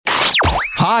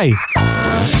Hi.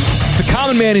 The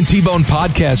Common Man and T-Bone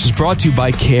podcast is brought to you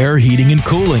by Care Heating and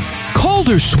Cooling. Cold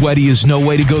or sweaty is no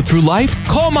way to go through life.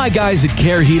 Call my guys at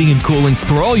Care Heating and Cooling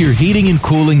for all your heating and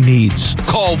cooling needs.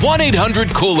 Call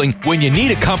 1-800-COOLING when you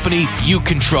need a company you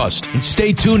can trust. And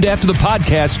stay tuned after the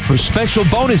podcast for special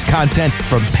bonus content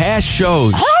from past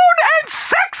shows. Crude and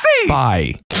sexy!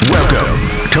 Bye.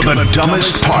 Welcome to the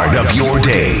dumbest part of your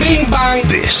day. Bing bang.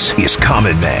 This is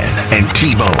Common Man and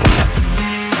T-Bone.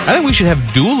 I think we should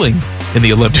have dueling in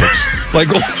the Olympics. Like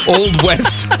Old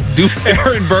West.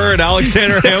 Aaron Burr and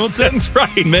Alexander Hamilton. That's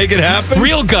right. Make it happen.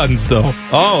 Real guns, though.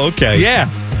 Oh, okay. Yeah.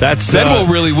 Then we'll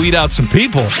really weed out some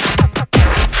people.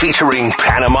 Featuring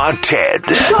Panama Ted.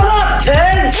 Shut up,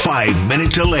 Ted!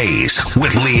 5-minute delays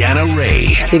with Leanna Ray.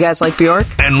 You guys like Bjork?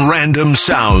 And random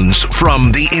sounds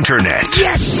from the internet.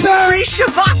 Yes, sir!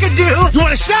 Shabakadoo! You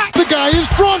want a shot? The guy is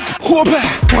drunk!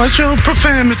 Watch your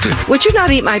profanity. Would you not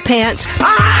eat my pants?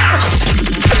 Ah!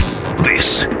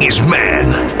 This is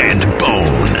Man and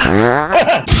Bone.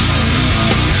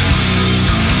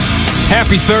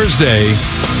 Happy Thursday.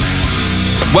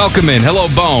 Welcome in. Hello,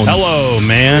 Bone. Hello,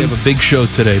 man. We have a big show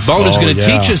today. Bone is going to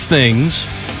teach us things.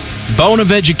 Bone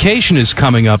of Education is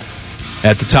coming up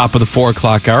at the top of the 4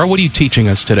 o'clock hour. What are you teaching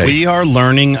us today? We are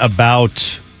learning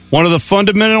about one of the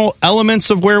fundamental elements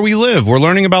of where we live. We're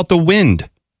learning about the wind.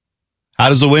 How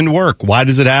does the wind work? Why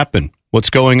does it happen? What's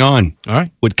going on? All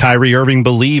right. Would Kyrie Irving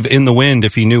believe in the wind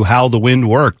if he knew how the wind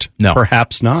worked? No.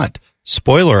 Perhaps not.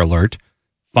 Spoiler alert.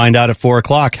 Find out at 4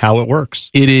 o'clock how it works.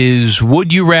 It is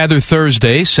Would You Rather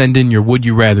Thursday. Send in your Would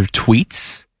You Rather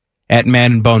tweets at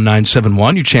Man and Bone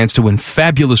 971. Your chance to win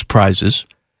fabulous prizes.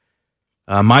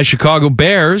 My Chicago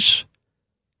Bears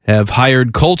have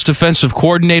hired Colts defensive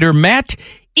coordinator Matt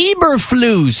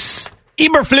Eberflus.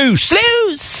 Eberflus.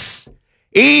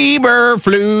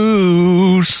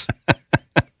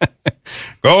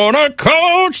 Gonna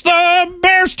coach the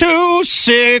Bears to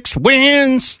 6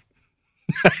 wins.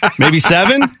 Maybe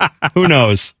 7? Who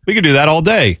knows? We could do that all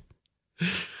day.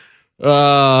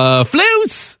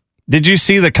 Flus. Did you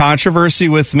see the controversy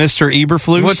with Mr.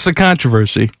 Eberflus? What's the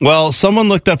controversy? Well, someone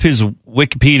looked up his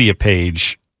Wikipedia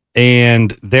page,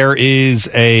 and there is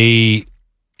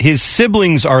his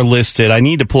siblings are listed. I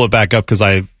need to pull it back up because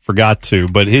I forgot to,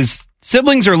 but his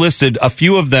siblings are listed. A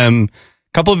few of them,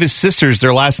 a couple of his sisters,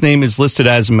 their last name is listed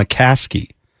as McCaskey.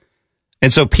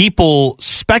 And so people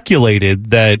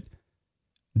speculated that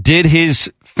did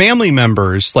his family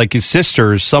members, like his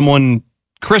sisters,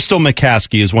 Crystal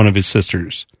McCaskey is one of his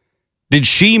sisters, did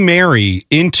she marry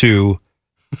into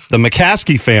the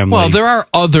McCaskey family? Well, there are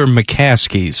other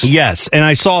McCaskeys. Yes, and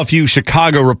I saw a few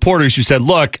Chicago reporters who said,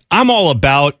 look, I'm all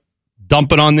about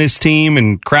dumping on this team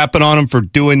and crapping on them for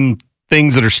doing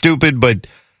things that are stupid, but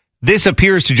this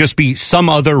appears to just be some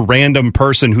other random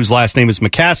person whose last name is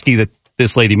McCaskey that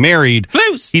this lady married.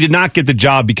 Flus. He did not get the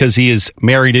job because he is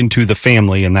married into the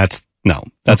family, and that's not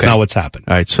what's happened.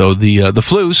 All right, so the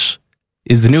Flus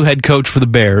is the new head coach for the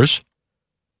Bears.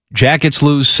 Jackets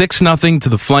lose 6-0 to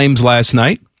the Flames last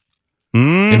night,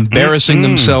 embarrassing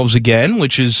themselves again,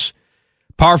 which is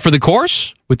par for the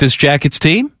course with this Jackets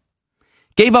team.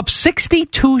 Gave up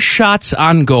 62 shots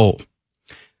on goal.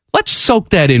 Let's soak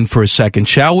that in for a second,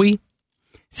 shall we?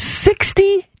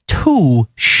 62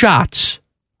 shots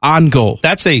on goal.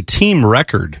 That's a team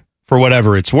record for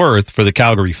whatever it's worth for the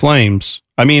Calgary Flames.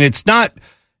 I mean, it's not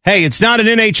an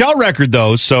NHL record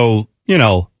though, so,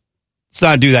 let's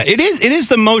not do that. It is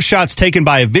the most shots taken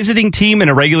by a visiting team in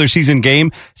a regular season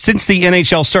game since the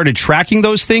NHL started tracking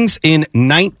those things in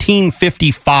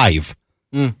 1955.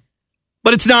 But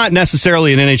it's not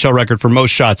necessarily an NHL record for most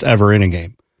shots ever in a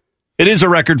game. It is a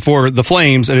record for the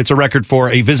Flames, and it's a record for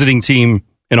a visiting team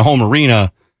in a home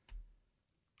arena.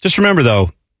 Just remember, though,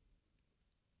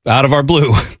 out of our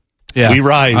blue, we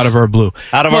rise. Out of our blue.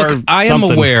 I am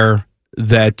something. aware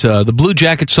that the Blue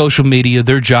Jackets social media,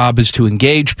 their job is to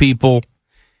engage people,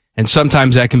 and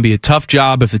sometimes that can be a tough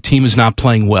job if the team is not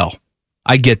playing well.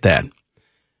 I get that.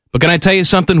 But can I tell you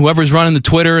something? Whoever's running the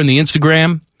Twitter and the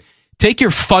Instagram, take your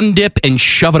fun dip and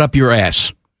shove it up your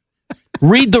ass.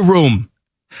 Read the room.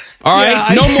 All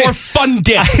right? No more fun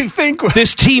dip. I think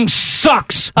this team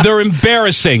sucks. They're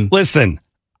embarrassing. Listen,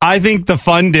 I think the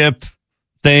fun dip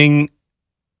thing,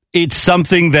 it's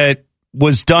something that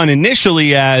was done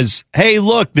initially as, hey,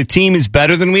 look, the team is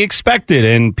better than we expected,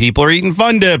 and people are eating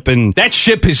fun dip. And that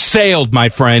ship has sailed, my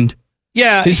friend.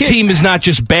 Yeah. This team is not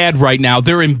just bad right now.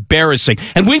 They're embarrassing.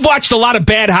 And we've watched a lot of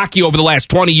bad hockey over the last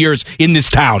 20 years in this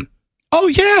town. Oh,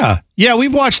 yeah. Yeah,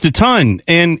 we've watched a ton.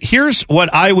 And here's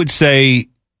what I would say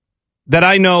that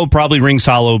I know probably rings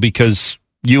hollow because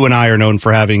you and I are known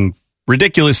for having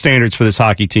ridiculous standards for this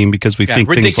hockey team because we think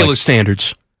ridiculous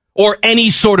standards or any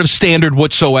sort of standard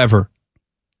whatsoever.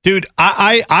 Dude,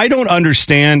 I don't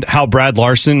understand how Brad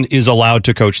Larson is allowed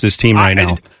to coach this team right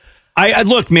now. I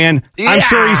look, man, I'm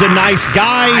sure he's a nice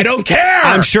guy. I don't care.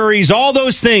 I'm sure he's all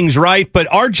those things, right?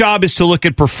 But our job is to look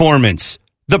at performance.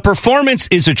 The performance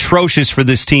is atrocious for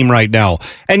this team right now.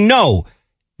 And no,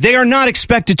 they are not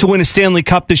expected to win a Stanley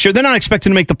Cup this year. They're not expected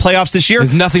to make the playoffs this year.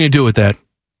 There's nothing to do with that.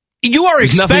 You are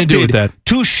expected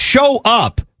to show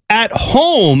up at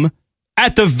home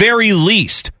at the very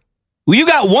least. Well, you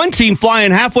got one team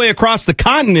flying halfway across the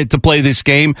continent to play this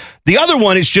game. The other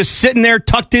one is just sitting there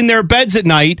tucked in their beds at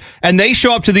night, and they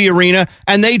show up to the arena,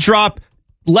 and they drop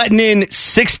letting in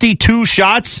 62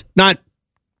 shots, not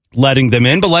letting them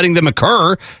in, but letting them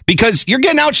occur, because you're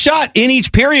getting outshot in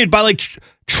each period by like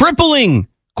tripling,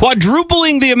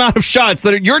 quadrupling the amount of shots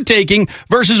that you're taking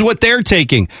versus what they're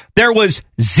taking. There was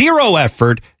zero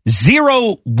effort,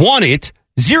 zero want it,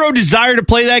 zero desire to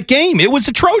play that game. It was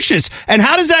atrocious. And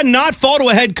how does that not fall to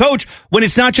a head coach when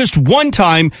it's not just one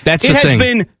time? It has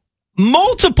been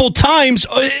multiple times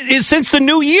since the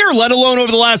new year, let alone over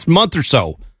the last month or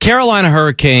so. Carolina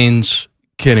Hurricanes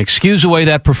can excuse away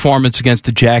that performance against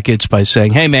the Jackets by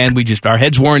saying, hey, man, our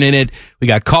heads weren't in it. We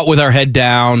got caught with our head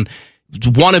down. It's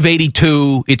 1 of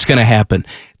 82. It's going to happen.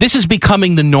 This is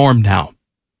becoming the norm now.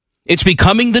 It's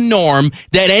becoming the norm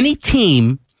that any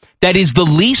team that is the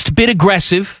least bit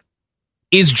aggressive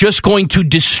is just going to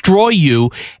destroy you,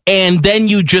 and then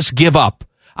you just give up.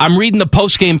 I'm reading the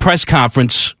post-game press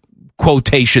conference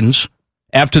quotations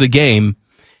after the game,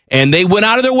 and they went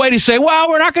out of their way to say, well,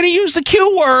 we're not going to use the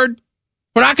Q word.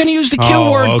 We're not going to use the Q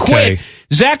word, quit.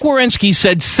 Zach Werenski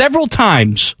said several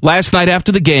times last night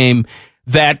after the game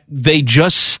that they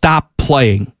just stopped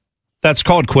playing. That's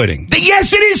called quitting.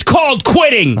 Yes, it is called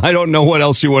quitting. I don't know what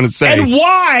else you want to say. And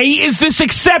why is this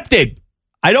accepted?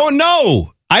 I don't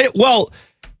know. I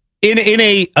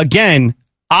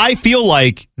feel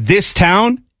like this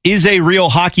town is a real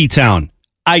hockey town.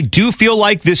 I do feel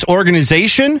like this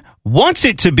organization wants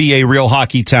it to be a real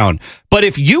hockey town. But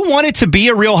if you want it to be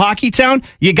a real hockey town,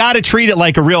 you got to treat it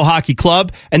like a real hockey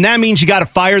club. And that means you got to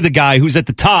fire the guy who's at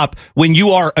the top when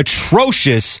you are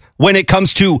atrocious when it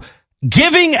comes to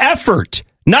giving effort,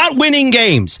 not winning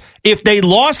games. If they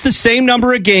lost the same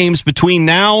number of games between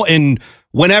now and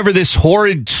whenever this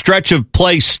horrid stretch of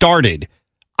play started,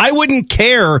 I wouldn't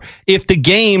care if the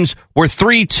games were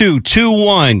 3-2,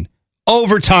 2-1,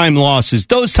 overtime losses,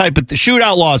 those type of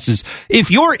shootout losses. If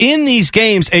you're in these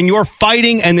games and you're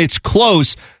fighting and it's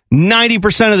close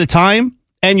 90% of the time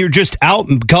and you're just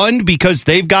outgunned because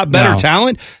they've got better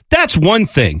talent, that's one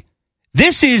thing.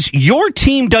 This is your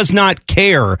team does not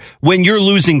care when you're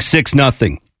losing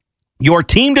 6-0. Your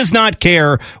team does not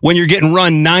care when you're getting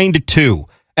run 9-2.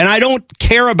 And I don't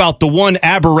care about the one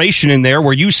aberration in there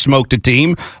where you smoked a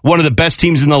team, one of the best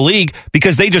teams in the league,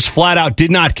 because they just flat out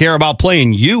did not care about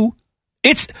playing you.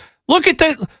 Look at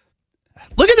the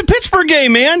Pittsburgh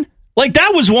game, man. Like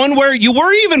that was one where you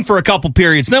were even for a couple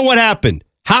periods. Then what happened?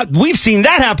 We've seen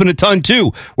that happen a ton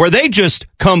too, where they just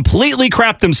completely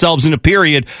crap themselves in a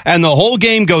period and the whole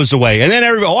game goes away. And then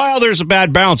everybody, there's a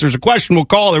bad bounce. There's a questionable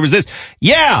call. There was this.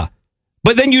 Yeah.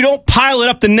 But then you don't pile it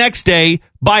up the next day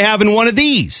by having one of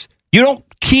these. You don't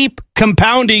keep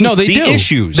compounding the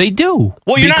issues. They do.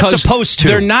 Well, you're not supposed to.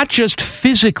 They're not just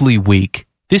physically weak.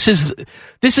 This is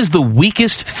the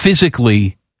weakest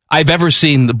physically I've ever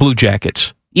seen the Blue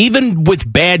Jackets, even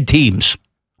with bad teams.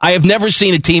 I have never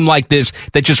seen a team like this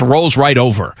that just rolls right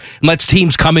over and lets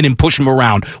teams come in and push them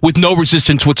around with no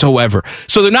resistance whatsoever.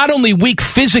 So they're not only weak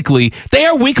physically, they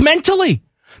are weak mentally.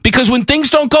 Because when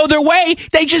things don't go their way,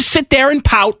 they just sit there and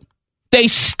pout. They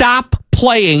stop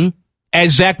playing,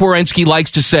 as Zach Werenski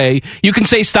likes to say. You can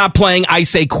say stop playing, I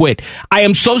say quit. I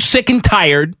am so sick and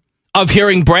tired of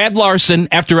hearing Brad Larson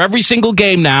after every single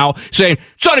game now saying,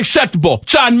 it's unacceptable.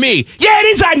 It's on me. Yeah, it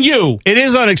is on you. It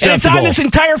is unacceptable. And it's on this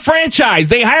entire franchise.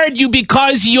 They hired you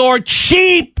because you're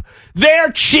cheap.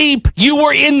 They're cheap. You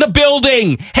were in the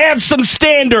building. Have some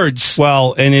standards.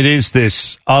 Well, and it is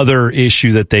this other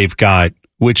issue that they've got,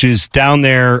 which is down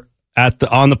there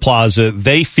on the plaza.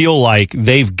 They feel like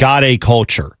they've got a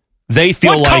culture. They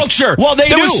feel what culture? Well,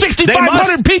 there were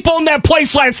 6,500 people in that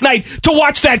place last night to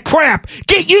watch that crap.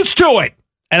 Get used to it.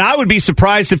 And I would be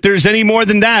surprised if there's any more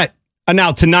than that.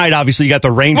 Now, tonight, obviously, you got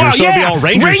the Rangers, well, so it'll be all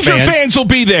Rangers fans will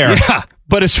be there. Yeah,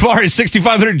 but as far as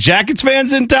 6,500 Jackets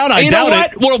fans in town, I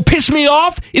doubt it. What'll piss me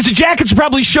off is the Jackets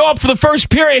probably show up for the first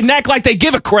period and act like they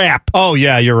give a crap. Oh,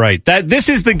 yeah, you're right. This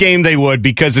is the game they would,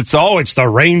 because it's the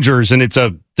Rangers, and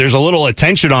there's a little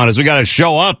attention on us. We got to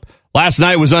show up last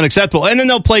night was unacceptable. And then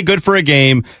they'll play good for a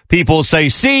game. People say,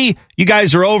 see, you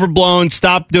guys are overblown.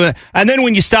 Stop doing it. And then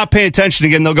when you stop paying attention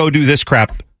again, they'll go do this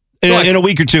crap in a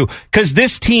week or two. Because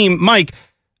this team, Mike,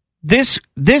 this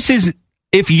is,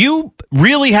 if you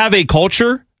really have a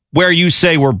culture where you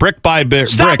say we're brick by brick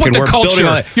and we're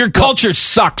building your culture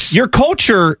sucks. Your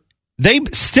culture, they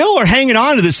still are hanging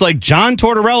on to this like John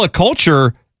Tortorella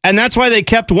culture, and that's why they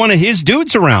kept one of his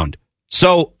dudes around.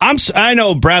 So I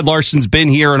know Brad Larsen's been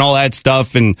here and all that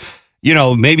stuff, and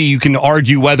maybe you can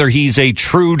argue whether he's a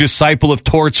true disciple of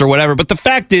Torts or whatever, but the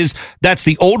fact is that's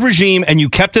the old regime, and you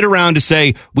kept it around to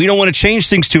say we don't want to change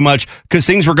things too much because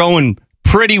things were going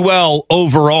pretty well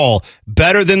overall,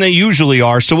 better than they usually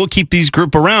are, so we'll keep these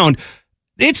group around.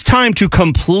 It's time to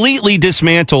completely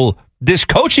dismantle this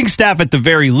coaching staff at the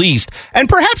very least, and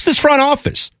perhaps this front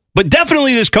office, but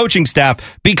definitely this coaching staff,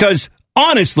 because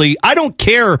honestly, I don't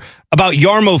care about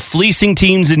Yarmo fleecing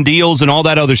teams and deals and all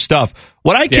that other stuff.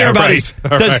 What I care about is,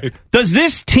 does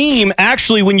this team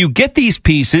actually, when you get these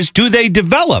pieces, do they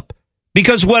develop?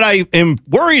 Because what I am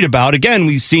worried about, again,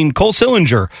 we've seen Cole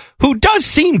Sillinger, who does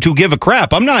seem to give a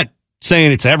crap. I'm not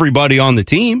saying it's everybody on the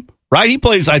team, right? He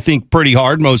plays, I think, pretty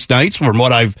hard most nights from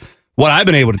what I've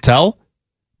been able to tell.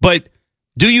 But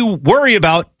do you worry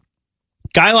about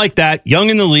guy like that, young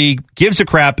in the league, gives a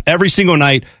crap every single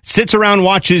night, sits around,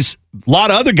 watches a lot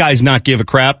of other guys not give a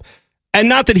crap, and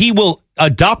not that he will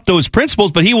adopt those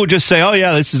principles, but he will just say, oh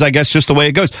yeah, this is, I guess, just the way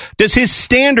it goes. Does his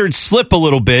standards slip a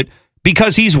little bit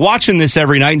because he's watching this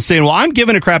every night and saying, well, I'm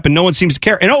giving a crap and no one seems to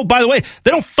care? And oh, by the way,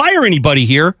 they don't fire anybody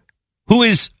here who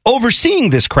is overseeing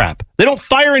this crap. They don't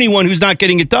fire anyone who's not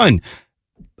getting it done.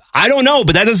 I don't know,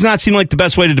 but that does not seem like the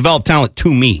best way to develop talent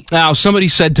to me. Now, somebody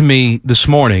said to me this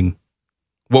morning,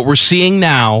 what we're seeing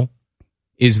now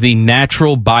is the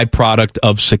natural byproduct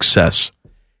of success.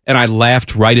 And I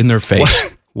laughed right in their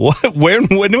face. What? When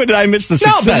did I miss the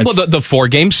success? No, the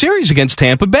 4-game series against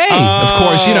Tampa Bay. Of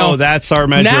course, that's our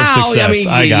measure of success.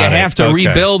 I mean, you have to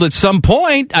rebuild at some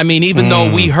point. I mean, even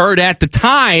though we heard at the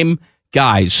time,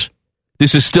 guys,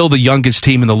 this is still the youngest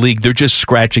team in the league. They're just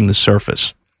scratching the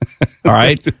surface. All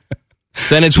right?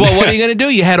 Then it's, well, what are you going to do?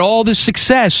 You had all this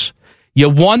success. You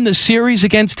won the series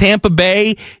against Tampa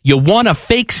Bay. You won a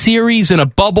fake series in a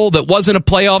bubble that wasn't a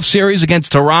playoff series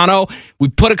against Toronto. We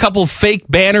put a couple of fake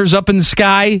banners up in the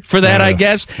sky for that, I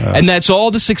guess. And that's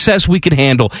all the success we could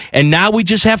handle. And now we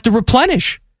just have to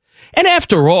replenish. And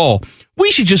after all, we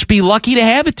should just be lucky to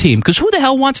have a team, because who the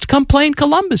hell wants to come play in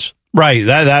Columbus? Right.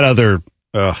 That other...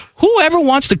 Whoever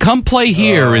wants to come play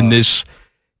here in this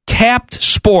capped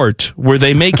sport where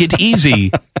they make it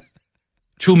easy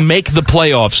to make the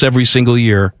playoffs every single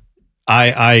year.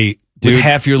 With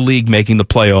half your league making the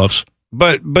playoffs.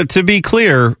 But to be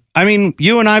clear, I mean,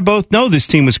 you and I both know this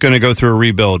team was going to go through a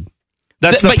rebuild.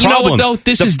 That's the problem. But you know what, though?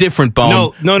 This is different,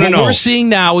 Bone. No. What we're seeing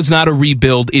now is not a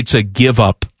rebuild. It's a give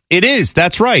up. It is.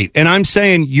 That's right. And I'm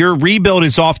saying your rebuild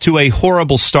is off to a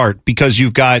horrible start because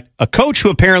you've got a coach who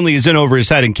apparently is in over his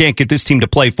head and can't get this team to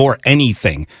play for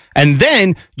anything. And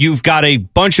then you've got a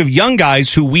bunch of young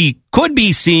guys who we could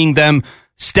be seeing them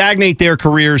stagnate their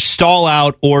careers, stall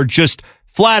out, or just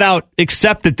flat out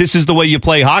accept that this is the way you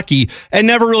play hockey and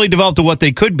never really develop to what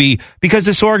they could be because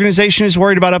this organization is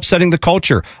worried about upsetting the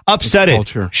culture. Upset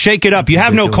it. Shake it up. You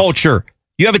have no culture.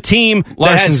 You have a team that has...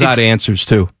 Larsen's got answers,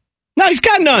 too. No, he's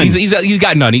got none. He's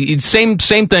got none. Same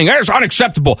thing. It's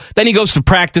unacceptable. Then he goes to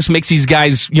practice, makes these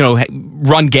guys,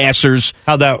 run gassers.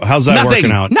 How's that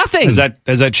working out? Nothing.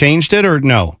 Has that changed it or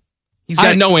no? He's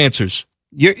got no answers.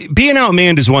 Being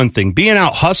outmanned is one thing. Being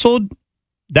out hustled,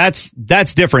 that's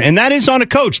different. And that is on a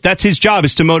coach. That's his job,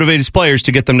 is to motivate his players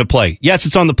to get them to play. Yes,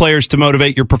 it's on the players to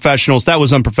motivate your professionals. That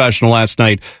was unprofessional last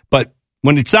night. But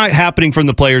when it's not happening from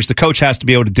the players, the coach has to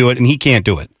be able to do it, and he can't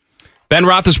do it. Ben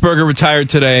Roethlisberger retired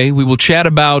today. We will chat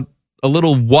about a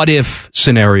little what-if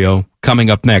scenario coming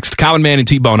up next. Common Man and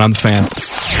T-Bone on the Fan.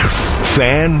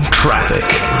 Fan traffic.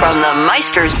 From the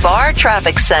Meister's Bar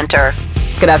Traffic Center.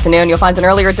 Good afternoon. You'll find an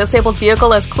earlier disabled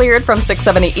vehicle is cleared from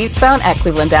 670 eastbound at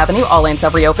Cleveland Avenue. All lanes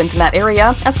have reopened in that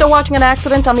area. And still watching an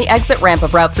accident on the exit ramp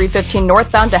of Route 315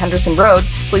 northbound to Henderson Road.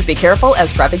 Please be careful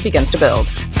as traffic begins to build.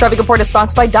 This traffic report is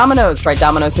sponsored by Domino's. Try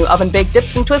Domino's new oven-baked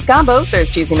dips and twist combos.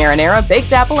 There's cheesy marinara,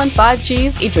 baked apple, and 5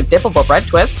 cheese, each with dippable bread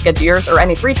twists. Get yours or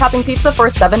any 3-topping pizza for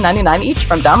 $7.99 each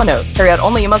from Domino's. Carry out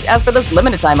only. You must ask for this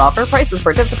limited time offer. Prices,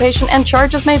 participation, and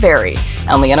charges may vary.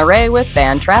 Only NRA with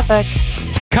Fan Traffic.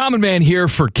 Common Man here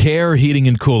for Care Heating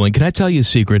and Cooling. Can I tell you a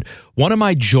secret? One of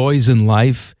my joys in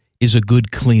life is a good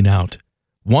clean out.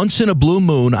 Once in a blue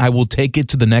moon, I will take it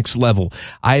to the next level.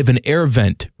 I have an air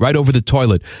vent right over the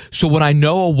toilet. So when I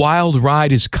know a wild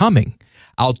ride is coming,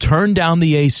 I'll turn down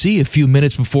the AC a few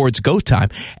minutes before it's go time.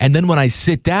 And then when I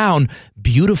sit down,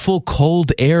 beautiful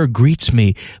cold air greets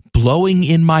me, blowing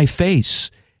in my face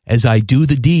as I do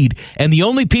the deed. And the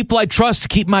only people I trust to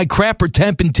keep my crapper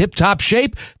temp in tip-top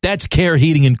shape, that's Care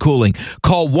Heating and Cooling.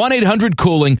 Call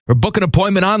 1-800-COOLING or book an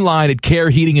appointment online at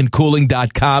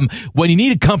careheatingandcooling.com when you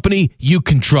need a company you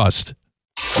can trust.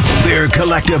 Their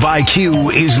collective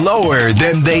IQ is lower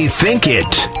than they think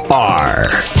it are.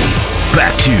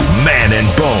 Back to Man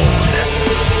and Bone.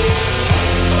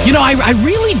 You know, I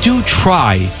really do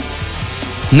try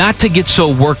not to get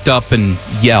so worked up and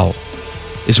yell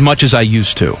as much as I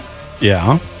used to.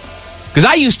 Yeah. Because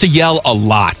I used to yell a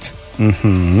lot.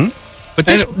 Mm-hmm. But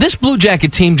this Blue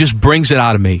Jacket team just brings it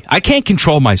out of me. I can't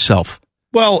control myself.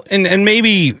 Well, and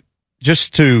maybe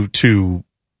just to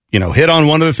hit on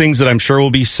one of the things that I'm sure will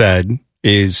be said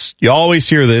is you always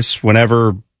hear this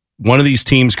whenever one of these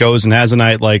teams goes and has a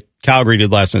night like Calgary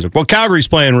did last night. Well, Calgary's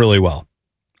playing really well.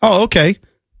 Oh, okay.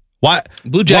 Why?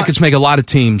 Blue Jackets make a lot of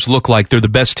teams look like they're the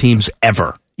best teams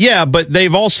ever. Yeah, but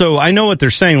they've also, I know what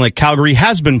they're saying, like Calgary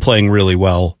has been playing really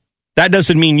well. That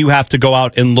doesn't mean you have to go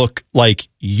out and look like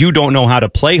you don't know how to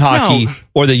play hockey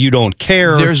or that you don't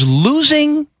care. There's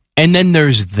losing, and then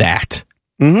there's that.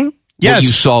 Mm-hmm. Yes. What you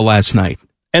saw last night.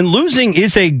 And losing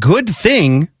is a good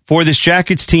thing for this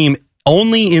Jackets team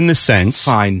only in the sense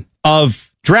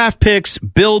of draft picks,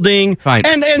 building,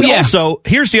 and also,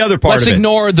 here's the other part Let's of it. Let's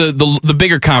ignore the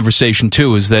bigger conversation,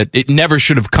 too, is that it never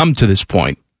should have come to this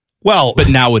point. Well, but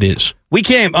now it is. We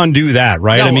can't undo that,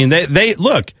 right? No. I mean, they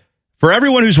look, for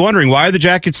everyone who's wondering, why are the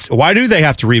Jackets, why do they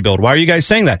have to rebuild? Why are you guys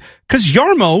saying that? Because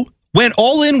Jarmo went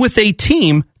all in with a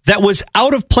team that was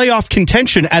out of playoff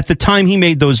contention at the time he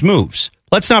made those moves.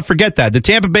 Let's not forget that. The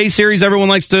Tampa Bay series everyone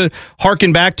likes to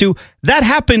harken back to, that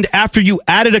happened after you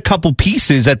added a couple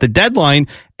pieces at the deadline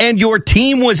and your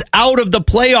team was out of the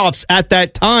playoffs at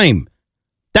that time.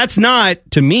 That's not,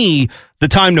 to me, the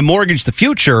time to mortgage the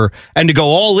future and to go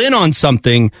all in on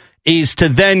something is to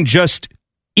then just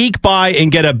eke by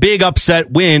and get a big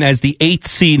upset win as the 8th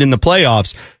seed in the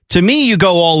playoffs. To me, you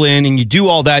go all in and you do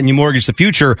all that and you mortgage the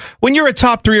future when you're a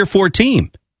top 3 or 4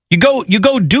 team. You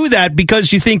go do that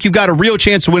because you think you've got a real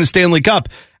chance to win a Stanley Cup.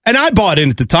 And I bought in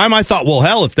at the time. I thought, well,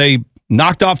 hell, if they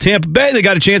knocked off Tampa Bay, they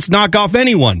got a chance to knock off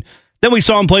anyone. Then we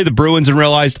saw them play the Bruins and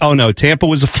realized, oh no, Tampa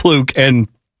was a fluke and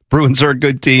Bruins are a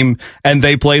good team. And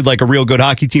they played like a real good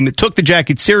hockey team that took the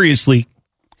Jackets seriously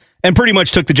and pretty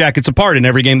much took the Jackets apart in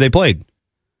every game they played.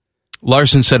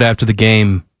 Larson said after the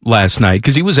game last night,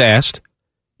 because he was asked,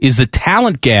 is the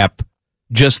talent gap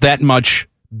just that much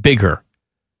bigger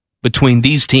between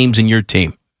these teams and your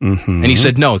team? Mm-hmm. And he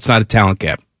said, no, it's not a talent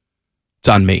gap. It's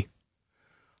on me.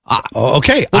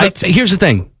 Okay. Well, here's the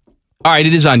thing. All right,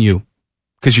 it is on you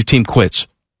because your team quits.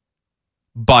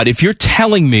 But if you're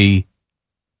telling me,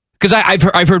 because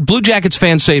I've heard Blue Jackets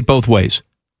fans say it both ways.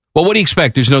 Well, what do you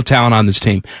expect? There's no talent on this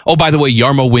team. Oh, by the way,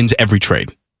 Jarmo wins every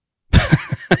trade.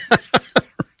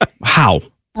 How?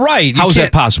 Right. How is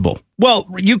that possible? Well,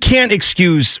 you can't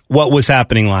excuse what was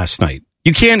happening last night.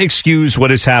 You can't excuse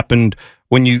what has happened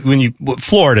when you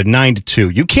Florida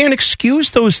 9-2. You can't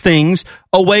excuse those things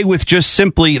away with just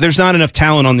simply there's not enough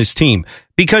talent on this team,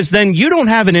 because then you don't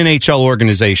have an NHL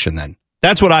organization. Then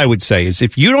that's what I would say is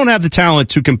if you don't have the talent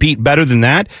to compete better than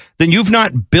that, then you've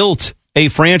not built a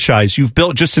franchise. You've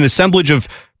built just an assemblage of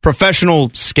professional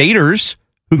skaters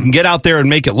who can get out there and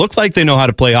make it look like they know how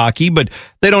to play hockey, but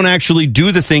they don't actually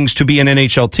do the things to be an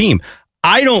NHL team.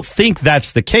 I don't think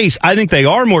that's the case. I think they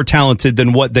are more talented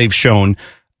than what they've shown.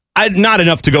 Not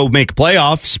enough to go make a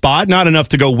playoff spot, not enough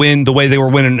to go win the way they were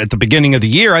winning at the beginning of the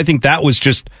year. I think that was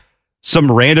just some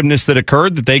randomness that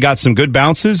occurred, that they got some good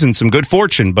bounces and some good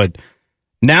fortune. But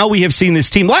now we have seen this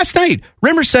team. Last night,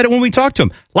 Rimmer said it when we talked to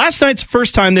him. Last night's the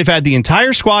first time they've had the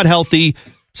entire squad healthy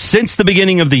since the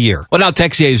beginning of the year. Well, now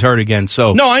Texier's hurt again,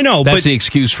 so no, I know. That's the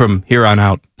excuse from here on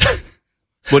out.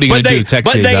 What are you going to do? Texier's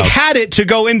but they out. had it to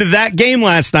go into that game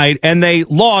last night, and they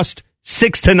lost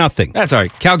 6-0. That's all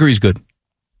right. Calgary's good.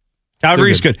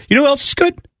 Calgary's good. You know who else is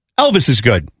good? Elvis is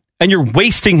good. And you're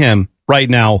wasting him right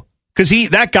now because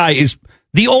that guy is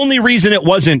the only reason it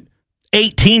wasn't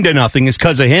 18-0 is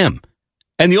because of him.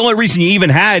 And the only reason you even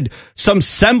had some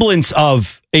semblance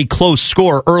of a close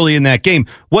score early in that game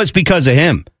was because of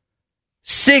him.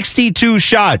 62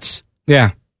 shots.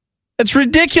 Yeah. It's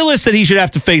ridiculous that he should have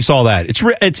to face all that.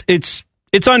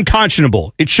 It's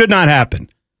unconscionable. It should not happen.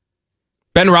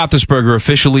 Ben Roethlisberger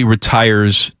officially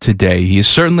retires today. He is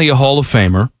certainly a Hall of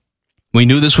Famer. We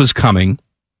knew this was coming.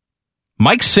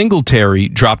 Mike Singletary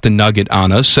dropped a nugget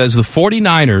on us, says the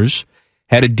 49ers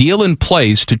had a deal in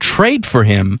place to trade for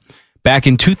him back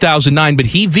in 2009, but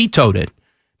he vetoed it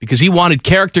because he wanted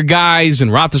character guys,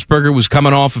 and Roethlisberger was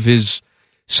coming off of his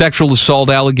sexual assault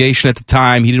allegation at the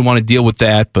time. He didn't want to deal with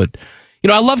that. But,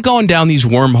 I love going down these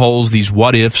wormholes, these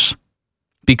what-ifs,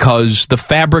 because the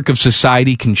fabric of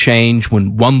society can change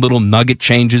when one little nugget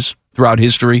changes throughout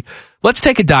history. Let's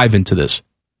take a dive into this.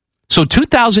 So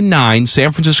 2009,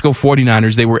 San Francisco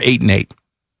 49ers, they were 8-8.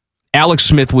 Alex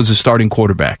Smith was a starting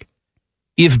quarterback.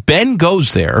 If Ben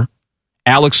goes there,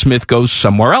 Alex Smith goes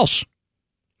somewhere else,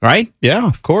 right? Yeah,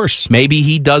 of course. Maybe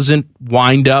he doesn't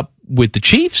wind up with the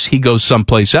Chiefs. He goes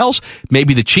someplace else.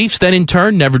 Maybe the Chiefs then in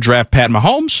turn never draft Pat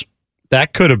Mahomes.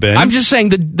 That could have been. I'm just saying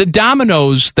the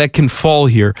dominoes that can fall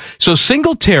here. So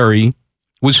Singletary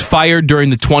was fired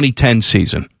during the 2010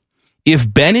 season.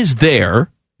 If Ben is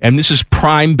there, and this is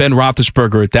prime Ben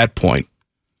Roethlisberger at that point,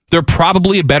 they're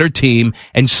probably a better team,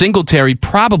 and Singletary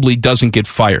probably doesn't get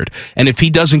fired. And if he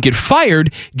doesn't get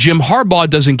fired, Jim Harbaugh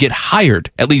doesn't get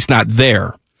hired, at least not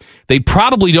there. They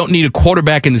probably don't need a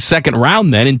quarterback in the second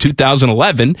round then in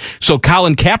 2011, so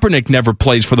Colin Kaepernick never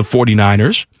plays for the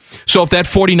 49ers. So if that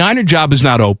 49er job is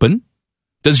not open,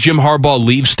 does Jim Harbaugh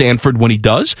leave Stanford when he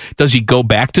does? Does he go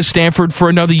back to Stanford for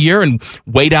another year and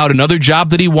wait out another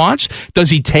job that he wants? Does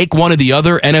he take one of the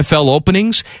other NFL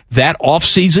openings that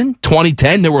offseason,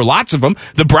 2010? There were lots of them.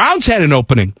 The Browns had an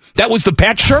opening. That was the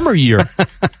Pat Shurmur year.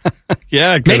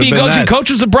 Yeah, maybe he goes and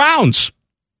coaches the Browns.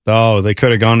 Oh, they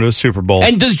could have gone to a Super Bowl.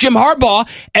 And does Jim Harbaugh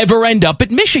ever end up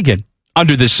at Michigan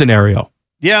under this scenario?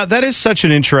 Yeah, that is such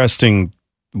an interesting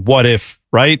what if,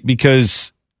 right?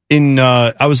 Because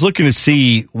I was looking to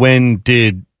see when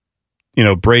did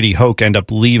Brady Hoke end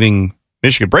up leaving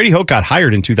Michigan. Brady Hoke got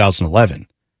hired in 2011.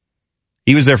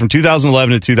 He was there from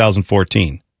 2011 to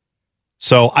 2014.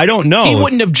 So I don't know. He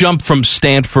wouldn't have jumped from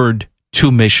Stanford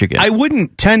to Michigan. I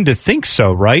wouldn't tend to think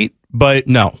so, right? But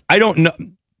no, I don't know.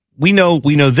 We know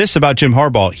this about Jim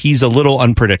Harbaugh. He's a little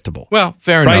unpredictable. Well,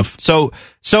 fair right? enough. So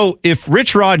if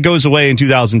Rich Rod goes away in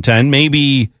 2010,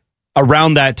 maybe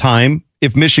around that time,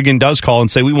 if Michigan does call and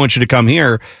say, we want you to come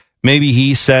here, maybe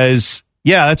he says,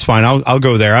 yeah, that's fine. I'll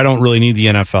go there. I don't really need the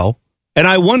NFL. And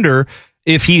I wonder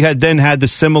if he had then had the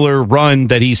similar run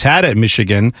that he's had at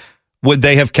Michigan, would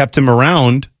they have kept him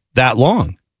around that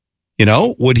long?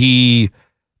 Would he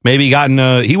maybe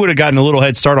he would have gotten a little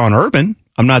head start on Urban.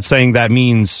 I'm not saying that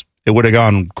means it would have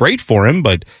gone great for him,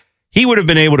 but he would have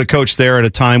been able to coach there at a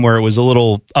time where it was a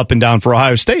little up and down for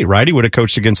Ohio State, right? He would have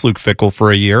coached against Luke Fickell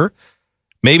for a year.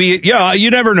 Maybe, yeah, you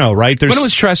never know, right? When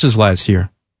was Tress's last year?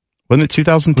 Wasn't it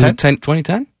 2010? Was it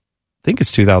 2010? I think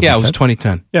it's 2010. Yeah, it was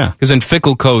 2010. Yeah. Because then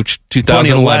Fickell coached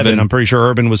 2011. I'm pretty sure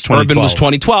Urban was 2012. Urban was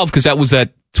 2012 because that was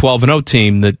that 12-0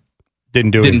 team that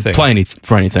didn't play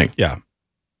for anything. Yeah.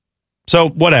 So,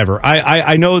 whatever.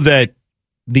 I know that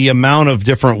the amount of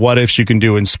different what-ifs you can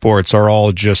do in sports are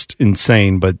all just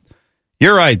insane, but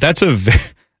you're right. That's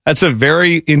a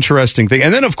very interesting thing.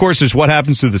 And then, of course, there's what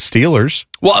happens to the Steelers.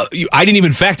 Well, I didn't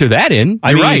even factor that in.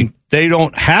 You're right. They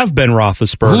don't have Ben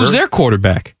Roethlisberger. Who's their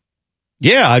quarterback?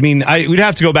 Yeah, we'd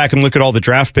have to go back and look at all the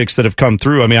draft picks that have come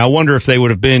through. I wonder if they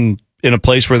would have been in a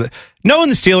place where, knowing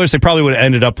the Steelers, they probably would have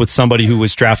ended up with somebody who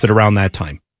was drafted around that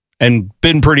time and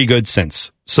been pretty good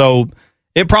since. So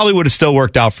it probably would have still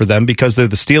worked out for them because they're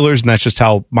the Steelers, and that's just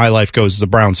how my life goes as a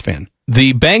Browns fan.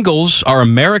 The Bengals are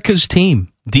America's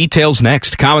team. Details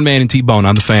next. Common Man and T-Bone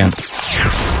on the Fan.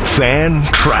 Fan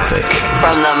traffic.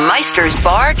 From the Meisters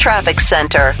Bar Traffic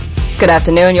Center. Good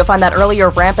afternoon. You'll find that earlier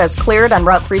ramp has cleared on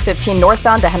Route 315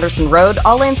 northbound to Henderson Road.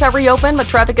 All lanes have reopened, but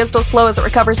traffic is still slow as it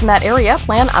recovers in that area.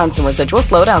 Plan on some residual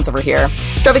slowdowns over here.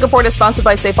 This traffic report is sponsored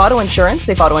by Safe Auto Insurance.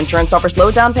 Safe Auto Insurance offers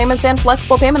low down payments and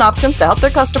flexible payment options to help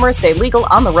their customers stay legal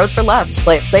on the road for less.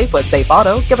 Play it safe with Safe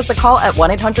Auto. Give us a call at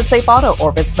 1-800-SAFE-AUTO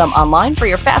or visit them online for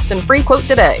your fast and free quote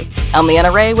today. I'm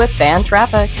Leanna Ray with Fan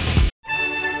Traffic.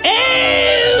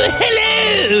 Oh,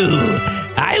 hello!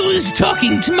 I was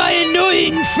talking to my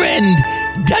annoying friend,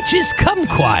 Duchess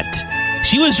Kumquat.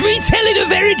 She was retelling a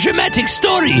very dramatic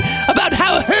story about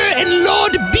how her and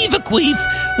Lord Beaverqueef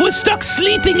were stuck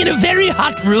sleeping in a very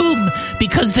hot room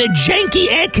because their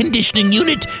janky air conditioning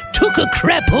unit took a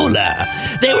crapola.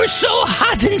 They were so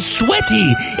hot and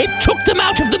sweaty, it took them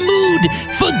out of the mood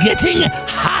for getting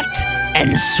hot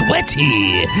and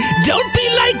sweaty. Don't be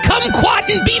like Kumquat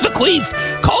and Beaverqueef.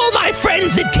 Call my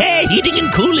friends at Care Heating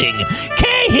and Cooling.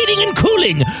 Care Heating and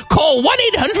Cooling. Call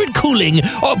 1-800-COOLING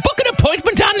or book an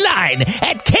appointment online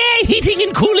at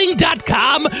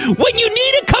careheatingandcooling.com when you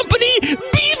need a company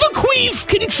Beaverqueef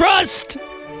can trust.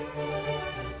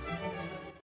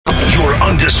 Your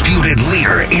undisputed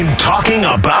leader in talking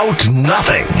about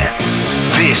nothing.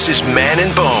 This is Man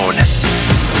and Bone.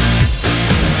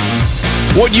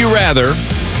 Would you rather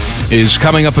is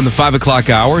coming up in the 5 o'clock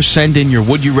hour. Send in your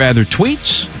Would You Rather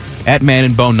tweets at Man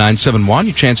and Bone 971.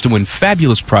 Your chance to win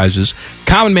fabulous prizes.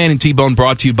 Common Man and T-Bone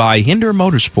brought to you by Hinder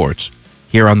Motorsports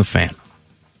here on The Fan.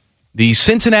 The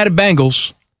Cincinnati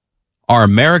Bengals are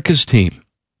America's team.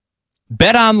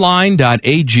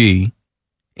 BetOnline.ag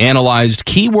analyzed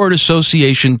Keyword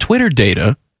Association Twitter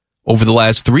data over the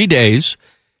last 3 days,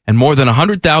 and more than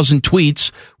 100,000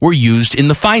 tweets were used in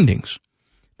the findings.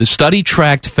 The study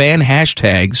tracked fan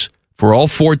hashtags for all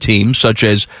 4 teams, such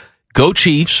as Go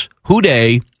Chiefs, Who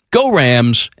Dey, Go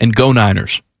Rams, and Go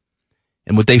Niners.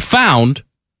 And what they found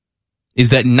is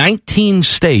that 19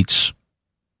 states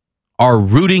are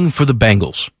rooting for the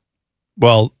Bengals.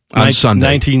 Well, on Sunday.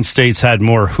 19 states had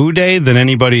more Who Dey than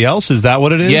anybody else? Is that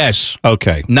what it is? Yes.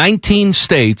 Okay. 19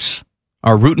 states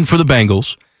are rooting for the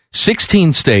Bengals.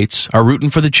 16 states are rooting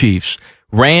for the Chiefs.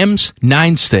 Rams,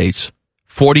 9 states.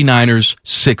 49ers,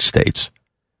 6 states.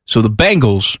 So the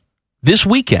Bengals, this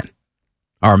weekend,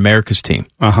 are America's team.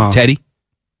 Teddy,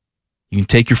 you can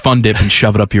take your fun dip and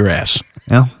shove it up your ass.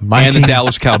 Well, the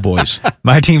Dallas Cowboys.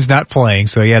 My team's not playing,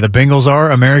 so yeah, the Bengals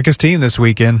are America's team this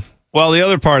weekend. Well, the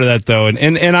other part of that, though,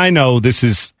 and I know this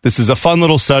is a fun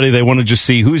little study. They want to just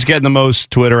see who's getting the most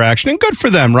Twitter action, and good for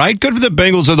them, right? Good for the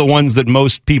Bengals are the ones that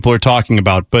most people are talking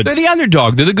about. But they're the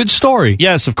underdog. They're the good story.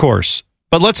 Yes, of course.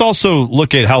 But let's also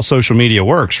look at how social media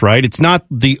works, right? It's not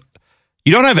you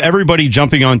don't have everybody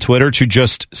jumping on Twitter to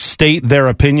just state their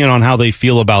opinion on how they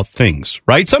feel about things,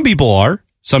 right? Some people are.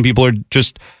 Some people are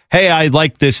just, hey, I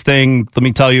like this thing. Let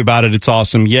me tell you about it. It's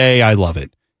awesome. Yay, I love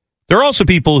it. There are also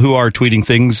people who are tweeting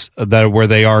things where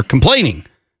they are complaining.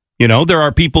 You know, there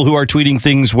are people who are tweeting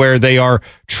things where they are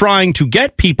trying to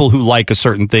get people who like a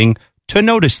certain thing to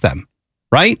notice them,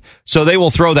 right? So they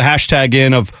will throw the hashtag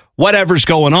in of whatever's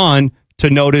going on to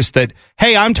notice that,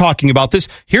 hey, I'm talking about this.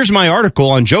 Here's my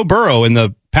article on Joe Burrow and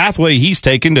the pathway he's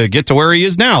taken to get to where he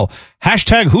is now.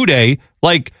 Hashtag Who Dey,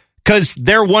 because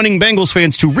they're wanting Bengals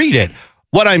fans to read it.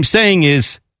 What I'm saying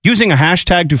is using a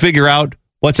hashtag to figure out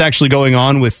what's actually going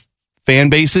on with fan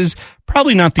bases,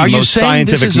 probably not the most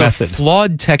scientific method. This is a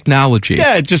flawed technology?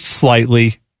 Yeah, just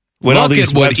slightly. Look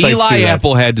at what Eli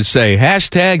Apple had to say.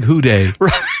 Hashtag Who Dey.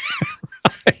 Right.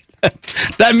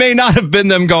 That may not have been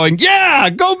them going, yeah,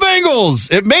 go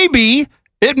Bengals. It may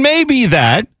be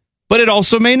that, but it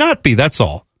also may not be. That's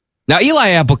all. Now, Eli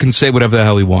Apple can say whatever the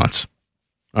hell he wants.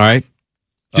 All right?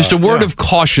 Just a word of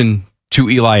caution to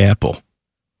Eli Apple.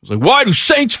 It's like, why do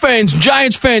Saints fans and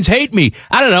Giants fans hate me?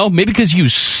 I don't know. Maybe because you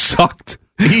sucked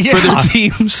for their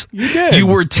teams. You did. You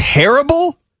were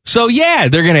terrible. So, yeah,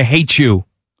 they're going to hate you.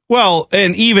 Well,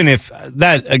 and even if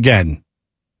that, again,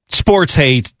 sports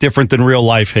hate different than real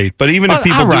life hate. But even if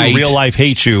people do real life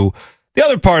hate you, the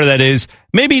other part of that is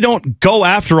maybe don't go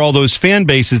after all those fan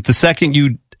bases the second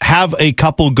you have a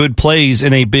couple good plays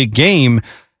in a big game.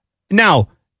 Now,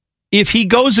 if he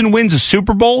goes and wins a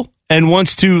Super Bowl and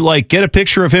wants to get a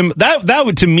picture of him, that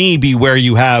would to me be where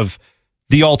you have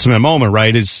the ultimate moment,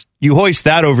 right? Is you hoist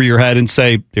that over your head and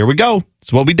say, here we go.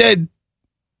 It's what we did.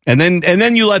 And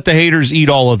then you let the haters eat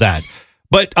all of that.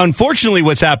 But unfortunately,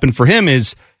 what's happened for him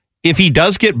is if he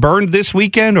does get burned this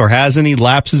weekend or has any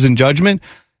lapses in judgment,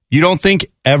 you don't think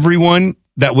everyone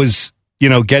that was,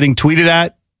 getting tweeted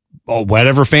at,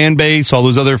 whatever fan base, all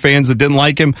those other fans that didn't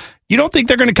like him, you don't think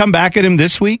they're going to come back at him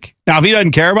this week? Now, if he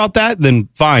doesn't care about that, then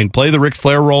fine, play the Ric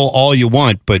Flair role all you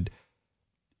want, but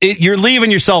you're leaving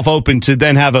yourself open to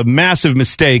then have a massive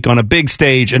mistake on a big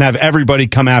stage and have everybody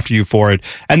come after you for it.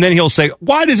 And then he'll say,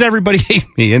 why does everybody hate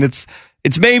me? And it's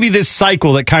maybe this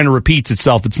cycle that kind of repeats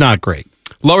itself. It's not great.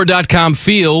 Lower.com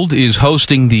Field is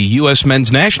hosting the U.S.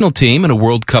 men's national team in a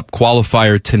World Cup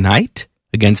qualifier tonight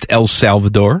against El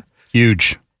Salvador.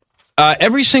 Huge.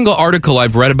 Every single article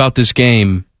I've read about this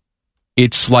game,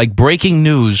 it's like breaking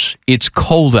news. It's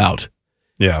cold out.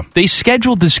 Yeah. They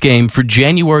scheduled this game for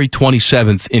January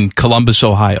 27th in Columbus,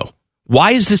 Ohio.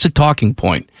 Why is this a talking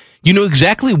point? You know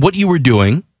exactly what you were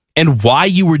doing and why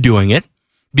you were doing it,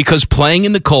 because playing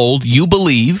in the cold, you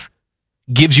believe,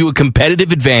 gives you a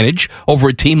competitive advantage over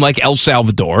a team like El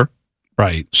Salvador.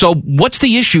 Right. So what's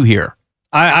the issue here?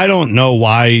 I don't know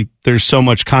why there's so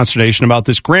much consternation about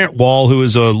this. Grant Wall, who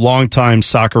is a longtime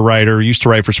soccer writer, used to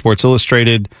write for Sports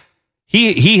Illustrated,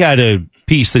 he had a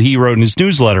piece that he wrote in his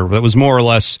newsletter that was more or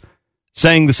less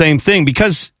saying the same thing,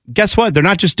 because guess what? They're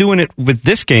not just doing it with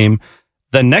this game.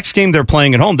 The next game they're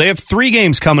playing at home, they have 3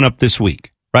 games coming up this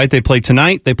week, right? They play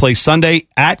tonight, they play Sunday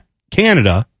at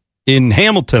Canada in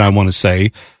Hamilton, I want to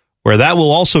say, where that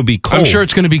will also be cold. I'm sure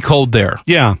it's going to be cold there.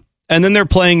 Yeah. And then they're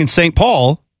playing in St.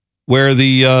 Paul, where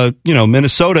the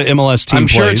Minnesota MLS team plays. I'm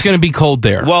sure it's going to be cold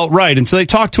there. Well, right. And so they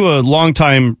talked to a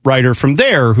longtime writer from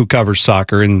there who covers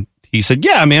soccer, and he said,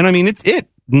 yeah, man, I mean, it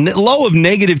low of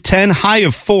 -10, high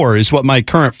of 4 is what my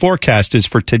current forecast is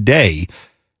for today.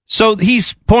 So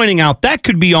he's pointing out that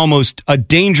could be almost a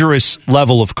dangerous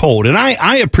level of cold. And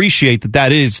I appreciate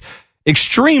that is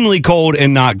extremely cold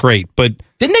and not great. But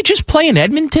didn't they just play in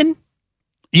Edmonton?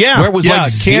 Yeah. Where it was like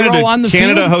zero on the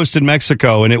field? Canada hosted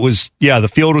Mexico, and it was, the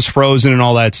field was frozen and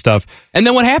all that stuff. And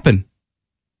then what happened?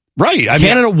 Right.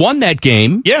 Canada won that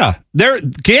game. Yeah.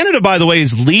 Canada, by the way,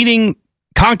 is leading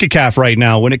CONCACAF right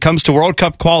now when it comes to World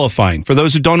Cup qualifying. For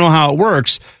those who don't know how it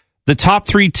works, the top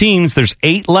 3 teams, there's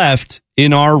 8 left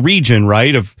in our region,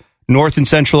 right, of North and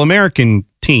Central American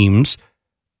teams.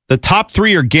 The top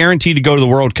 3 are guaranteed to go to the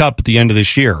World Cup at the end of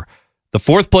this year. The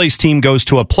 4th place team goes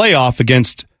to a playoff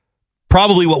against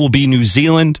probably what will be New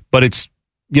Zealand, but it's,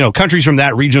 countries from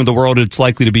that region of the world, it's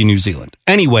likely to be New Zealand.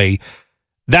 Anyway,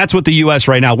 that's what the U.S.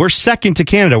 right now. We're second to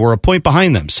Canada. We're a point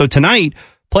behind them. So tonight,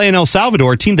 playing El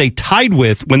Salvador, a team they tied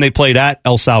with when they played at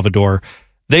El Salvador,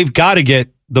 they've got to get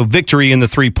the victory and the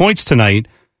 3 points tonight.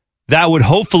 That would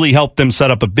hopefully help them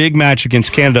set up a big match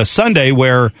against Canada Sunday,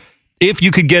 where if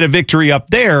you could get a victory up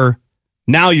there,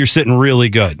 now you're sitting really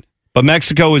good. But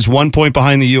Mexico is 1 point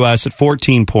behind the U.S. at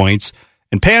 14 points.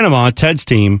 And Panama, Ted's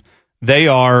team, they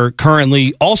are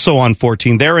currently also on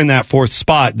 14. They're in that 4th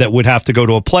spot that would have to go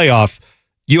to a playoff.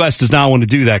 U.S. does not want to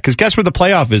do that, because guess where the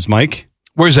playoff is, Mike?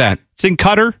 Where's that? It's in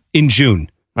Qatar in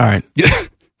June. All right.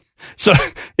 So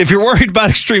if you're worried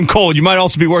about extreme cold, you might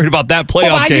also be worried about that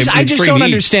playoff game. I just don't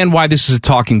understand why this is a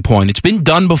talking point. It's been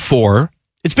done before.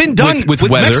 It's been done with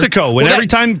Mexico. And every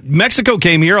time Mexico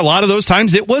came here, a lot of those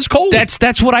times it was cold.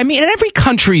 That's what I mean. And every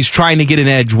country's trying to get an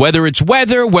edge, whether it's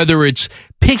weather, whether it's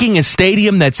picking a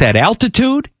stadium that's at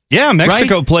altitude. Yeah,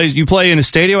 Mexico plays. You play in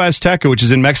Estadio Azteca, which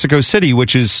is in Mexico City,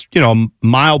 which is, a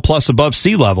mile plus above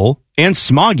sea level and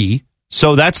smoggy.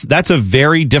 So that's a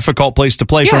very difficult place to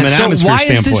play from an atmosphere standpoint.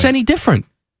 Why is this any different?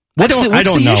 What's the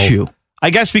know. issue? I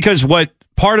guess because what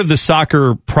part of the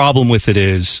soccer problem with it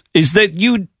is that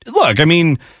look, I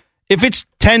mean, if it's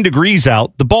 10 degrees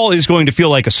out, the ball is going to feel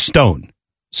like a stone.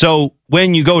 So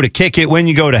when you go to kick it, when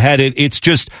you go to head it, it's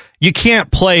just, you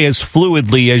can't play as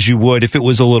fluidly as you would if it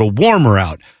was a little warmer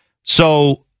out.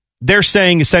 So they're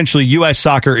saying essentially U.S.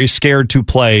 soccer is scared to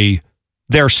play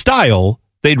their style.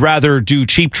 They'd rather do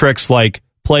cheap tricks like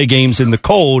play games in the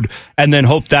cold and then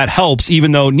hope that helps,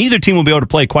 even though neither team will be able to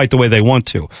play quite the way they want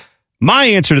to. My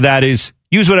answer to that is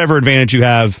use whatever advantage you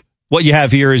have. What you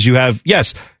have here is you have,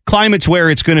 yes, climates where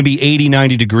it's going to be 80,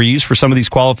 90 degrees for some of these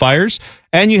qualifiers,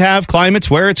 and you have climates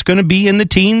where it's going to be in the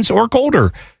teens or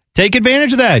colder. Take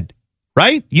advantage of that,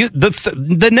 right?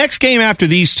 The next game after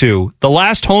these two, the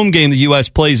last home game the U.S.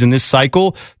 plays in this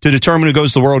cycle to determine who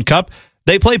goes to the World Cup,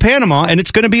 they play Panama, and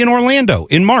it's going to be in Orlando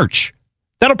in March.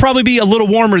 That'll probably be a little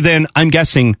warmer than, I'm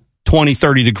guessing, 20,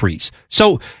 30 degrees.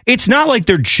 So it's not like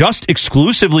they're just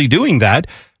exclusively doing that,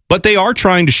 but they are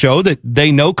trying to show that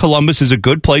they know Columbus is a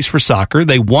good place for soccer.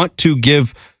 They want to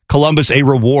give Columbus a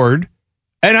reward.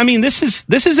 And I mean, this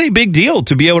is a big deal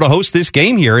to be able to host this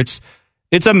game here. It's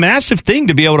a massive thing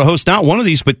to be able to host not one of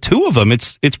these, but 2 of them.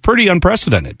 It's pretty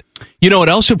unprecedented. You know what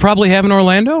else you'll probably have in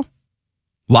Orlando?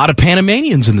 A lot of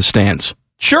Panamanians in the stands.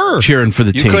 Sure. Cheering for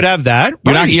the team. You could have that.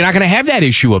 Right. You're not going to have that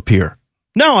issue up here.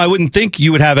 No, I wouldn't think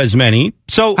you would have as many.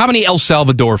 So, how many El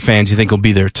Salvador fans do you think will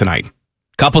be there tonight?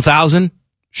 Couple thousand?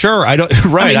 Sure. I don't.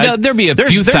 Right. I mean, there'll be a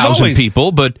few thousand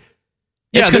people, but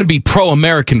it's going to be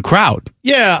pro-American crowd.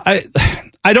 Yeah.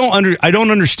 I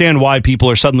don't understand why people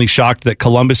are suddenly shocked that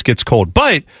Columbus gets cold.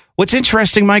 But what's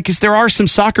interesting, Mike, is there are some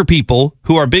soccer people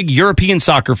who are big European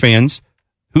soccer fans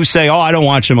who say, "Oh, I don't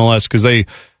watch MLS because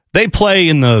they play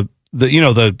in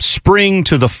the spring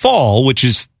to the fall, which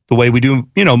is the way we do,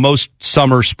 most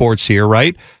summer sports here,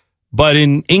 right? But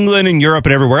in England and Europe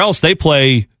and everywhere else, they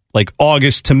play like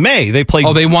August to May. They play.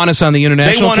 Oh, they want us on the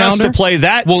international calendar? They want us to play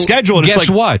that schedule. And guess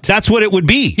what? That's what it would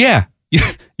be. Yeah.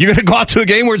 You're going to go out to a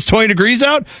game where it's 20 degrees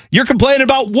out? You're complaining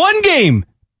about one game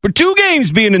or 2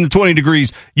 games being in the 20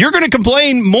 degrees. You're going to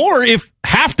complain more if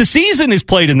half the season is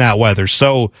played in that weather.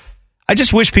 So I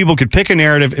just wish people could pick a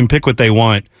narrative and pick what they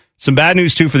want. Some bad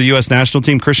news, too, for the U.S. national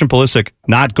team. Christian Pulisic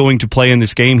not going to play in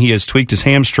this game. He has tweaked his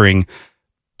hamstring.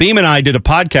 Beam and I did a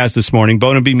podcast this morning,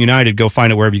 Bone and Beam United. Go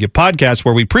find it wherever you get podcasts,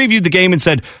 where we previewed the game and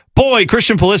said, boy,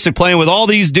 Christian Pulisic playing with all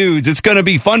these dudes. It's going to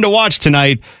be fun to watch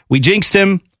tonight. We jinxed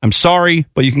him. I'm sorry,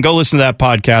 but you can go listen to that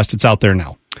podcast. It's out there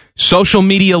now. Social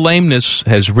media lameness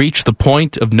has reached the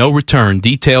point of no return.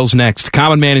 Details next.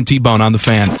 Common Man and T-Bone on the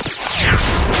Fan.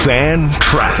 Fan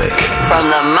traffic. From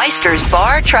the Meister's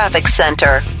Bar Traffic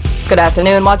Center. Good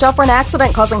afternoon. Watch out for an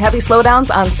accident causing heavy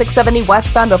slowdowns on 670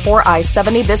 westbound before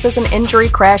I-70. This is an injury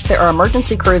crash. There are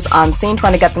emergency crews on scene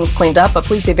trying to get things cleaned up, but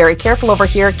please be very careful over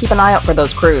here. Keep an eye out for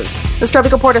those crews. This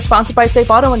traffic report is sponsored by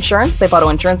Safe Auto Insurance. Safe Auto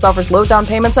Insurance offers low down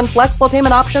payments and flexible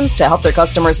payment options to help their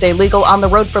customers stay legal on the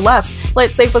road for less. Play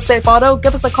it safe with Safe Auto.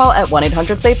 Give us a call at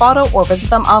 1-800-SAFE-AUTO or visit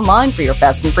them online for your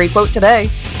fast and free quote today.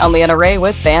 I'm Leanna Ray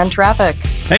with Fan Traffic.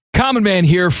 Hey, Common Man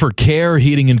here for Care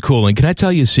Heating and Cooling. Can I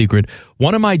tell you a secret?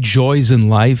 One of my joys in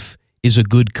life is a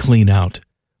good clean out.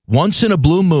 Once in a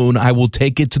blue moon, I will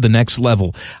take it to the next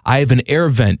level. I have an air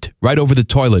vent right over the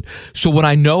toilet. So when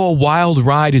I know a wild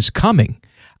ride is coming,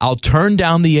 I'll turn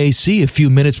down the AC a few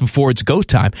minutes before it's go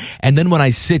time. And then when I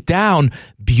sit down,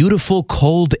 beautiful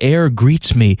cold air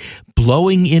greets me,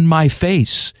 blowing in my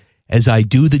face as I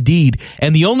do the deed.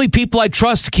 And the only people I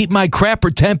trust to keep my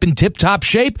crapper temp in tip-top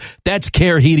shape, that's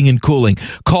Care Heating and Cooling.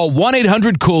 Call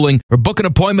 1-800-COOLING or book an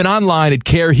appointment online at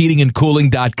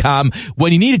careheatingandcooling.com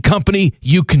when you need a company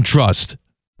you can trust.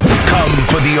 Come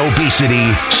for the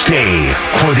obesity, stay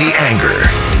for the anger.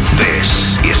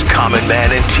 This is Common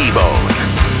Man and T-Bone.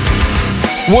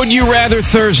 Would You Rather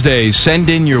Thursday. Send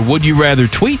in your Would You Rather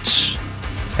tweets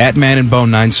at Man and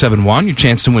Bone 971. Your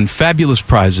chance to win fabulous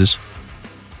prizes.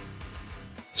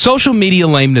 Social media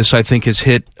lameness, I think, has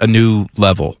hit a new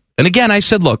level. And again, I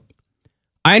said, look,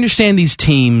 I understand these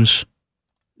teams,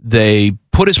 they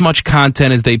put as much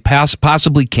content as they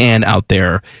possibly can out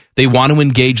there. They want to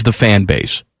engage the fan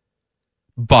base.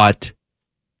 But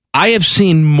I have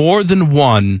seen more than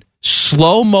one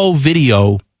slow-mo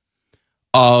video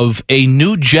of a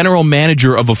new general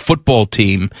manager of a football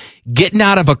team getting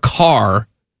out of a car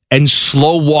and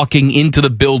slow walking into the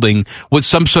building with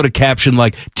some sort of caption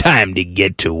like, time to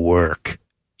get to work.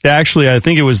 Actually, I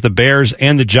think it was the Bears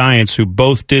and the Giants who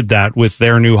both did that with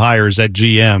their new hires at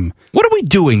GM. What are we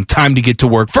doing, time to get to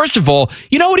work? First of all,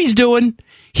 you know what he's doing?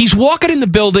 He's walking in the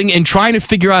building and trying to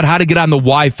figure out how to get on the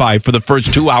Wi-Fi for the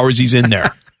first 2 hours he's in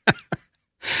there.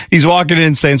 He's walking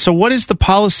in saying, so what is the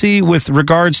policy with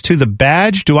regards to the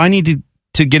badge? Do I need to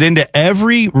get into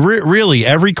every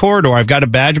corridor I've got to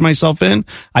badge myself in?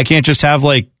 I can't just have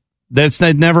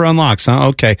that never unlocks, huh?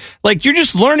 Okay. Like, you're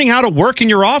just learning how to work in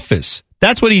your office.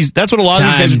 That's what a lot of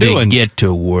these guys are doing. Time to get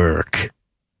to work.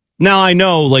 Now, I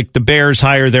know, like, the Bears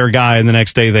hire their guy and the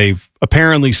next day they've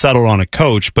apparently settled on a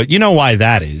coach, but you know why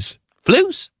that is?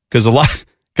 Flus. Because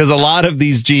a lot of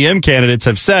these GM candidates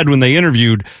have said when they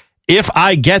interviewed, if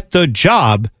I get the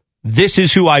job, this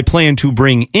is who I plan to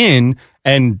bring in,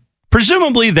 and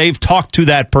presumably they've talked to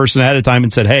that person ahead of time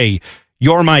and said, hey,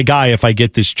 you're my guy if I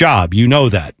get this job. You know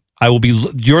that.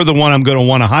 You're the one I'm going to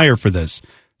want to hire for this.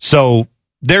 So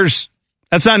that's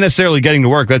not necessarily getting to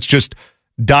work. That's just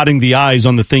dotting the I's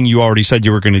on the thing you already said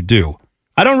you were going to do.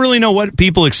 I don't really know what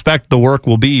people expect the work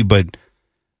will be, but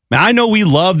I know we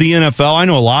love the NFL. I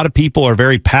know a lot of people are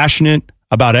very passionate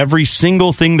about every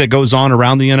single thing that goes on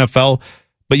around the NFL.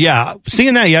 But yeah,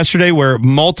 seeing that yesterday where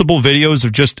multiple videos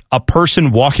of just a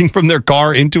person walking from their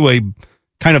car into a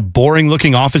kind of boring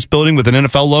looking office building with an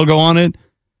NFL logo on it,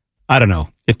 I don't know.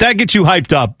 If that gets you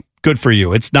hyped up, good for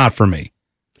you. It's not for me.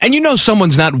 And you know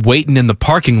someone's not waiting in the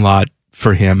parking lot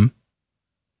for him,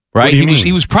 right?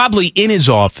 He was probably in his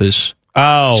office.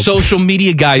 Oh. Social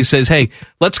media guy says, hey,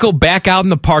 let's go back out in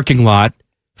the parking lot,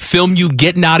 film you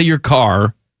getting out of your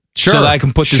car. Sure, so that I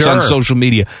can put this on social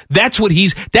media. That's what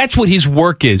his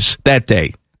work is that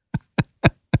day.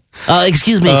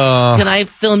 Excuse me, can I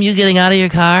film you getting out of your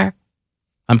car?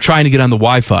 I'm trying to get on the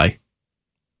Wi-Fi.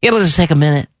 It'll just take a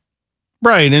minute.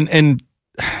 Right, and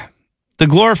the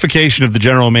glorification of the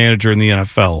general manager in the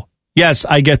NFL. Yes,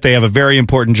 I get they have a very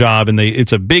important job, and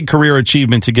it's a big career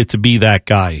achievement to get to be that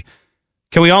guy.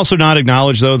 Can we also not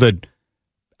acknowledge, though, that,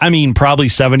 probably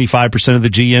 75% of the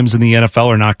GMs in the NFL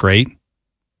are not great?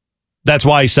 That's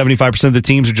why 75% of the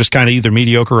teams are just kind of either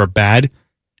mediocre or bad.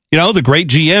 You know, the great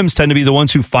GMs tend to be the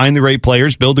ones who find the great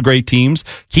players, build the great teams,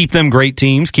 keep them great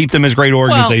teams, keep them as great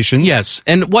organizations. Well, yes,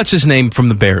 and what's his name from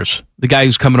the Bears? The guy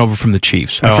who's coming over from the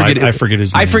Chiefs. I forget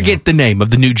his name. I forget the name of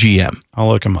the new GM. I'll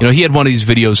look him up. You know, he had one of these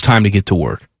videos, time to get to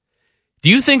work. Do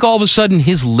you think all of a sudden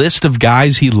his list of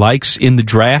guys he likes in the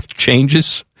draft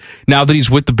changes now that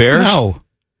he's with the Bears? No.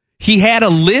 He had a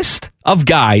list of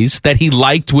guys that he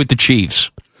liked with the Chiefs.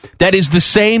 That is the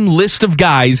same list of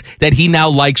guys that he now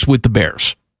likes with the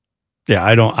Bears. Yeah,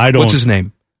 I don't. What's his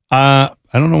name? I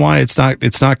don't know why it's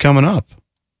not coming up.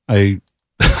 It's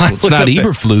not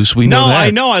Eberflus. We know that. No, I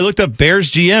know. I looked up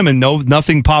Bears GM and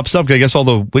nothing pops up. I guess all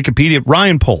the Wikipedia.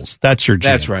 Ryan Poles. That's your GM.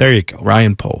 That's right. There you go.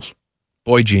 Ryan Poles.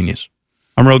 Boy, genius.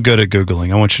 I'm real good at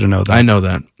Googling. I want you to know that. I know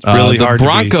that. Really the hard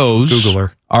Broncos to be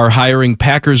Googler. are hiring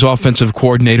Packers offensive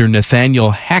coordinator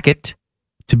Nathaniel Hackett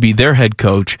to be their head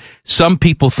coach. Some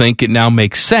people think it now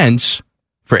makes sense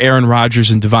for Aaron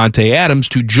Rodgers and Devontae Adams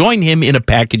to join him in a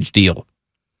package deal.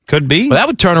 Could be. Well, that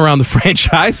would turn around the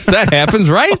franchise if that happens,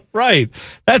 right? Right.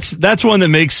 That's one that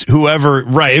makes whoever,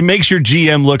 right, it makes your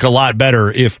GM look a lot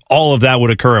better if all of that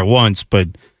would occur at once. But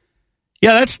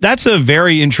yeah, that's a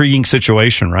very intriguing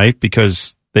situation, right?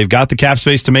 Because they've got the cap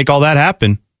space to make all that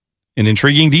happen. An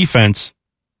intriguing defense.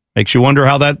 Makes you wonder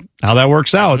how that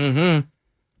works out. Mm-hmm.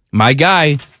 My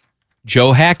guy,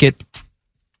 Joe Hackett,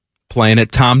 playing at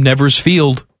Tom Nevers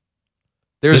Field.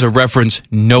 There's a reference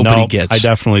nobody gets. I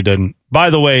definitely didn't. By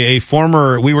the way,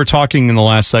 we were talking in the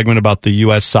last segment about the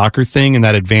U.S. soccer thing and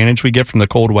that advantage we get from the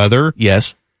cold weather.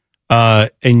 Yes.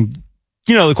 And,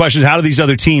 the question is, how do these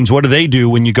other teams, what do they do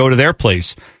when you go to their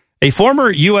place? A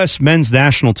former U.S. men's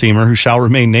national teamer, who shall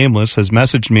remain nameless, has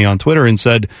messaged me on Twitter and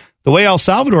said, the way El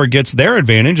Salvador gets their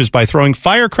advantage is by throwing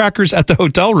firecrackers at the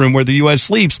hotel room where the U.S.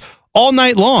 sleeps all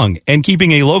night long and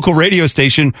keeping a local radio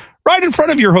station right in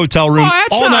front of your hotel room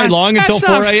night long until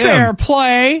 4 a.m. That's not fair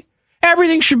play.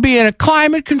 Everything should be in a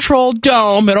climate-controlled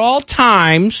dome at all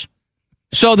times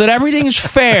so that everything is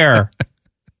fair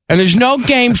and there's no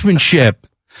gamesmanship.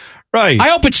 Right. I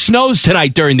hope it snows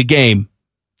tonight during the game.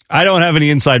 I don't have any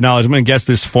inside knowledge. I'm going to guess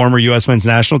this former U.S. men's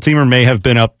national teamer may have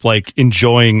been up,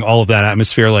 enjoying all of that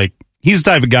atmosphere. He's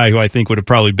the type of guy who I think would have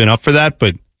probably been up for that,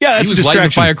 but yeah, that's he was a distraction. Lighting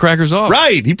the firecrackers off.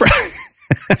 Right.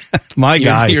 My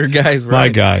guy. Your guy's right. My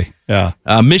guy. Yeah.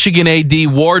 Michigan AD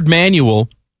Ward Manuel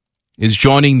is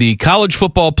joining the College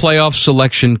Football Playoff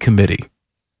Selection Committee.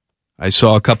 I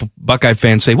saw a couple Buckeye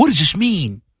fans say, what does this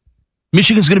mean?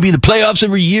 Michigan's going to be in the playoffs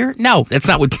every year? No, that's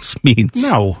not what this means.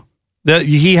 No.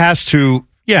 He has to...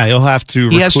 Yeah, he'll have to.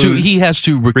 He has to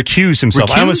recuse himself.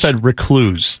 Recuse? I almost said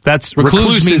recluse. That's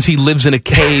recluse means he lives in a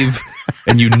cave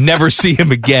and you never see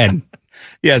him again.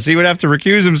 Yes, he would have to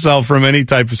recuse himself from any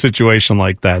type of situation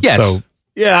like that. Yes. So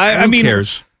yeah, I mean,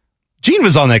 cares? Gene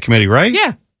was on that committee, right?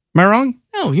 Yeah. Am I wrong?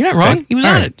 No, you're not wrong. Okay. He was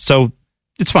All on right. it. So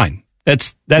it's fine.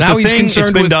 That's now a he's thing. concerned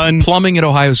it's been with done. Plumbing at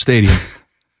Ohio Stadium.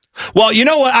 Well, you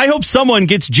know what? I hope someone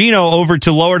gets Gino over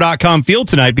to lower.com field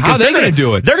tonight because they're going to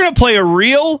do it. They're going to play a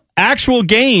real, actual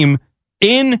game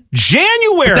in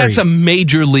January. But that's a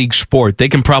major league sport. They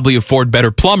can probably afford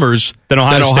better plumbers than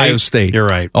Ohio State. You're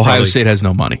right. Ohio Probably. State has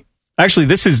no money. Actually,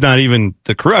 this is not even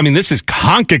the crew. I mean, this is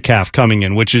CONCACAF coming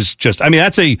in, which is just, I mean,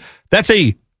 that's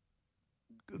a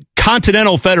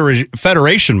continental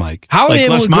federation, Mike. How are they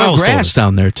able to grow grass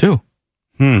down there, too?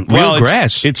 Well,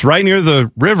 grass. It's right near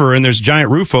the river, and there's a giant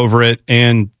roof over it,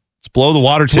 and it's below the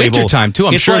water table. Winter time, too.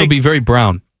 I'm sure it'll be very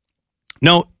brown.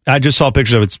 No, I just saw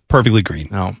pictures of it. It's perfectly green.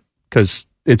 No. Because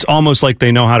it's almost like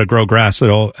they know how to grow grass at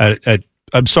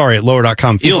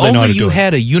lower.com field. If only you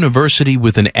had a university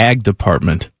with an ag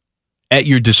department at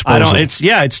your disposal.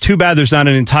 It's too bad there's not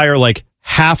an entire,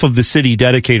 half of the city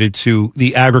dedicated to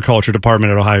the agriculture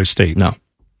department at Ohio State. No.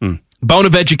 Bone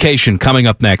of Education coming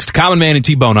up next. Common Man and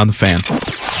T-Bone on the Fan.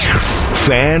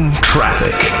 Fan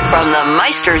traffic. From the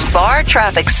Meisters Bar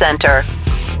Traffic Center.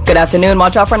 Good afternoon.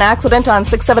 Watch out for an accident on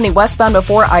 670 westbound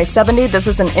before I-70. This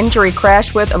is an injury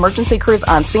crash with emergency crews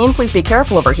on scene. Please be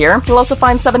careful over here. You'll also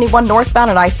find 71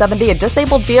 northbound at I-70. A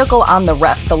disabled vehicle on the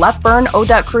left burn.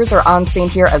 ODOT crews are on scene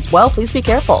here as well. Please be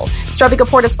careful. This traffic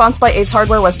report is sponsored by Ace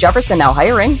Hardware West Jefferson, now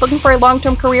hiring. Looking for a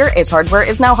long-term career? Ace Hardware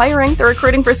is now hiring. They're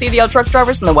recruiting for CDL truck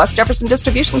drivers in the West Jefferson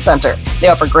Distribution Center. They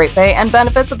offer great pay and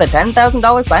benefits with a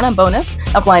 $10,000 sign-on bonus.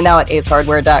 Apply now at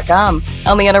acehardware.com.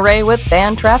 I'm Leanna Ray with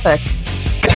Fan Traffic.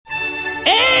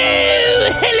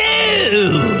 Oh,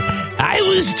 hello! I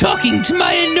was talking to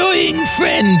my annoying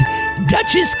friend,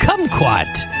 Duchess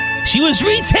Kumquat. She was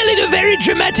retelling a very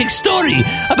dramatic story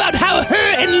about how her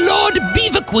and Lord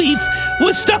Beaverqueef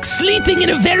were stuck sleeping in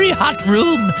a very hot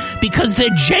room because their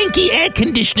janky air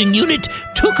conditioning unit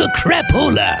took a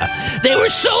crapola. They were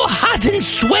so hot and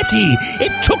sweaty,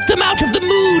 it took them out of the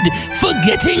mood for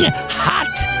getting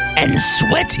hot and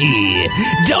sweaty.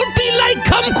 Don't be like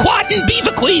Kumquat and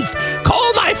Beaverqueef.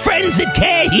 Call my friends at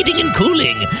Care Heating and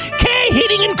Cooling. Care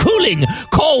Heating and Cooling.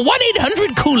 Call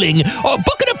 1-800-COOLING or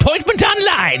book an appointment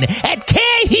online at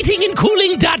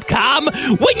careheatingandcooling.com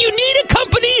when you need a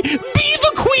company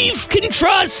Beaverqueef can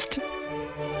trust.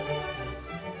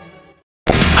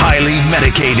 Highly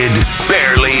medicated,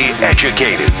 barely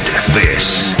educated.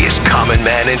 This is Common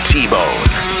Man and T-Bone.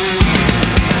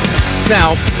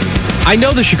 Now, I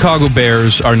know the Chicago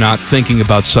Bears are not thinking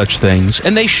about such things,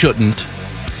 and they shouldn't.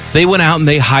 They went out and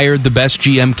they hired the best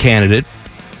GM candidate.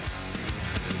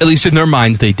 At least in their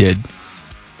minds they did.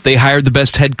 They hired the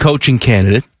best head coaching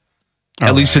candidate.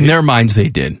 At least in their minds they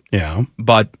did. Yeah.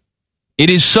 But It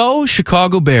is so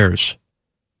Chicago Bears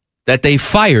that they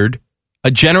fired a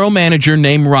general manager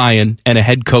named Ryan and a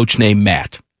head coach named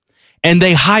Matt. And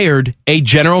they hired a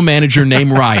general manager named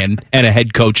Ryan and a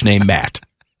head coach named Matt.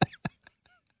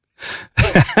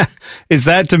 Is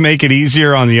that to make it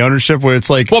easier on the ownership where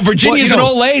it's like, well, Virginia's an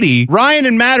old lady. Ryan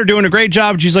and Matt are doing a great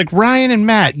job. And she's like, Ryan and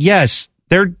Matt, yes,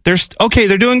 they're okay.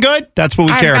 They're doing good. That's what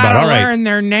we care about. All right. Learn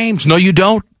their names. No, you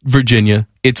don't, Virginia.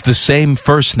 It's the same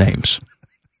first names.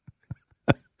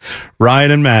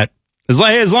 Ryan and Matt. As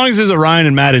long as there's a Ryan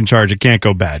and Matt in charge, it can't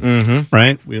go bad. Mm-hmm.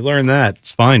 Right? We learned that.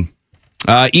 It's fine.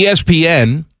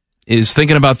 ESPN is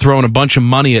thinking about throwing a bunch of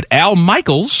money at Al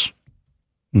Michaels.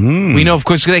 We know, of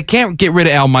course, they can't get rid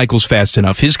of Al Michaels fast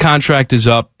enough. His contract is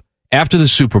up after the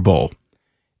Super Bowl.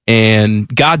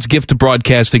 And God's gift to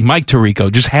broadcasting, Mike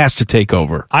Tirico, just has to take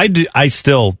over. I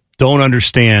still don't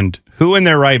understand who in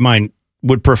their right mind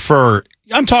would prefer.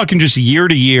 I'm talking just year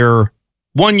to year,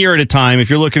 1 year at a time. If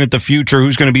you're looking at the future,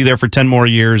 who's going to be there for 10 more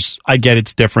years, I get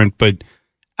it's different. But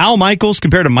Al Michaels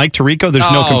compared to Mike Tirico, there's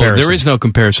no comparison. There is no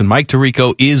comparison. Mike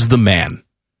Tirico is the man.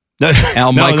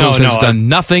 Al Michaels has done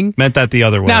nothing. Meant that the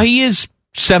other way. Now, he is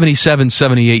 77,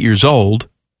 78 years old,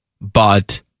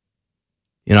 but,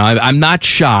 I'm not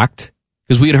shocked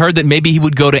because we had heard that maybe he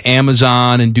would go to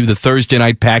Amazon and do the Thursday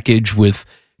night package with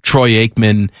Troy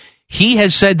Aikman. He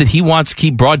has said that he wants to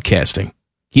keep broadcasting.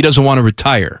 He doesn't want to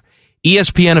retire.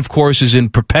 ESPN, of course, is in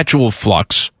perpetual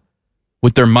flux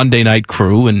with their Monday night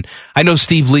crew, and I know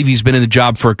Steve Levy's been in the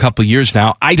job for a couple of years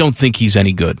now. I don't think he's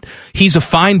any good. He's a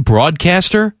fine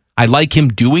broadcaster. I like him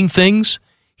doing things.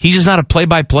 He's just not a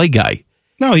play-by-play guy.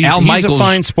 No, he's a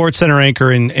fine Sports Center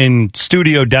anchor and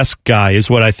studio desk guy is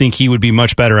what I think he would be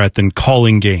much better at than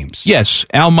calling games. Yes,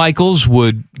 Al Michaels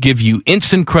would give you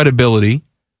instant credibility.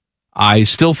 I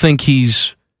still think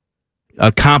he's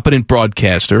a competent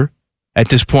broadcaster at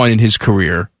this point in his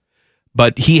career,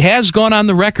 but he has gone on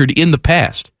the record in the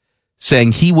past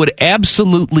saying he would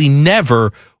absolutely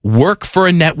never work for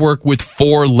a network with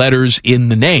 4 letters in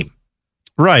the name.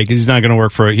 Right, because he's not going to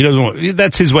work for. He doesn't want.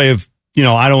 That's his way of.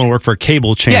 I don't want to work for a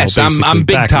cable channel. Yes, I'm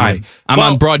big time. I'm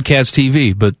on broadcast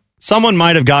TV, but someone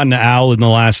might have gotten to Al in the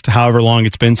last however long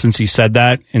it's been since he said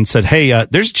that and said, "Hey,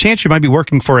 there's a chance you might be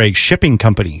working for a shipping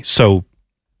company, so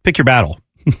pick your battle."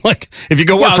 Like if you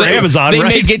go work for Amazon, they right?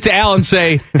 may get to Al and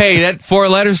say, "Hey, that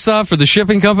 4-letter stuff for the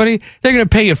shipping company, they're going to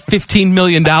pay you $15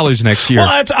 million next year."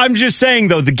 Well, I'm just saying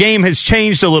though, the game has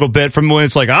changed a little bit from when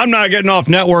it's like I'm not getting off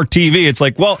network TV. It's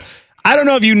like, well, I don't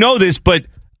know if you know this, but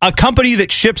a company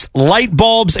that ships light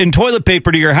bulbs and toilet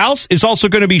paper to your house is also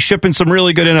going to be shipping some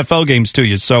really good NFL games to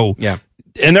you. So, yeah,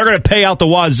 and they're going to pay out the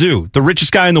wazoo. The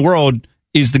richest guy in the world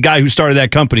is the guy who started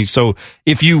that company. So,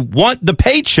 if you want the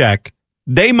paycheck,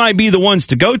 they might be the ones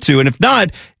to go to. And if not,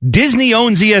 Disney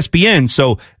owns ESPN,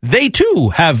 so they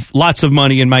too have lots of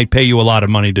money and might pay you a lot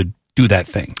of money to do that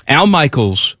thing. Al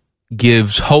Michaels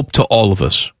gives hope to all of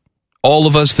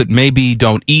us that maybe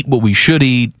don't eat what we should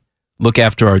eat. Look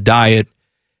after our diet.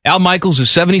 Al Michaels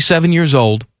is 77 years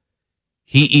old.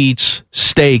 He eats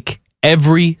steak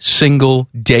every single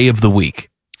day of the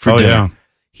week for dinner. Yeah.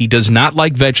 He does not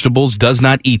like vegetables, does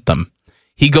not eat them.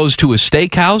 He goes to a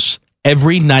steakhouse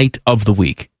every night of the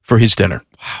week for his dinner.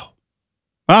 Wow.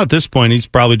 Well, at this point, he's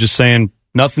probably just saying,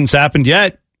 nothing's happened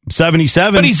yet. I'm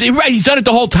 77. But he's done it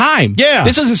the whole time. Yeah.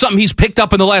 This isn't something he's picked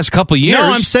up in the last couple of years. No,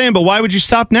 I'm saying, but why would you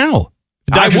stop now?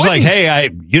 The doctor's like, hey, I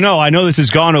know this has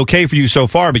gone okay for you so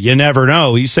far, but you never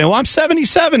know. He's saying, well, I'm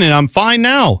 77 and I'm fine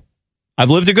now. I've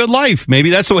lived a good life. Maybe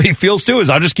that's the way he feels too, is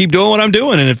I'll just keep doing what I'm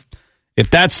doing. And if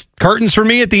that's curtains for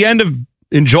me at the end of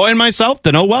enjoying myself,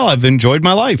 then oh well, I've enjoyed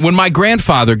my life. When my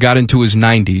grandfather got into his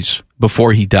 90s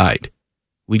before he died,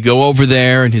 we'd go over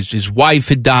there and his wife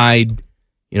had died,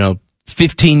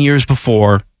 15 years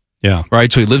before. Yeah.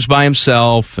 Right? So he lives by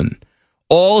himself and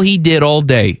all he did all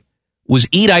day was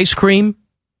eat ice cream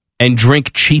and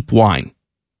drink cheap wine.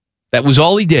 That was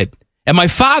all he did. And my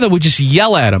father would just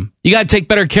yell at him, you got to take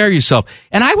better care of yourself.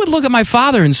 And I would look at my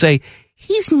father and say,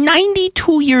 he's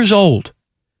 92 years old.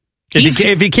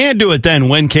 If he can't do it then,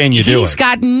 when can you do it? He's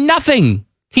got nothing.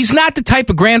 He's not the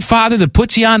type of grandfather that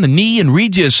puts you on the knee and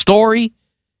reads you a story.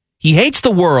 He hates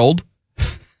the world,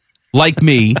 like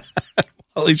me.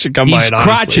 Well, he should come by it honestly. He's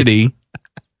crotchety.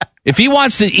 If he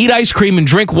wants to eat ice cream and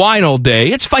drink wine all day,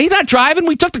 it's fine. He's not driving.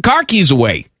 We took the car keys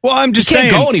away. Well, I'm just saying.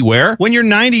 You can't go anywhere. When you're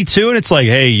 92 and it's like,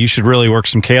 hey, you should really work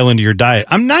some kale into your diet.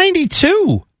 I'm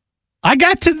 92. I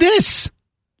got to this.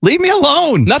 Leave me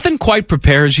alone. Nothing quite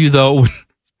prepares you, though.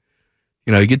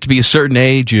 You get to be a certain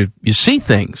age, you see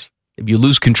things. If you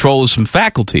lose control of some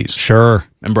faculties. Sure.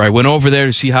 Remember, I went over there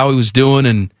to see how he was doing,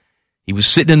 and he was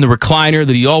sitting in the recliner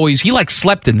that he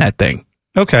slept in that thing.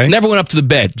 Okay. Never went up to the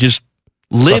bed. Just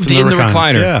lived in the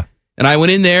recliner. Yeah. And I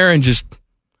went in there and just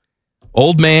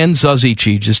old man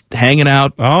Zazici just hanging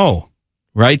out. Oh.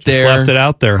 Right there. Just left it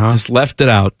out there, huh? Just left it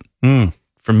out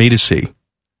for me to see.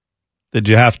 Did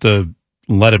you have to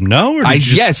let him know? Or did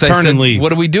you just turn I said, and leave?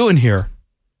 what are we doing here?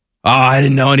 Oh, I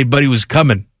didn't know anybody was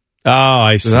coming. Oh,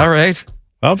 I see. All right.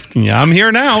 Well, I'm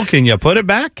here now. Can you put it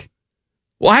back?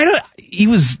 Well, he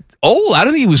was old. I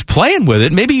don't think he was playing with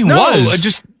it. Maybe he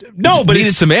was. But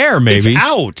needed some air, maybe. It's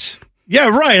out. Yeah,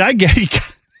 right. I get it.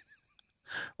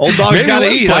 Old dog's got to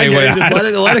eat.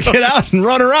 Let it get out and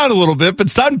run around a little bit, but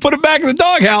it's time to put it back in the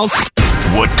doghouse.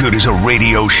 What good is a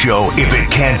radio show if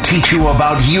it can't teach you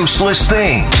about useless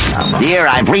things? Here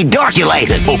I've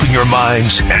redorculated. Open your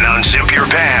minds and unzip your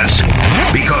pants,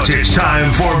 because it's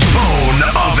time for Bone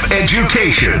of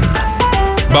Education.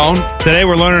 Bone? Today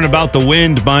we're learning about the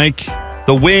wind, Mike.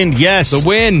 The wind, yes. The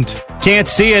wind. Can't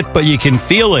see it, but you can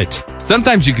feel it.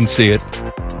 Sometimes you can see it.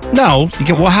 No, you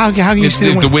can. Well, how can you see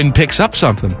the wind? The wind picks up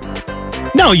something.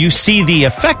 No, you see the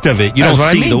effect of it. You don't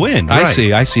see the wind. Right.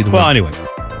 I see the wind. Well, anyway,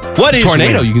 what is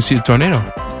tornado? Wind? You can see the tornado.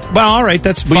 Well, all right.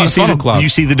 That's you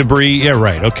see the debris. Yeah,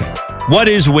 right. Okay. What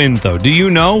is wind, though? Do you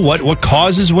know what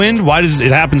causes wind? Why does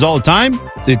it happens all the time?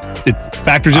 It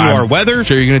factors into our weather.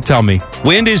 Sure, you're going to tell me.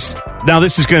 Wind is now.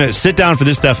 This is going to sit down for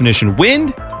this definition.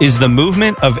 Wind is the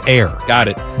movement of air. Got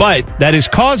it. But that is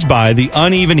caused by the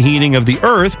uneven heating of the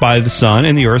Earth by the sun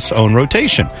and the Earth's own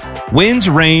rotation. Winds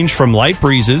range from light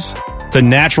breezes to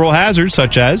natural hazards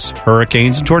such as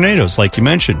hurricanes and tornadoes, like you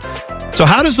mentioned. So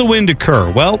how does the wind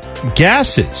occur? Well,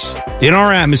 gases in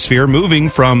our atmosphere moving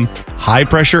from high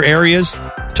pressure areas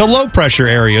to low pressure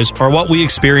areas are what we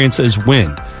experience as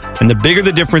wind. And the bigger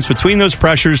the difference between those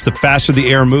pressures, the faster the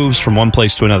air moves from one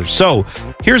place to another. So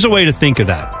here's a way to think of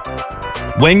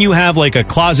that. When you have like a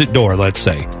closet door, let's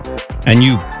say, and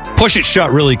you push it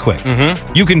shut really quick,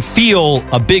 you can feel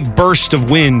a big burst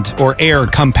of wind or air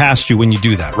come past you when you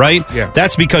do that, right? Yeah.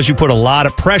 That's because you put a lot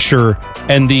of pressure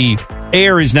and the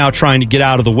air is now trying to get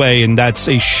out of the way, and that's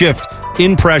a shift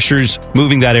in pressures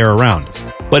moving that air around.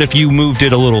 But if you moved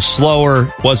it a little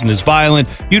slower, wasn't as violent,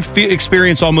 you'd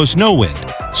experience almost no wind.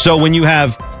 So when you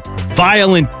have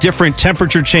violent different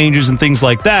temperature changes and things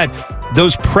like that,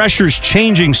 those pressures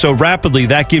changing so rapidly,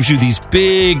 that gives you these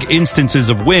big instances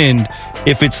of wind.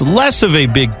 If it's less of a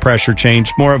big pressure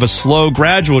change, more of a slow,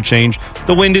 gradual change,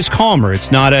 the wind is calmer.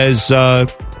 It's not as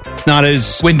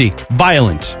windy,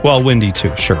 violent. Well, windy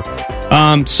too, sure.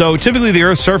 So typically the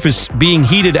Earth's surface being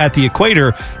heated at the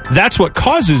equator, that's what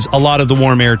causes a lot of the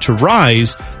warm air to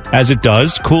rise. As it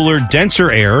does, cooler,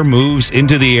 denser air moves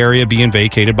into the area being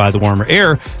vacated by the warmer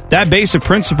air. That basic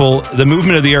principle, the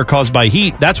movement of the air caused by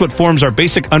heat, that's what forms our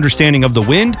basic understanding of the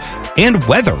wind and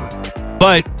weather.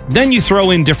 But then you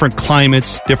throw in different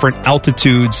climates, different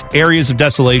altitudes, areas of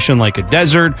desolation like a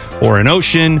desert or an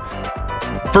ocean,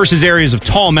 versus areas of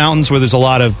tall mountains where there's a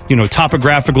lot of,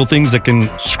 topographical things that can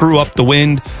screw up the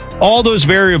wind. All those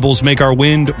variables make our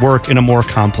wind work in a more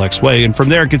complex way. And from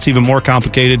there, it gets even more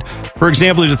complicated. For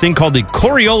example, there's a thing called the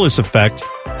Coriolis effect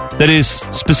that is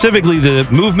specifically the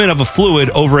movement of a fluid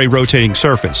over a rotating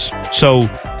surface. So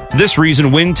this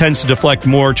reason, wind tends to deflect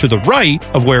more to the right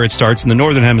of where it starts in the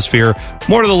northern hemisphere,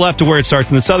 more to the left of where it starts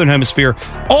in the southern hemisphere.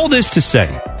 All this to say,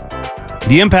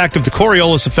 the impact of the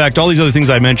Coriolis effect, all these other things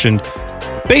I mentioned,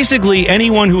 basically,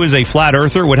 anyone who is a flat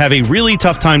earther would have a really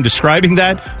tough time describing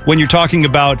that when you're talking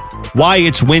about why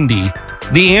it's windy.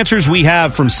 The answers we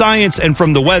have from science and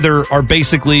from the weather are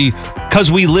basically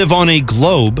because we live on a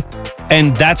globe,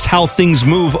 and that's how things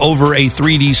move over a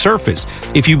 3D surface.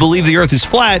 If you believe the Earth is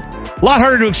flat, a lot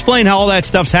harder to explain how all that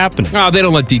stuff's happening. Oh, they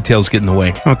don't let details get in the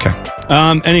way. Okay.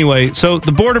 Anyway, so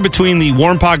the border between the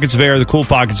warm pockets of air, the cool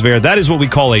pockets of air, that is what we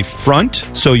call a front.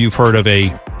 So you've heard of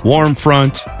a warm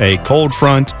front, a cold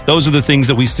front. Those are the things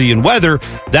that we see in weather.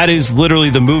 That is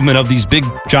literally the movement of these big,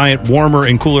 giant, warmer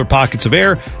and cooler pockets of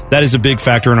air. That is a big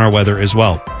factor in our weather as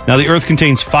well. Now, the Earth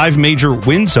contains 5 major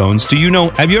wind zones.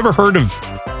 Have you ever heard of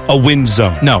a wind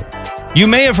zone? No. You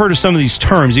may have heard of some of these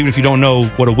terms, even if you don't know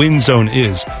what a wind zone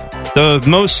is. The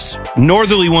most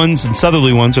northerly ones and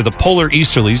southerly ones are the polar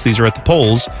easterlies. These are at the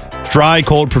poles. Dry,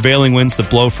 cold, prevailing winds that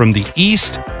blow from the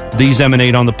east. These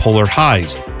emanate on the polar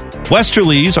highs.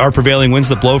 Westerlies are prevailing winds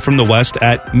that blow from the west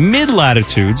at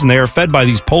mid-latitudes, and they are fed by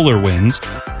these polar winds.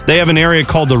 They have an area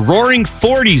called the Roaring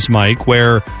Forties, Mike,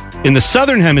 where in the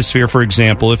southern hemisphere, for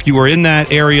example, if you were in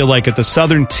that area like at the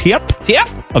southern tip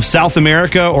of South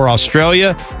America or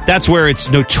Australia, that's where it's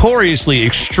notoriously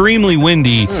extremely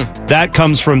windy. That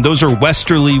comes from, those are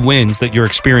westerly winds that you're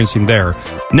experiencing there.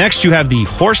 Next, you have the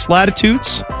horse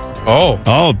latitudes.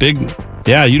 Oh, big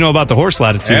Yeah, you know about the horse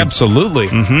latitudes. Absolutely.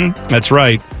 That's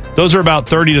right. Those are about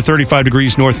 30 to 35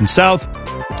 degrees north and south.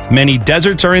 Many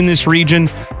deserts are in this region.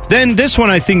 Then this one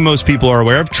I think most people are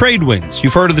aware of, trade winds.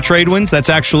 You've heard of the trade winds? That's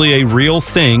actually a real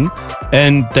thing,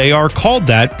 and they are called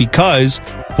that because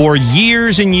for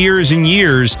years and years and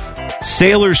years,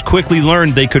 sailors quickly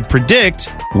learned they could predict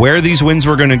where these winds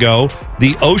were going to go,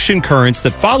 the ocean currents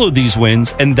that followed these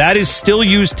winds, and that is still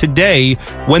used today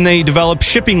when they develop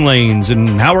shipping lanes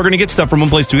and how we're going to get stuff from one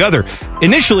place to the other.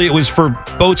 Initially, it was for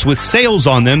boats with sails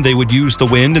on them. They would use the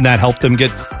wind, and that helped them get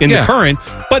in the current,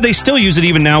 but they still use it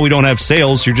even now. We don't have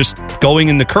sails. You're just going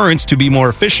in the currents to be more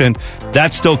efficient.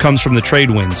 That still comes from the trade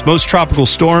winds. Most tropical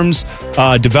storms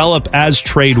develop as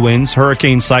trade winds.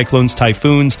 Hurricanes, cyclones,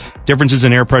 typhoons, differences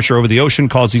in air pressure over the ocean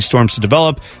cause these storms to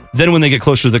develop. Then when they get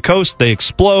closer to the coast, they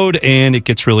explode and it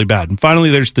gets really bad. And finally,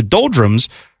 there's the doldrums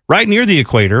right near the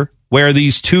equator where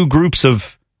these two groups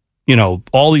of,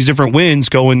 all these different winds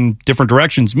go in different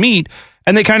directions meet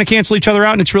and they kind of cancel each other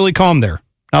out and it's really calm there.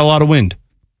 Not a lot of wind.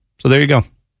 So there you go.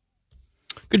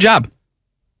 Good job.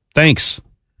 Thanks.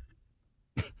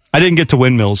 I didn't get to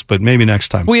windmills, but maybe next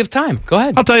time. We have time. Go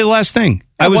ahead. I'll tell you the last thing.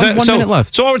 One minute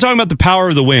left. So we're talking about the power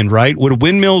of the wind, right? Would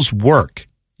windmills work?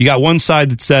 You got one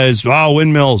side that says,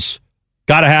 windmills,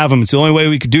 got to have them. It's the only way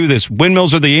we could do this.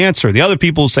 Windmills are the answer. The other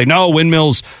people say, no,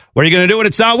 windmills, what are you going to do when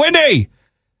it's not windy?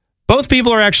 Both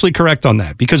people are actually correct on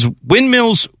that because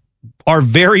windmills are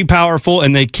very powerful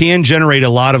and they can generate a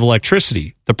lot of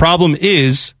electricity. The problem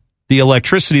is the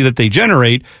electricity that they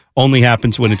generate only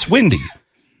happens when it's windy.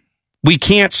 We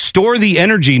can't store the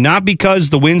energy, not because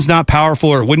the wind's not powerful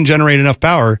or it wouldn't generate enough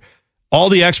power. All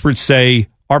the experts say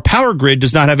our power grid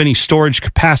does not have any storage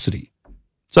capacity.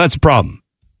 So that's a problem.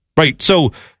 Right.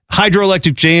 So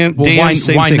hydroelectric dams,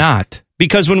 why not?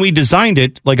 Because when we designed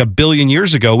it like a billion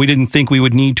years ago, we didn't think we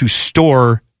would need to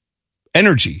store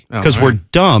energy because we're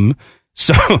dumb.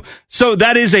 So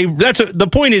the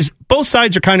point is both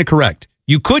sides are kind of correct.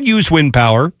 You could use wind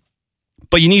power,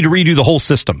 but you need to redo the whole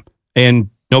system. And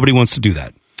nobody wants to do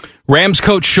that. Rams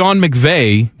coach Sean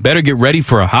McVay better get ready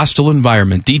for a hostile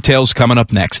environment. Details coming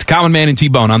up next. Common Man and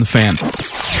T-Bone on the Fan.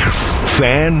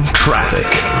 Fan traffic.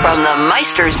 From the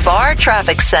Meisters Bar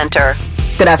Traffic Center.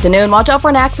 Good afternoon. Watch out for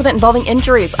an accident involving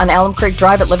injuries on Alum Creek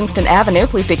Drive at Livingston Avenue.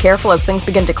 Please be careful as things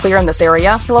begin to clear in this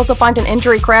area. You'll also find an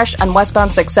injury crash on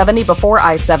westbound 670 before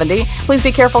I-70. Please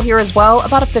be careful here as well.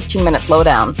 About a 15-minute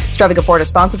slowdown. This traffic report is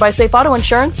sponsored by Safe Auto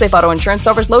Insurance. Safe Auto Insurance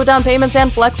offers low down payments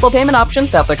and flexible payment options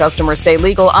to help the customer stay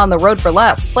legal on the road for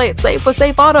less. Play it safe with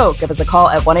Safe Auto. Give us a call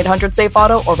at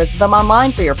 1-800-SAFE-AUTO or visit them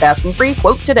online for your fast and free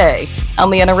quote today. I'm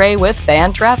Leanna Ray with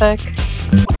Fan Traffic.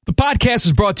 The podcast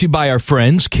is brought to you by our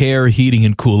friends, Care Heating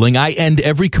and Cooling. I end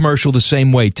every commercial the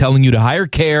same way, telling you to hire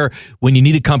Care when you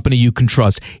need a company you can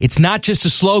trust. It's not just a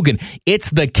slogan.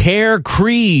 It's the Care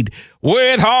creed.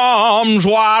 With arms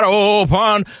wide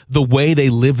open. The way they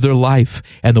live their life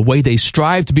and the way they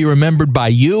strive to be remembered by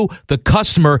you, the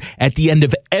customer, at the end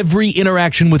of every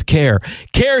interaction with Care.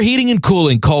 Care Heating and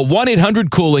Cooling. Call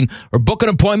 1-800-COOLING or book an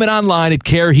appointment online at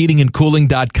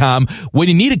careheatingandcooling.com when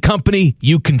you need a company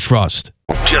you can trust.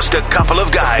 Just a couple of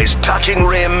guys touching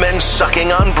rim and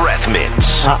sucking on breath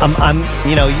mints.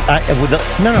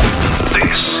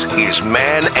 This is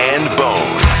Man and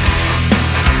Bone.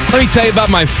 Let me tell you about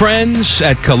my friends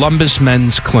at Columbus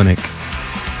Men's Clinic.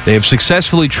 They have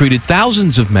successfully treated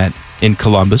thousands of men in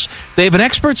Columbus. They have an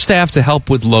expert staff to help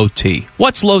with low T.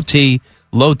 What's low T?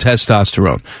 Low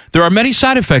testosterone. There are many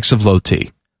side effects of low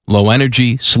T. Low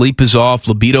energy, sleep is off,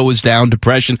 libido is down,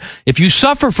 depression. If you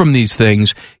suffer from these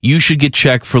things, you should get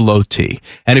checked for low T.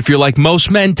 And if you're like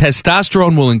most men,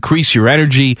 testosterone will increase your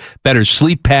energy, better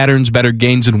sleep patterns, better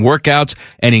gains in workouts,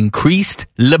 and increased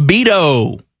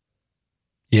libido.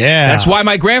 Yeah. That's why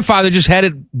my grandfather just had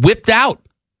it whipped out.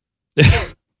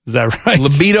 Is that right?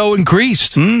 Libido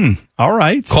increased. All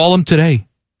right. Call him today.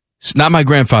 It's not my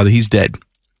grandfather. He's dead.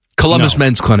 Columbus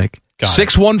Men's Clinic.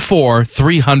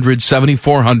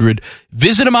 614-300-7400.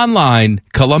 Visit him online,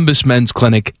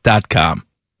 columbusmensclinic.com.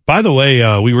 By the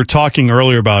way, we were talking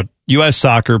earlier about U.S.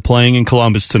 soccer playing in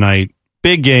Columbus tonight.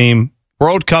 Big game,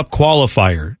 World Cup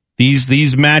qualifier.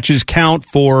 These matches count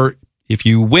for, if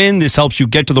you win, this helps you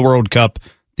get to the World Cup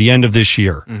the end of this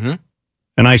year. Mm-hmm.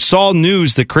 And I saw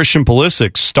news that Christian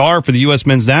Pulisic, star for the U.S.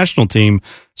 men's national team,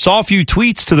 saw a few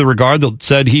tweets to the regard that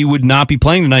said he would not be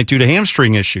playing tonight due to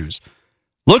hamstring issues.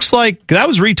 Looks like that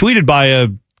was retweeted by a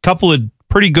couple of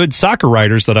pretty good soccer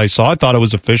writers that I saw. I thought it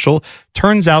was official.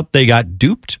 Turns out they got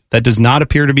duped. That does not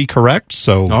appear to be correct.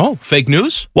 So, fake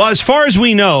news? Well, as far as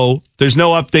we know, there's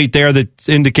no update there that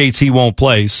indicates he won't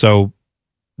play. So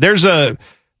there's a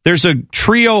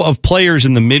trio of players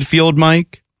in the midfield,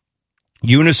 Mike,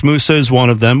 Yunus Musa is one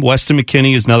of them. Weston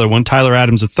McKennie is another one. Tyler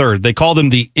Adams a third. They call them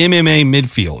the MMA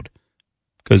midfield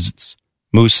because it's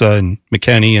Musa and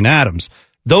McKennie and Adams.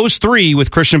 Those three with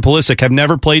Christian Pulisic have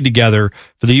never played together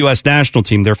for the U.S. national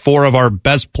team. They're four of our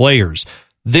best players.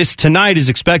 This tonight is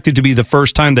expected to be the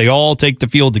first time they all take the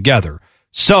field together.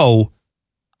 So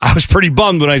I was pretty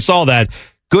bummed when I saw that.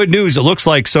 Good news. It looks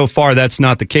like so far that's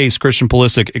not the case. Christian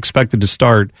Pulisic expected to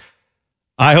start.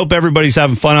 I hope everybody's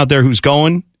having fun out there who's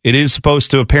going. It is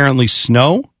supposed to apparently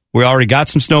snow. We already got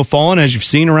some snow falling, as you've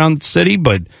seen around the city,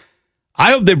 but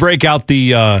I hope they break out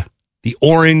the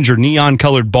orange or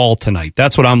neon-colored ball tonight.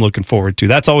 That's what I'm looking forward to.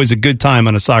 That's always a good time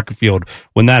on a soccer field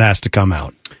when that has to come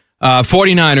out.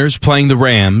 49ers playing the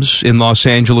Rams in Los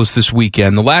Angeles this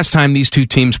weekend. The last time these two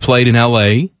teams played in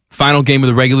L.A., final game of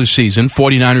the regular season,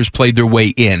 49ers played their way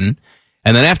in.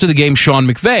 And then after the game, Sean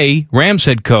McVay, Rams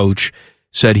head coach,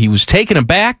 said he was taken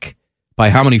aback by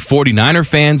how many 49er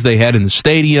fans they had in the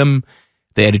stadium.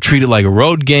 They had to treat it like a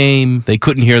road game. They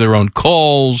couldn't hear their own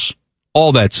calls,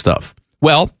 all that stuff.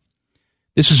 Well,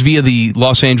 this is via the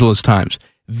Los Angeles Times.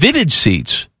 Vivid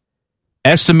Seats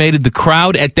estimated the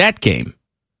crowd at that game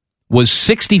was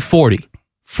 60-40,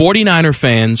 49er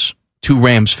fans to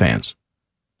Rams fans.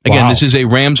 Again, This is a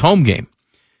Rams home game.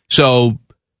 So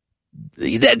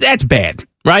that's bad,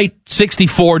 right?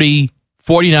 60-40,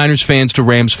 49ers fans to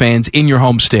Rams fans in your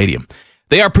home stadium.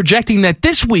 They are projecting that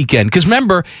this weekend, because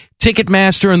remember,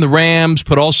 Ticketmaster and the Rams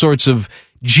put all sorts of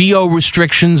geo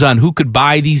restrictions on who could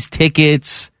buy these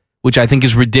tickets, which I think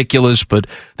is ridiculous, but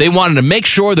they wanted to make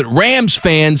sure that Rams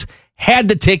fans had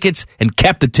the tickets and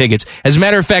kept the tickets. As a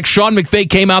matter of fact, Sean McVay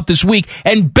came out this week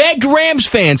and begged Rams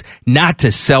fans not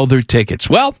to sell their tickets.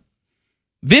 Well,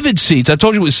 Vivid Seats, I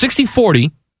told you it was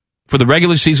 60-40 for the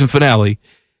regular season finale.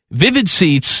 Vivid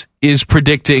Seats is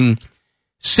predicting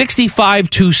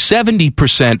 65 to 70%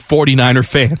 49er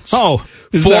fans for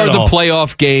the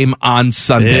playoff game on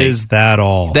Sunday. Is that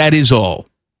all? That is all.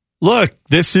 Look,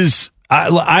 this is...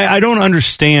 I don't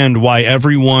understand why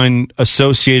everyone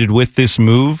associated with this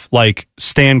move, like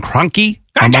Stan Kroenke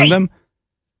among them.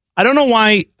 I don't know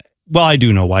why. Well, I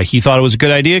do know why. He thought it was a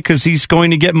good idea because he's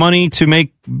going to get money to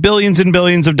make billions and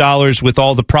billions of dollars with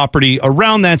all the property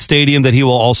around that stadium that he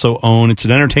will also own. It's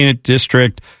an entertainment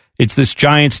district. It's this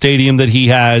giant stadium that he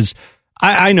has.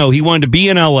 I know he wanted to be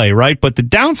in L.A., right? But the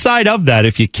downside of that,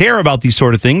 if you care about these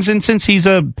sort of things, and since he's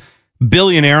a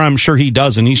billionaire, I'm sure he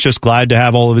doesn't. He's just glad to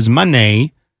have all of his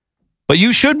money. But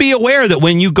you should be aware that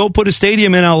when you go put a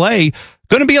stadium in LA,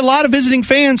 going to be a lot of visiting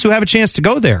fans who have a chance to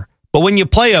go there. But when you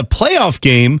play a playoff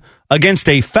game against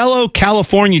a fellow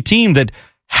California team that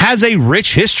has a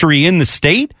rich history in the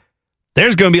state,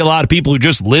 there's going to be a lot of people who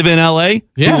just live in LA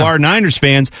who are Niners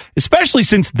fans, especially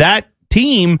since that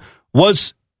team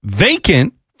was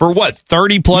vacant for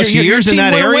 30 plus years in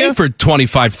that area? Away for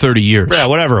 25, 30 years. Yeah,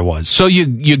 whatever it was. So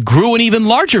you grew an even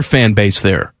larger fan base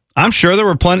there. I'm sure there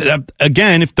were plenty.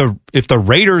 Again, if the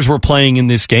Raiders were playing in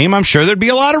this game, I'm sure there'd be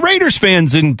a lot of Raiders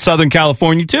fans in Southern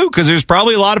California too, because there's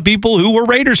probably a lot of people who were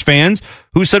Raiders fans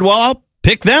who said, well, I'll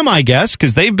pick them, I guess,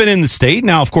 because they've been in the state.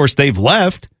 Now, of course, they've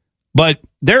left. But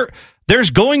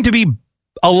there's going to be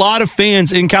a lot of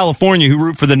fans in California who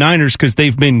root for the Niners because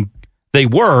they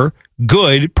were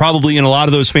good, probably in a lot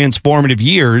of those fans' formative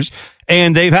years,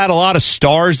 and they've had a lot of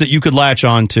stars that you could latch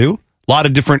on to, a lot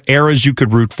of different eras you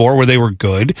could root for where they were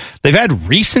good. They've had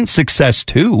recent success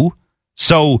too,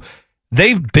 so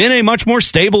they've been a much more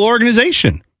stable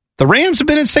organization. The Rams have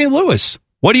been in St. Louis.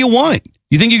 What do you want?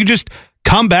 You think you could just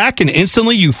come back and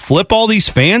instantly you flip all these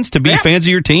fans to be fans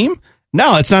of your team?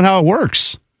 No, that's not how it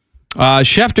works.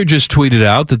 Schefter just tweeted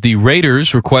out that the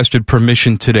Raiders requested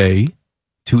permission today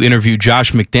to interview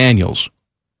Josh McDaniels.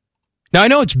 Now, I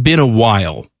know it's been a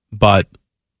while, but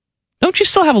don't you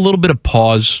still have a little bit of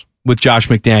pause with Josh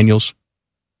McDaniels,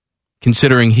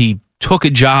 considering he took a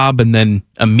job and then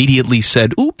immediately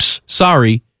said, oops,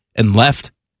 sorry, and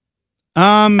left?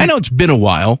 I know it's been a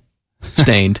while,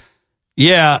 Stained.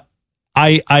 Yeah,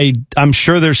 I'm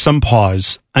sure there's some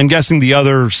pause. I'm guessing the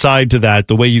other side to that,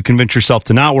 the way you convince yourself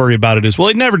to not worry about it is, well,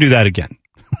 he'd never do that again.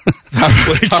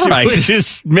 Which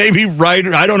is maybe right.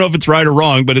 I don't know if it's right or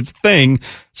wrong, but it's a thing.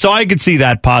 So I could see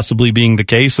that possibly being the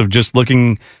case of just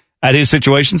looking at his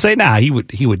situation and say, nah, he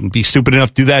wouldn't be stupid enough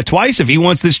to do that twice. If he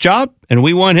wants this job and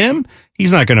we want him,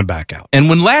 he's not going to back out. And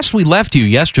when last we left you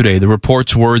yesterday, the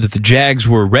reports were that the Jags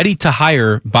were ready to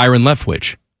hire Byron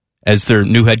Leftwich as their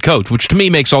new head coach, which to me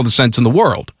makes all the sense in the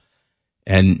world.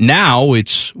 And now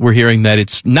we're hearing that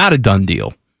it's not a done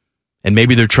deal. And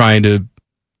maybe they're trying to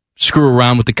screw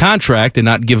around with the contract and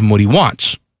not give him what he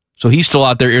wants. So he's still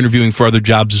out there interviewing for other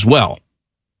jobs as well.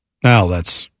 Now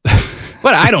that's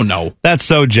But I don't know. That's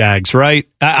so Jags, right?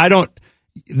 I don't.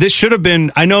 This should have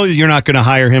been. I know you're not going to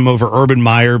hire him over Urban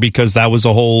Meyer because that was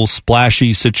a whole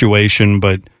splashy situation.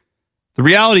 But the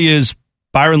reality is,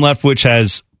 Byron Leftwich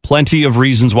has plenty of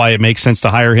reasons why it makes sense to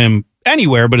hire him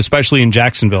anywhere, but especially in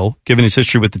Jacksonville, given his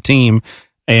history with the team.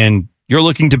 And you're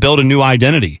looking to build a new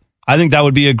identity. I think that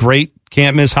would be a great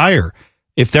can't miss hire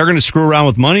if they're going to screw around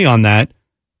with money on that.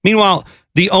 Meanwhile,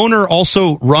 the owner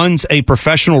also runs a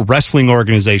professional wrestling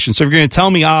organization. So if you're going to tell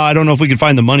me, I don't know if we can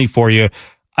find the money for you,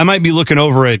 I might be looking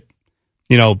over at,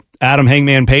 Adam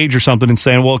Hangman Page or something and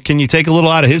saying, well, can you take a little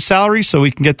out of his salary so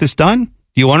we can get this done? Do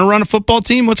you want to run a football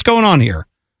team? What's going on here?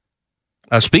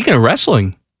 Speaking of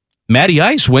wrestling, Matty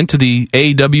Ice went to the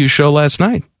AEW show last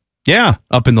night. Yeah.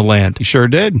 Up in the land. He sure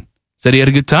did. Said he had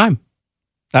a good time.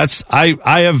 I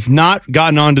have not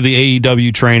gotten onto the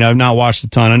AEW train. I've not watched a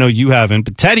ton. I know you haven't,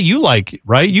 but Teddy, you like it,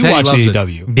 right? You watch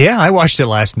AEW. Yeah, I watched it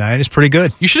last night. It's pretty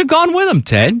good. You should have gone with him,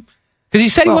 Ted. Because he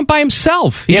said he went by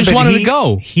himself. He just wanted to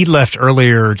go. He left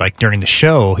earlier, like during the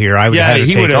show here. I would have had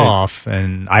to take off,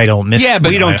 and I don't miss. Yeah,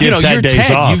 but we don't give Ted days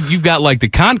Ted. off. You've got like the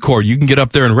Concorde. You can get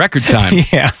up there in record time.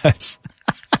 Yeah.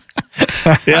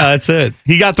 Yeah, that's it.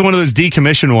 He got one of those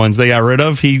decommissioned ones they got rid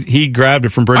of. He grabbed it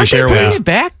from British Aren't they Airways. bringing it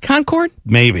back, Concorde?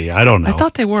 Maybe. I don't know. I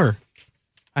thought they were.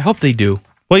 I hope they do.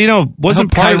 Well,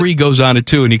 wasn't part Kyrie goes on it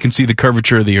too, and you can see the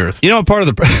curvature of the earth. Part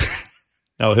of the...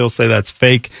 No, he'll say that's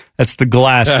fake. That's the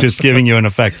glass just giving you an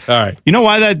effect. All right. You know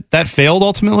why that failed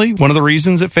ultimately? One of the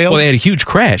reasons it failed? Well, they had a huge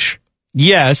crash.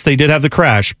 Yes, they did have the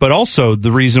crash, but also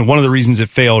one of the reasons it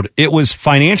failed, it was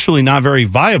financially not very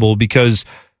viable because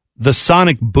the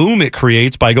sonic boom it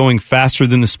creates by going faster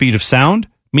than the speed of sound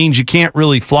means you can't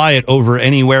really fly it over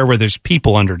anywhere where there's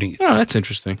people underneath. Oh, that's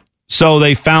interesting. So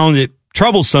they found it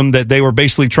troublesome that they were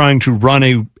basically trying to run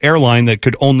a airline that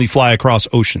could only fly across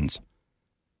oceans.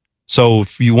 So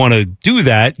if you want to do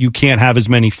that, you can't have as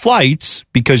many flights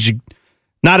because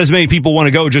not as many people want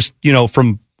to go just,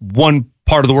 from one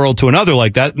part of the world to another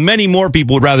like that. Many more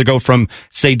people would rather go from,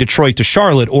 say, Detroit to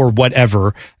Charlotte or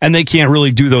whatever, and they can't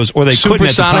really do those, or they couldn't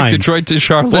at the time. Detroit to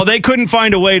Charlotte? Well, they couldn't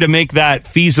find a way to make that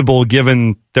feasible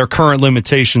given their current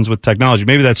limitations with technology.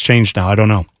 Maybe that's changed now. I don't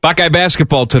know. Buckeye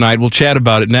basketball tonight. We'll chat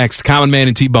about it next. Common Man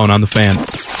and T-Bone on the Fan.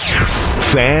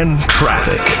 Fan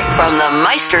traffic. From the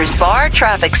Meisters Bar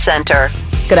Traffic Center.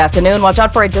 Good afternoon. Watch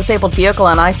out for a disabled vehicle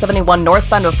on I-71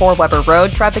 northbound of 4 Weber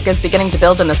Road. Traffic is beginning to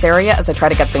build in this area as they try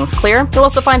to get things clear. You'll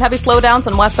also find heavy slowdowns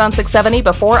on westbound 670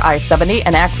 before I-70.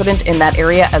 An accident in that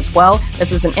area as well.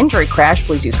 This is an injury crash.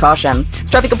 Please use caution. This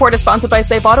traffic report is sponsored by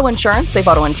Safe Auto Insurance. Safe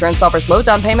Auto Insurance offers low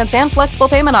down payments and flexible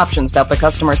payment options to help the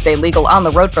customer stay legal on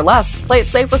the road for less. Play it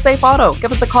safe with Safe Auto.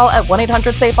 Give us a call at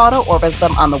 1-800-SAFE-AUTO or visit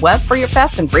them on the web for your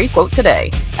fast and free quote today.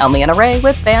 Elmi and Ray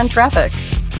with Fan Traffic.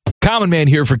 Common Man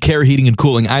here for Care Heating and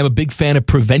Cooling. I'm a big fan of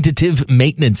preventative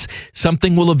maintenance.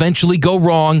 Something will eventually go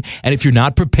wrong, and if you're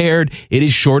not prepared, it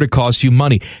is sure to cost you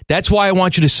money. That's why I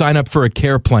want you to sign up for a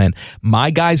Care plan.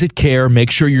 My guys at Care make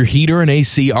sure your heater and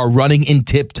AC are running in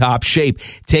tip-top shape,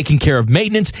 taking care of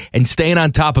maintenance and staying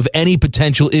on top of any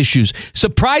potential issues.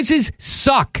 Surprises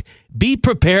suck. Be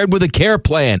prepared with a Care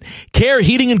plan. Care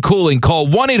Heating and Cooling. Call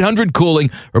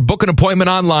 1-800-COOLING or book an appointment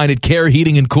online at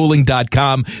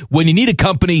careheatingandcooling.com when you need a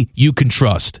company you can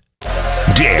trust.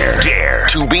 Dare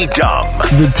to be dumb.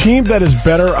 The team that is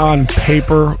better on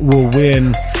paper will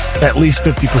win at least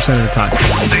 50% of the time.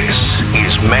 This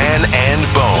is Man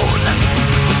and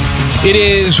Bone. It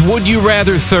is Would You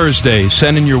Rather Thursday.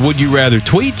 Send in your Would You Rather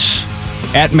tweets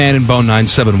at Man and Bone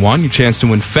 971. Your chance to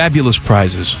win fabulous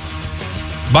prizes.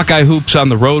 Buckeye Hoops on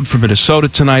the road for Minnesota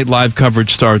tonight. Live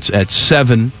coverage starts at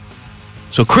 7.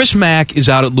 So Chris Mack is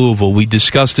out at Louisville. We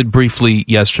discussed it briefly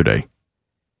yesterday.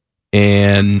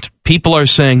 And people are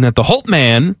saying that the Holt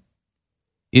man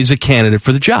is a candidate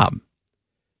for the job.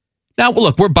 Now,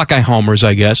 look, we're Buckeye homers,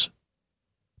 I guess.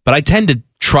 But I tend to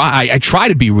try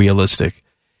to be realistic.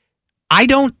 I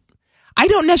don't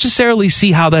necessarily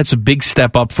see how that's a big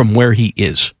step up from where he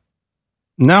is.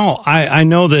 No, I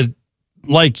know that,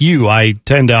 like you, I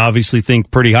tend to obviously think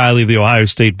pretty highly of the Ohio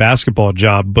State basketball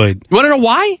job, but... You want to know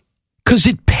why? Because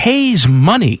it pays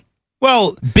money.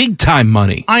 Well... Big time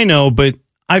money. I know, but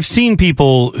I've seen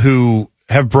people who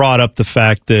have brought up the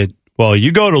fact that, well,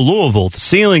 you go to Louisville, the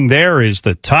ceiling there is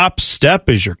the top step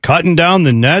as you're cutting down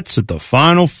the nets at the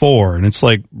Final Four. And it's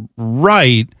like,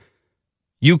 right,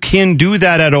 you can do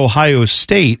that at Ohio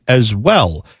State as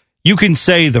well. You can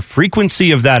say the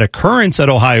frequency of that occurrence at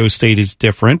Ohio State is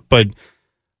different, but...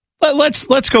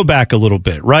 Let's go back a little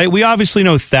bit, right? We obviously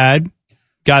know Thad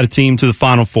got a team to the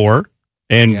Final Four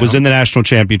and was in the national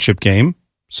championship game.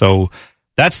 So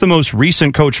that's the most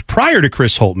recent coach prior to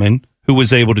Chris Holtmann who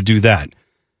was able to do that.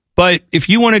 But if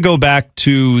you want to go back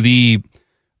to the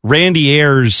Randy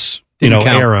Ayers,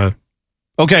 era,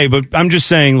 okay, but I'm just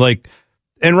saying, like,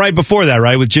 and right before that,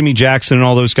 right, with Jimmy Jackson and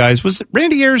all those guys, was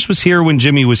Randy Ayers was here when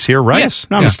Jimmy was here, right? Yes.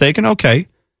 Not mistaken. Okay.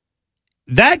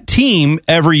 That team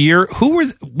every year,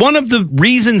 one of the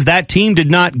reasons that team did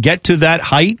not get to that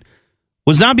height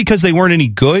was not because they weren't any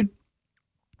good,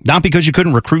 not because you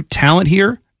couldn't recruit talent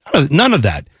here. None of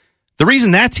that. The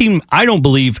reason that team, I don't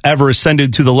believe, ever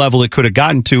ascended to the level it could have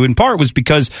gotten to, in part, was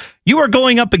because you are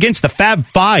going up against the Fab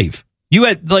Five. You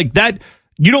had like that.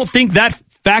 You don't think that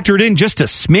factored in just a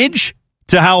smidge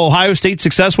to how Ohio State's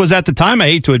success was at the time? I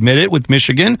hate to admit it with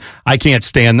Michigan. I can't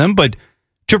stand them, but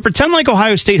to pretend like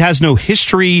Ohio State has no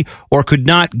history or could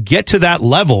not get to that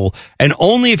level, and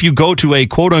only if you go to a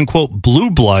quote-unquote blue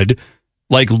blood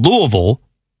like Louisville,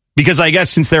 because I guess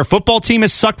since their football team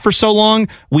has sucked for so long,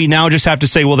 we now just have to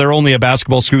say, well, they're only a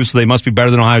basketball school, so they must be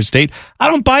better than Ohio State. I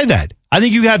don't buy that. I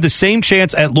think you have the same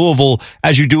chance at Louisville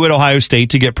as you do at Ohio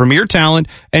State to get premier talent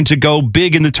and to go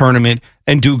big in the tournament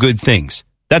and do good things.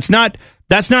 That's not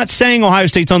saying Ohio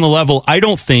State's on the level, I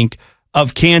don't think,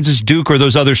 of Kansas, Duke, or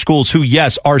those other schools who,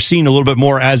 yes, are seen a little bit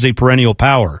more as a perennial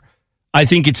power. I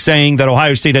think it's saying that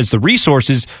Ohio State has the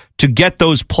resources to get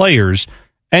those players.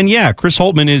 And yeah, Chris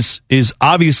Holtmann is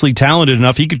obviously talented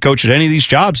enough. He could coach at any of these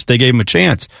jobs if they gave him a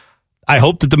chance. I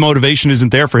hope that the motivation isn't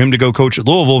there for him to go coach at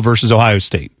Louisville versus Ohio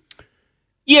State.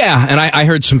 Yeah, and I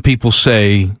heard some people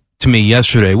say to me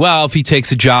yesterday, well, if he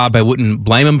takes a job, I wouldn't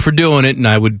blame him for doing it, and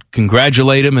I would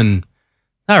congratulate him. And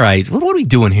all right, what are we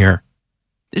doing here?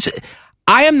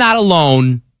 I am not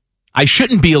alone. I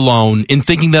shouldn't be alone in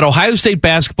thinking that Ohio State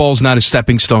basketball is not a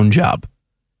stepping stone job.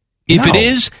 If it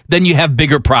is, then you have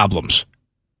bigger problems.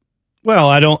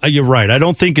 Well, you're right. I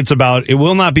don't think it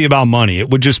will not be about money. It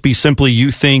would just be simply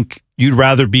you think you'd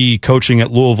rather be coaching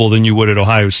at Louisville than you would at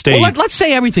Ohio State. Well, let's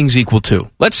say everything's equal too.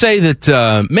 Let's say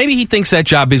that maybe he thinks that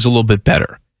job is a little bit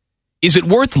better. Is it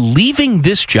worth leaving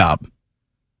this job?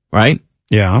 Right?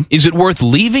 Yeah. Is it worth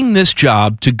leaving this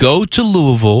job to go to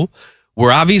Louisville,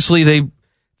 where obviously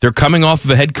they're coming off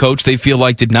of a head coach they feel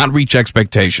like did not reach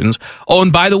expectations? Oh,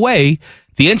 and by the way,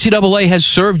 the NCAA has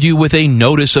served you with a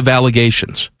notice of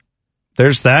allegations.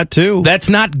 There's that too. That's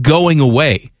not going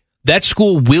away. That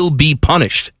school will be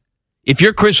punished. If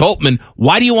you're Chris Holtmann,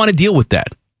 why do you want to deal with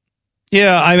that?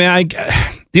 Yeah, I mean,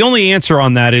 the only answer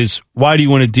on that is, why do you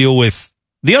want to deal with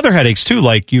the other headaches too?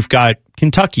 Like, you've got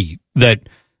Kentucky that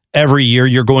every year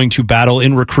you're going to battle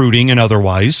in recruiting and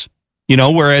otherwise,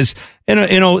 whereas in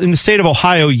the state of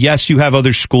Ohio, yes, you have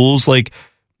other schools like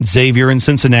Xavier and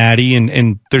Cincinnati,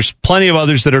 and there's plenty of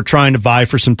others that are trying to vie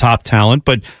for some top talent,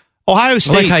 but Ohio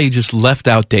State. I like how you just left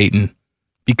out Dayton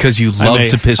because you love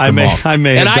to piss them off. I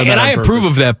approve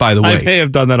of that, by the way. I may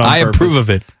have done that on purpose. I approve of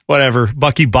it. Whatever.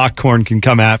 Bucky Bockhorn can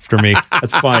come after me.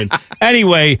 That's fine.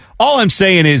 Anyway, all I'm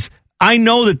saying is, I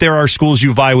know that there are schools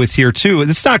you vie with here too.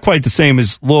 It's not quite the same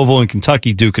as Louisville and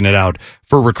Kentucky duking it out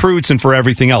for recruits and for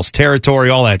everything else, territory,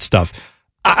 all that stuff.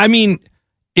 I mean,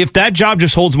 if that job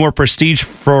just holds more prestige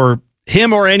for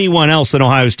him or anyone else than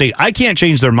Ohio State, I can't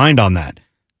change their mind on that.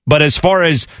 But as far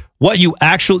as what you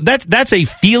actually, that's a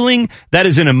feeling, that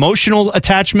is an emotional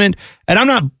attachment. And I'm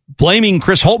not blaming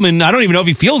Chris Holtmann. I don't even know if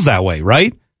he feels that way,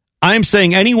 right? I'm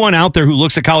saying anyone out there who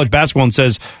looks at college basketball and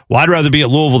says, well, I'd rather be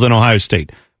at Louisville than Ohio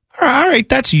State. All right,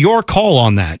 that's your call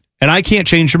on that. And I can't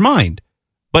change your mind.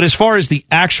 But as far as the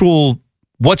actual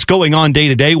what's going on day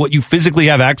to day, what you physically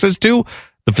have access to,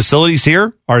 the facilities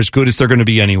here are as good as they're going to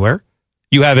be anywhere.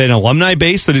 You have an alumni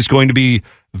base that is going to be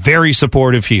very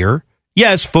supportive here.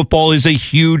 Yes, football is a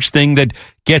huge thing that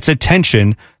gets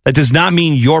attention. That does not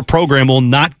mean your program will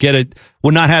not get it,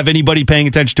 will not have anybody paying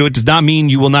attention to it. Does not mean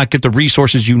you will not get the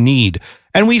resources you need.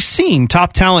 And we've seen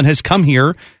top talent has come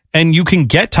here, and you can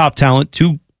get top talent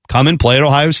to come and play at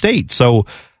Ohio State. So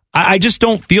I just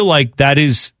don't feel like that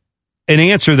is an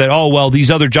answer that, oh, well, these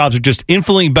other jobs are just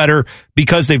infinitely better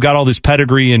because they've got all this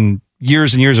pedigree and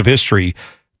years of history.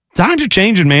 Times are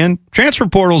changing, man. Transfer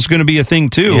portal is going to be a thing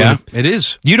too. Yeah, it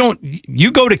is.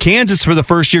 You go to Kansas for the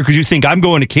first year because you think, I'm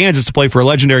going to Kansas to play for a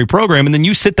legendary program, and then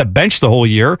you sit the bench the whole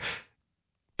year.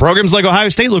 Programs like Ohio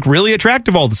State look really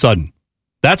attractive all of a sudden.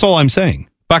 That's all I'm saying.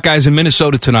 Buckeyes in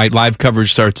Minnesota tonight. Live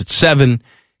coverage starts at 7.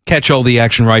 Catch all the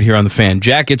action right here on the Fan.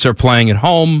 Jackets are playing at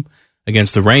home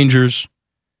against the Rangers.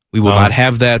 We will not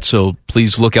have that, so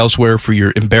please look elsewhere for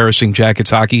your embarrassing Jackets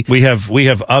hockey. We have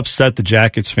upset the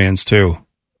Jackets fans too.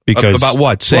 Because about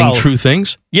what? Saying true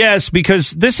things? Yes,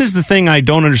 because this is the thing I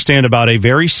don't understand about a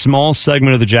very small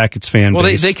segment of the Jackets fan base.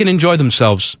 Well, they can enjoy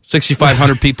themselves.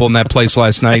 6,500 people in that place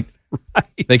last night.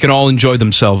 Right. They can all enjoy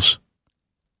themselves.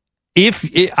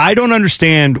 I don't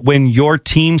understand when your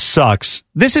team sucks.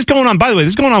 This is going on, by the way,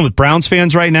 this is going on with Browns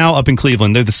fans right now up in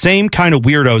Cleveland. They're the same kind of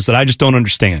weirdos that I just don't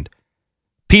understand.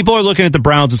 People are looking at the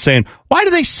Browns and saying, why do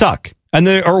they suck?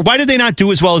 Or why did they not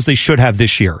do as well as they should have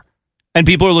this year? And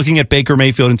people are looking at Baker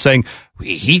Mayfield and saying,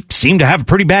 he seemed to have a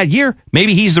pretty bad year.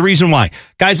 Maybe he's the reason why.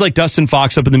 Guys like Dustin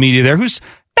Fox up in the media there, who's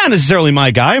not necessarily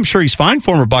my guy. I'm sure he's fine,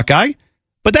 former Buckeye.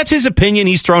 But that's his opinion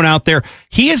he's thrown out there.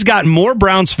 He has got more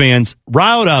Browns fans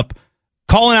riled up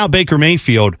calling out Baker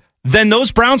Mayfield than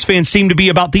those Browns fans seem to be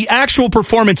about the actual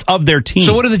performance of their team.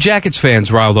 So what are the Jackets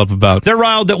fans riled up about? They're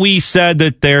riled that we said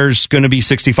that there's going to be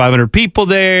 6,500 people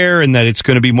there and that it's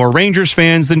going to be more Rangers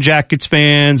fans than Jackets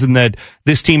fans and that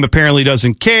this team apparently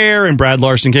doesn't care and Brad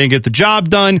Larson can't get the job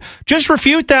done. Just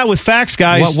refute that with facts,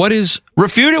 guys.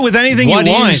 Refute it with anything you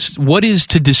want. What is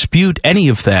to dispute any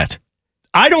of that?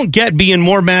 I don't get being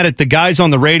more mad at the guys on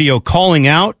the radio calling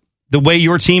out the way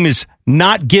your team is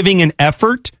not giving an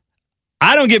effort.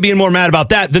 I don't get being more mad about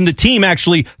that than the team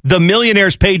actually, the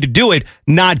millionaires paid to do it,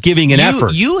 not giving an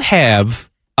effort. You have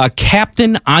a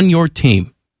captain on your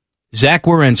team, Zach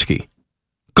Werenski.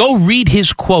 Go read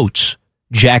his quotes,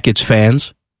 Jackets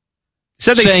fans.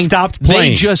 Said they stopped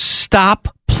playing. They just stop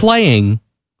playing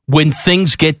when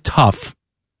things get tough.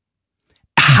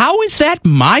 How is that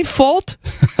my fault?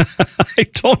 I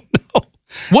don't know.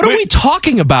 What are we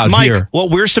talking about Mike, here? What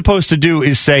we're supposed to do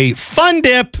is say, fun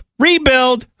dip,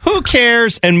 rebuild, who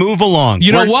cares, and move along.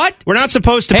 You know what? We're not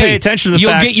supposed to pay attention to the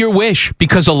fact. You'll get your wish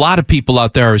because a lot of people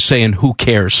out there are saying, who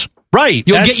cares? Right.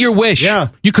 You'll get your wish. Yeah.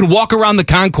 You can walk around the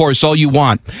concourse all you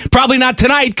want. Probably not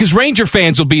tonight because Ranger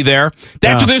fans will be there.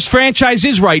 That's what this franchise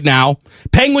is right now.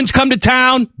 Penguins come to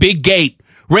town, big gate.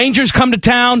 Rangers come to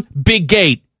town, big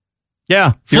gate.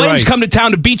 Yeah. Flames come to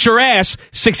town to beat your ass.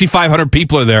 6,500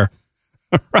 people are there.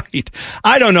 Right.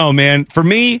 I don't know, man. For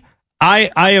me, I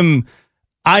am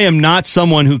not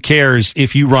someone who cares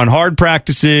if you run hard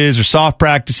practices or soft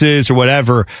practices or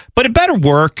whatever, but it better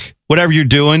work, whatever you're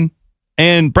doing.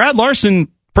 And Brad Larson,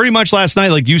 pretty much last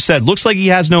night, like you said, looks like he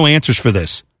has no answers for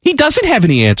this. He doesn't have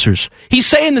any answers. He's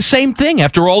saying the same thing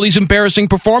after all these embarrassing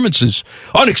performances.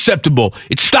 Unacceptable.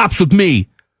 It stops with me.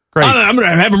 Great. I'm going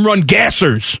to have him run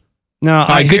gassers. No, all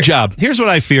right, good job. Here's what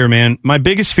I fear, man. My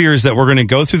biggest fear is that we're going to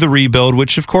go through the rebuild,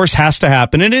 which of course has to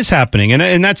happen. It is happening.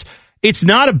 And it's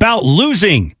not about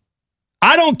losing.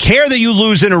 I don't care that you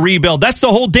lose in a rebuild. That's the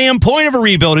whole damn point of a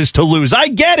rebuild is to lose. I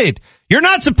get it. You're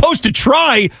not supposed to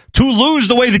try to lose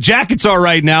the way the Jackets are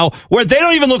right now, where they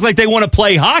don't even look like they want to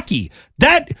play hockey.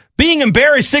 That being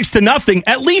embarrassed 6-0,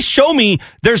 at least show me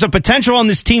there's a potential on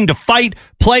this team to fight,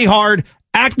 play hard,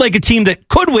 act like a team that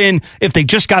could win if they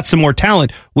just got some more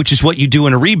talent, which is what you do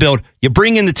in a rebuild. You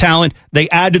bring in the talent, they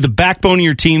add to the backbone of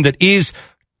your team that is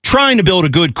trying to build a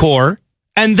good core,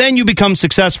 and then you become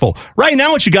successful. Right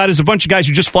now, what you got is a bunch of guys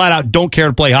who just flat out don't care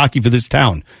to play hockey for this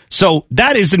town. So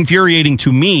that is infuriating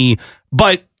to me,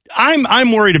 but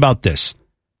I'm worried about this.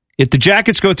 If the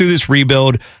Jackets go through this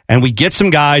rebuild and we get some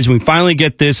guys and we finally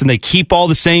get this and they keep all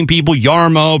the same people,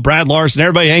 Yarmo, Brad Larson,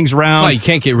 everybody hangs around. Well, you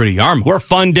can't get rid of Yarmo. We're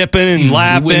fun dipping and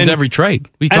laughing. He wins every trade.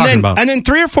 What are you talking about? And then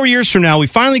 3 or 4 years from now, we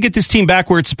finally get this team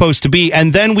back where it's supposed to be.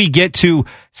 And then we get to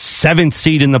 7th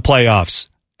seed in the playoffs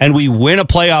and we win a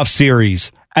playoff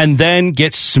series and then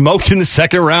get smoked in the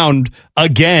second round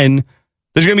again.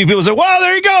 There's going to be people who say, well,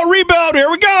 there you go, rebuild,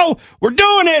 here we go. We're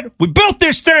doing it. We built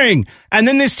this thing. And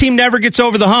then this team never gets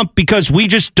over the hump because we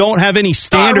just don't have any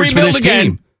standards for this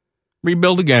team.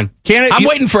 Rebuild again. I'm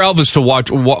waiting for Elvis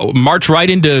to march right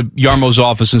into Yarmo's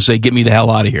office and say, get me the hell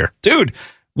out of here. Dude,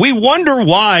 we wonder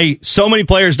why so many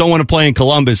players don't want to play in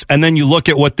Columbus. And then you look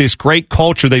at what this great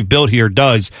culture they've built here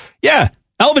does. Yeah,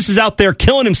 Elvis is out there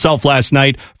killing himself last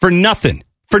night for nothing,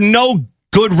 for no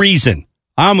good reason.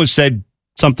 I almost said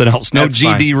something else. No That's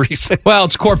GD fine. reason. Well,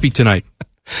 it's Corpy tonight.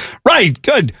 Right,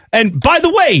 good. And by the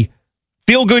way,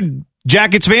 feel good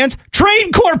Jackets fans,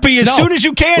 trade Corpy as soon as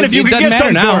you can if you can get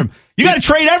something for him. You got to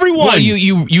trade everyone. Well,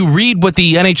 you read what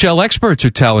the NHL experts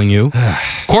are telling you.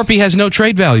 Corpy has no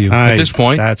trade value at this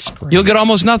point. That's great. You'll get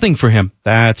almost nothing for him.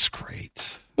 That's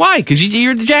great. Why? Because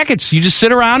you're the Jackets. You just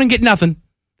sit around and get nothing.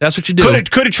 That's what you do.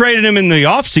 Could have traded him in the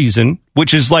offseason,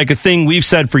 which is like a thing we've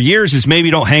said for years, is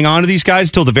maybe don't hang on to these guys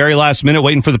till the very last minute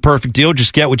waiting for the perfect deal.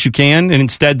 Just get what you can. And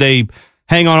instead they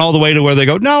hang on all the way to where they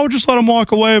go, no, just let him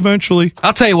walk away eventually.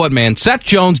 I'll tell you what, man. Seth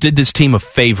Jones did this team a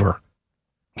favor.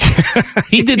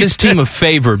 He did this team a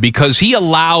favor because he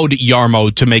allowed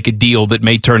Yarmo to make a deal that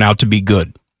may turn out to be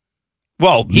good.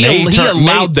 Well, he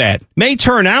allowed that. May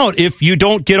turn out if you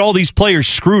don't get all these players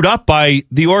screwed up by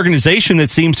the organization that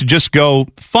seems to just go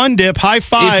fun dip, high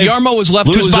five. If Yarmo was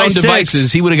left to his own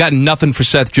devices, he would have gotten nothing for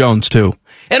Seth Jones, too.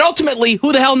 And ultimately,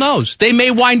 who the hell knows? They may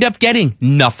wind up getting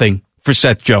nothing for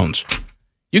Seth Jones.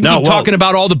 You can keep talking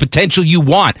about all the potential you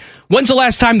want. When's the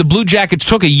last time the Blue Jackets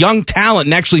took a young talent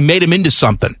and actually made him into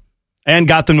something? And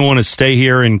got them to want to stay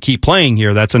here and keep playing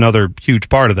here. That's another huge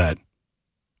part of that.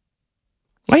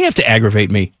 Why do you have to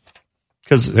aggravate me?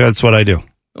 Because that's what I do.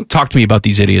 Don't talk to me about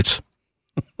these idiots.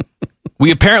 We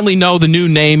apparently know the new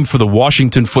name for the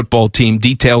Washington football team.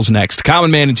 Details next. Common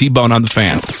Man and T-Bone on the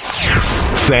Fan.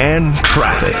 Fan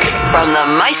traffic. From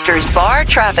the Meisters Bar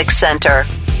Traffic Center.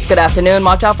 Good afternoon.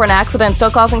 Watch out for an accident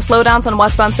still causing slowdowns on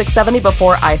westbound 670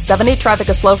 before I-70. Traffic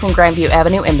is slow from Grandview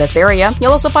Avenue in this area.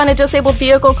 You'll also find a disabled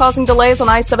vehicle causing delays on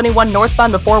I-71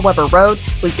 northbound before Weber Road.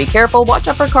 Please be careful. Watch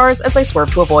out for cars as they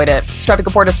swerve to avoid it. This traffic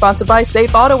report is sponsored by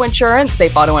Safe Auto Insurance.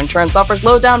 Safe Auto Insurance offers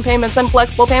low down payments and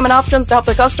flexible payment options to help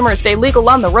their customers stay legal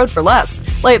on the road for less.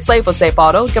 Play it safe with Safe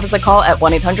Auto. Give us a call at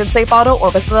 1-800-SAFE-AUTO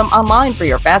or visit them online for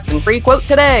your fast and free quote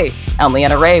today. I'm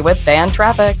Leanna Ray with Fan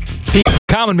Traffic.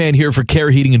 Common Man here for Care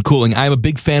Heating and Cooling. I'm a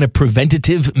big fan of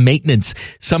preventative maintenance.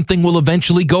 Something will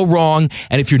eventually go wrong,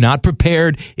 and if you're not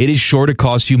prepared, it is sure to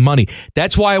cost you money.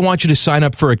 That's why I want you to sign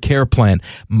up for a Care plan.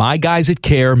 My guys at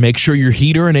Care make sure your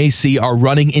heater and AC are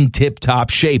running in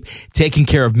tip-top shape, taking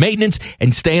care of maintenance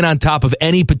and staying on top of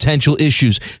any potential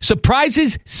issues.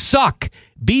 Surprises suck.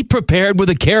 Be prepared with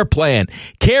a Care plan.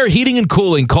 Care Heating and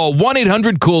Cooling. Call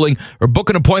 1-800-COOLING or book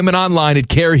an appointment online at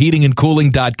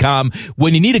careheatingandcooling.com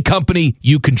when you need a company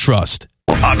you can trust.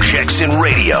 Objects in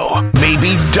radio may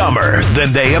be dumber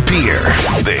than they appear.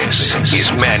 This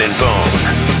is Man and Bone.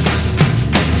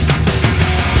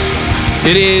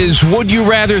 It is Would You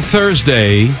Rather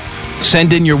Thursday.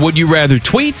 Send in your Would You Rather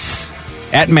tweets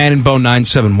at Man and Bone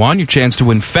 971. Your chance to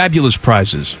win fabulous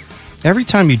prizes. Every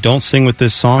time you don't sing with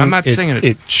this song, I'm not singing it.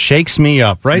 It shakes me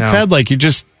up, right, No. Ted? Like you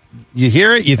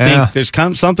hear it, you think there's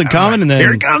something coming, and then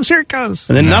here it comes,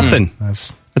 and then nothing.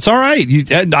 It's all right.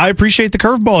 I appreciate the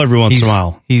curveball every once in a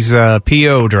while. He's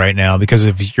PO'd right now because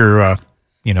of your,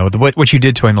 what you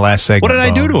did to him the last segment. What did I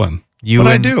do to him? You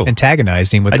What did I do?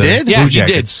 antagonized him with the Yeah, Blue you did.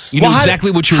 Jackets. You knew exactly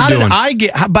what you were doing.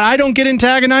 But I don't get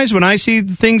antagonized when I see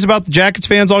the things about the Jackets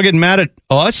fans all getting mad at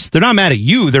us. They're not mad at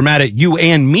you. They're mad at you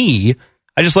and me.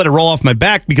 I just let it roll off my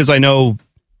back because I know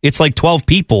it's like 12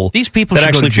 people. These people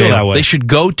that should actually go to jail. feel that way. They should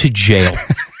go to jail.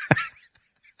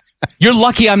 You're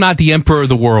lucky I'm not the emperor of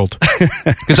the world,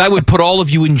 because I would put all of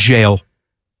you in jail.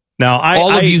 Now,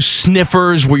 all of you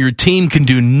sniffers where your team can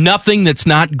do nothing that's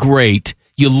not great.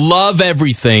 You love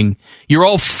everything. You're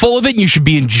all full of it, and you should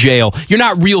be in jail. You're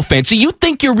not real fans. So you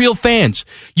think you're real fans.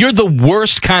 You're the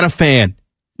worst kind of fan.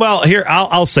 Well, here,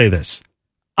 I'll say this.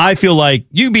 I feel like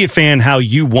you be a fan how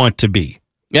you want to be.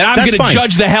 And I'm going to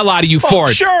judge the hell out of you for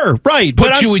it. Sure, right.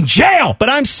 Put you in jail. But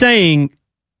I'm saying,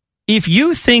 if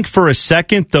you think for a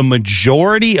second the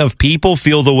majority of people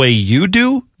feel the way you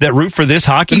do that root for this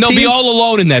hockey team, team, they'll be all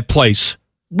alone in that place.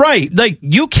 Right. Like,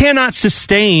 you cannot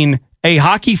sustain a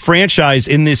hockey franchise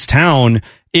in this town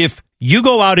if you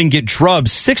go out and get drubbed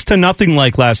 6-0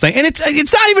 like last night. And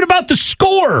it's not even about the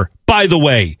score, by the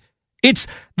way. It's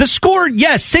the score,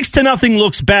 yes, 6-0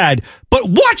 looks bad, but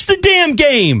watch the damn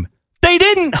game. They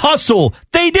didn't hustle.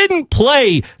 They didn't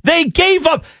play. They gave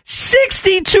up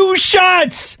 62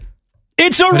 shots.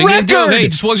 It's a record. Hey,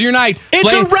 it just wasn't your night.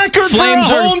 It's a record for a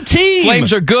home team.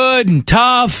 Flames are good and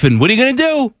tough, and what are you going to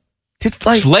do?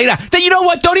 Just lay down. Then you know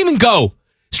what? Don't even go.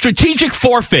 Strategic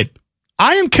forfeit.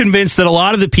 I am convinced that a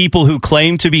lot of the people who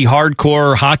claim to be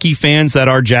hardcore hockey fans that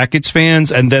are Jackets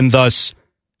fans and then thus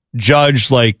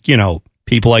judge,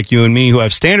 people like you and me who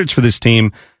have standards for this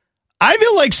team, I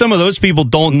feel like some of those people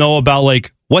don't know about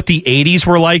what the 80s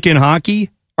were like in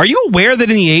hockey. Are you aware that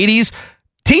in the 80s,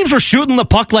 teams were shooting the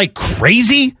puck like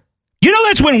crazy? You know,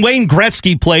 that's when Wayne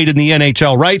Gretzky played in the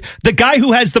NHL, right? The guy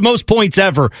who has the most points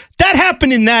ever. That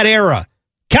happened in that era.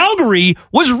 Calgary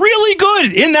was really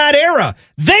good in that era.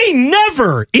 They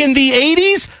never, in the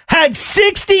 80s, had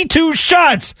 62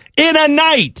 shots in a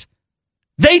night.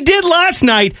 They did last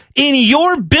night in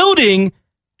your building.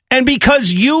 And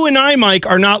because you and I, Mike,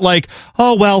 are not like,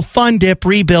 oh, well, fun dip,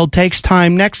 rebuild, takes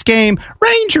time, next game,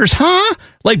 Rangers, huh?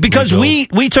 Because we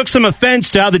took some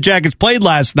offense to how the Jackets played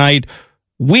last night,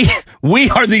 we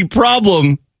are the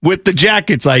problem with the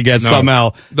Jackets, I guess,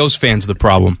 somehow. Those fans are the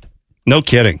problem. No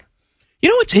kidding. You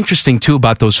know what's interesting, too,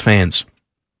 about those fans?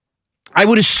 I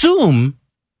would assume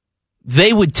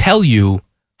they would tell you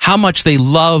how much they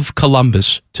love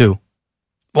Columbus, too.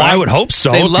 Well, I would hope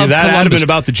so. They if love that Columbus. had been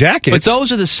about the Jackets. But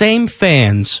those are the same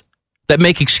fans that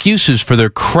make excuses for their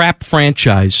crap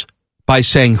franchise by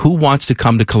saying, who wants to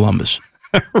come to Columbus?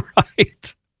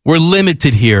 Right. We're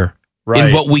limited here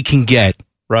in what we can get.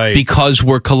 Right. Because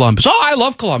we're Columbus. Oh, I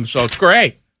love Columbus, so it's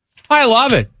great. I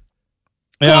love it.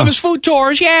 Columbus Food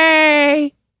Tours,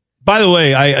 yay! By the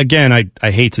way,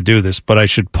 I hate to do this, but I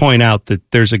should point out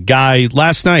that there's a guy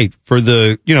last night for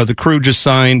the crew just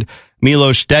signed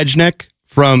Milos Dejnik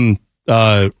from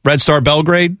Red Star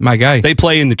Belgrade. My guy. They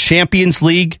play in the Champions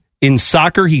League in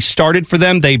soccer. He started for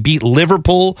them. They beat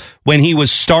Liverpool when he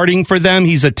was starting for them.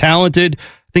 He's a talented,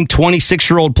 I think,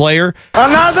 26-year-old player.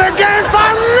 Another game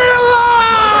for Milos!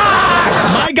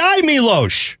 My guy,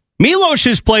 Milos. Milos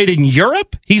has played in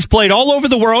Europe. He's played all over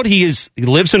the world. He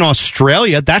lives in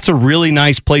Australia. That's a really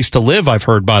nice place to live, I've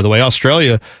heard, by the way.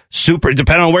 Australia, super,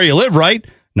 depending on where you live, right?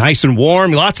 Nice and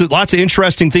warm. Lots of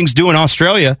interesting things to do in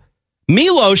Australia.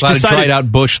 Milos decided... dried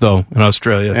out bush, though, in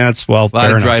Australia. That's, well, fair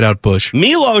enough. Dried out bush.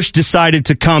 Milos decided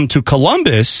to come to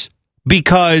Columbus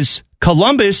because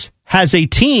Columbus has a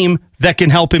team that can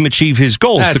help him achieve his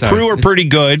goals. The crew are pretty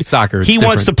good. Soccer. He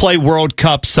wants to play World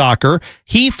Cup soccer.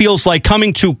 He feels like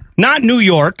coming to not New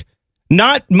York,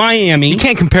 not Miami. You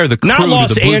can't compare the crew not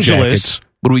Los to the Blue Angeles. Jackets.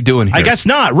 What are we doing here? I guess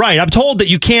not. Right. I'm told that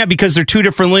you can't because they're two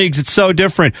different leagues. It's so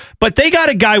different. But they got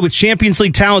a guy with Champions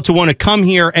League talent to want to come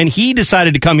here, and he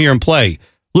decided to come here and play.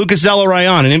 Lucas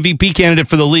Zelarayan, an MVP candidate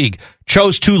for the league,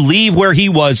 chose to leave where he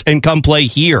was and come play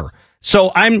here.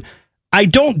 So I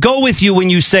don't go with you when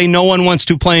you say no one wants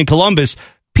to play in Columbus.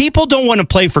 People don't want to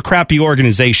play for crappy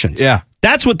organizations. Yeah.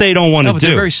 That's what they don't want to do.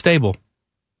 They're very stable.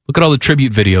 Look at all the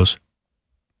tribute videos.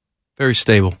 Very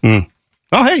stable.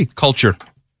 Oh, hey. Culture.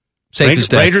 Safe as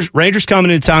death. Rangers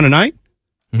coming into town tonight.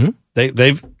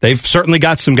 Mm-hmm. They've certainly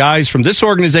got some guys from this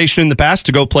organization in the past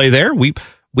to go play there. We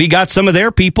got some of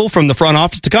their people from the front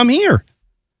office to come here.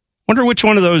 Wonder which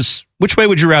way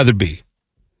would you rather be?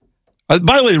 By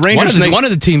the way, the Rangers... One of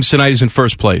the teams tonight is in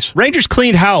first place. Rangers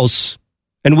cleaned house,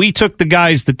 and we took the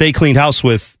guys that they cleaned house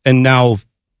with, and now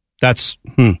that's...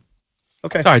 Okay.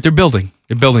 All right, they're building.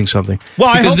 They're building something.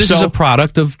 Well, because this so. is a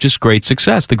product of just great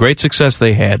success. The great success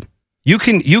they had you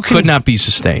could not be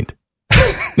sustained.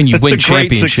 I mean, you win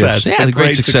championships. Success. Yeah, the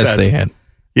great success they had.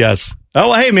 Yes. Oh,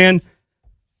 well, hey, man.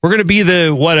 We're going to be I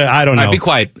don't know. All right, be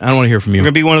quiet. I don't want to hear from you. We're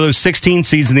going to be one of those 16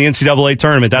 seeds in the NCAA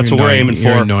tournament. That's what we're aiming for.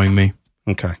 You're annoying me.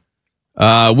 Okay.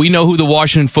 We know who the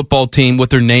Washington football team, what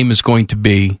their name is going to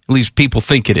be. At least people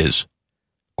think it is.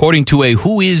 According to a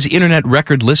Who Is Internet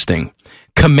record listing,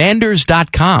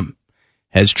 Commanders.com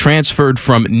has transferred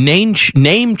from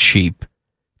Namecheap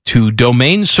to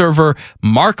domain server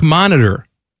Mark Monitor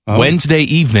Wednesday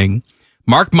evening.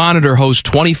 Mark Monitor hosts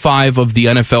 25 of the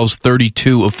NFL's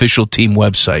 32 official team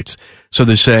websites. So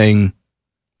they're saying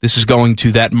this is going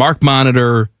to that Mark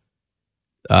Monitor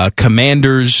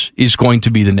Commanders is going to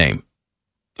be the name.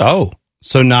 Oh,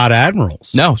 so not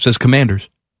Admirals? No, it says Commanders.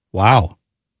 Wow.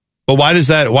 But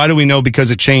why do we know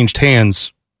because it changed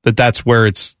hands that's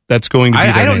where that's going to be?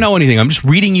 I don't know anything. I'm just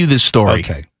reading you this story.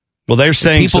 Okay. Well, they're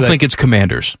saying people think it's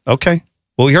Commanders. Okay.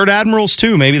 Well, we heard Admirals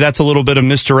too. Maybe that's a little bit of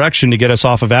misdirection to get us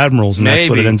off of Admirals, and that's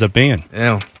what it ends up being.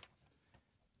 Yeah.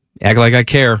 Act like I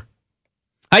care.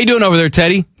 How you doing over there,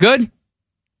 Teddy? Good?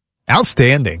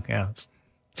 Outstanding. Yeah. Am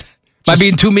I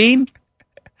being too mean?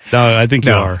 No, I think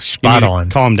you are. Spot on.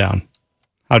 Calm down.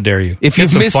 How dare you? If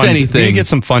you've missed anything... Can you get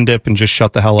some Fun Dip and just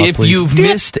shut the hell up, if please? If you've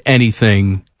missed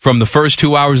anything from the first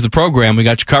 2 hours of the program, we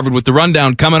got you covered with the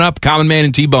rundown. Coming up, Common Man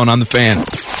and T-Bone on the Fan.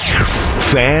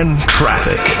 Fan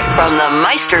Traffic. From the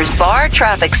Meisters Bar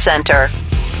Traffic Center.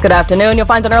 Good afternoon. You'll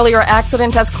find an earlier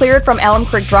accident has cleared from Alum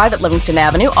Creek Drive at Livingston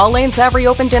Avenue. All lanes have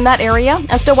reopened in that area.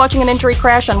 And still watching an injury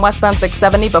crash on westbound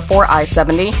 670 before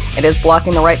I-70. It is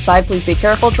blocking the right side. Please be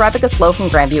careful. Traffic is slow from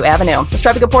Grandview Avenue. This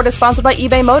traffic report is sponsored by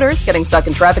eBay Motors. Getting stuck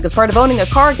in traffic is part of owning a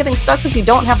car. Getting stuck because you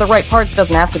don't have the right parts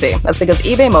doesn't have to be. That's because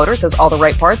eBay Motors has all the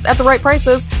right parts at the right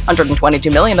prices. 122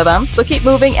 million of them. So keep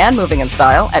moving and moving in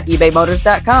style at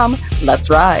ebaymotors.com. Let's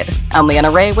ride. I'm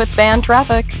Leanna Ray with Fan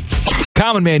Traffic.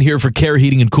 Common Man here for Care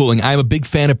Heating and Cooling. I'm a big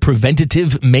fan of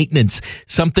preventative maintenance.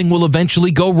 Something will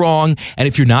eventually go wrong, and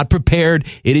if you're not prepared,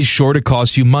 it is sure to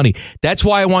cost you money. That's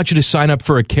why I want you to sign up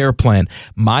for a Care plan.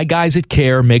 My guys at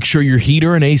Care make sure your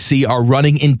heater and AC are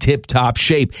running in tip-top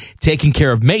shape, taking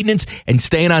care of maintenance and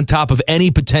staying on top of any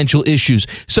potential issues.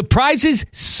 Surprises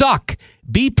suck.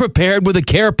 Be prepared with a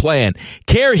Care plan.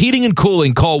 Care Heating and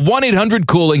Cooling. Call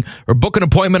 1-800-COOLING or book an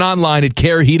appointment online at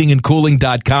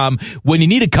careheatingandcooling.com when you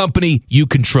need a company you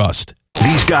can trust.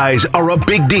 These guys are a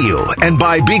big deal, and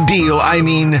by big deal, I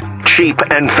mean cheap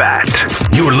and fat.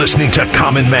 You're listening to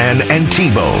Common Man and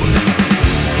T-Bone.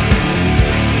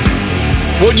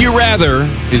 Would You Rather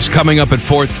is coming up at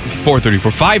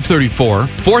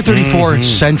 5:34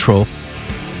 Central.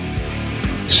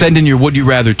 Send in your Would You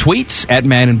Rather tweets at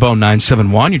Man and Bone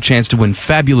 971. Your chance to win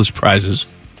fabulous prizes.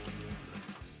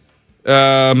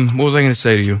 What was I going to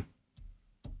say to you?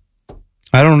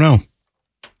 I don't know.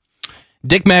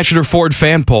 Dick Masheter Ford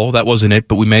fan poll. That wasn't it,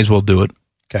 but we may as well do it.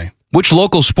 Okay. Which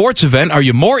local sports event are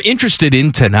you more interested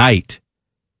in tonight?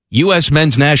 U.S.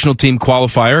 men's national team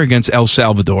qualifier against El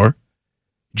Salvador.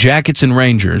 Jackets and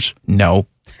Rangers. No.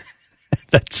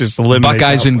 That's just eliminated.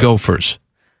 Buckeyes and Gophers.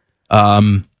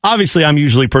 Obviously, I'm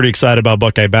usually pretty excited about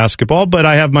Buckeye basketball, but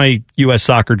I have my U.S.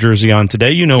 soccer jersey on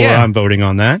today. You know where I'm voting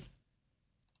on that.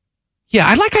 Yeah,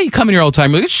 I like how you come in here all the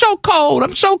time. You're like, it's so cold.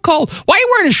 I'm so cold. Why are you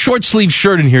wearing a short sleeve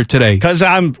shirt in here today? Because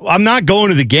I'm not going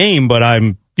to the game, but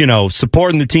I'm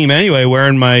supporting the team anyway,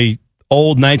 wearing my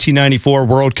old 1994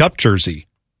 World Cup jersey.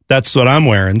 That's what I'm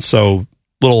wearing. So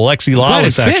little Alexi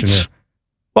Lawless action here.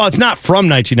 Well, it's not from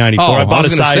 1994. Oh, I bought I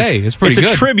was a size. it's pretty good.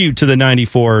 It's a tribute to the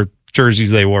 94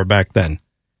 jerseys they wore back then.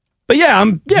 But yeah,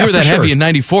 if you were that heavy in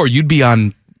 94, you'd be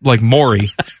on like Maury.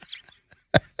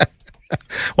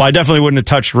 Well, I definitely wouldn't have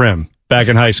touched rim back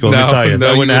in high school. Let me tell you,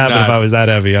 that wouldn't happen if I was that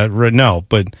heavy. No,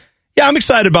 but yeah, I'm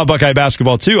excited about Buckeye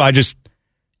basketball too.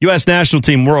 U.S. national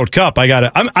team World Cup.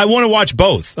 I want to watch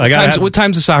both. What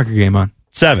time's the soccer game on?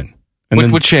 7.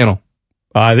 And what channel?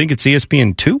 I think it's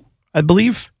ESPN2, I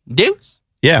believe. Deuce?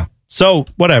 Yeah. So,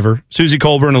 whatever. Susie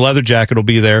Colbert in a leather jacket will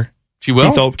be there. She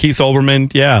will? Keith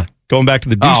Olbermann, yeah. Going back to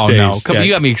the Deuce days. No. Yeah.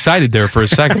 You got me excited there for a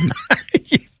second.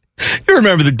 You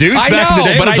remember the Deuce back in the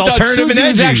day? But I thought Susie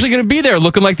was actually going to be there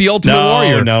looking like the Ultimate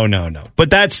Warrior. No. But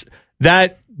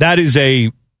that is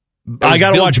a... I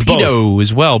got to watch both. Bill Pito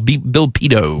as well. Bill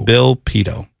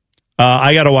Pito.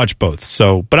 I got to watch both.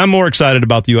 So, but I'm more excited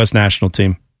about the U.S. national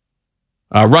team.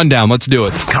 Rundown. Let's do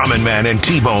it. Common Man and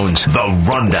T-Bone's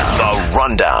The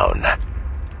Rundown.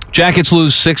 Jackets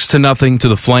lose 6-0 to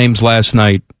the Flames last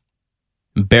night.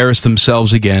 Embarrassed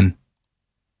themselves again.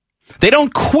 They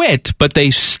don't quit, but they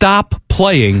stop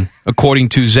playing, according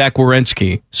to Zach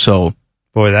Werenski. So,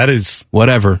 boy, that is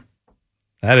whatever.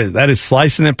 That is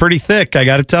slicing it pretty thick, I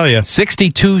got to tell you.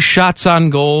 62 shots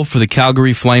on goal for the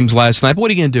Calgary Flames last night. But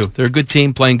what are you going to do? They're a good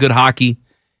team playing good hockey.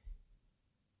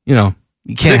 You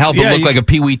can't help but look like a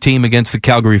peewee team against the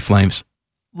Calgary Flames.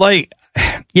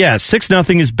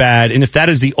 6-0 is bad, and if that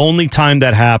is the only time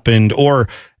that happened, or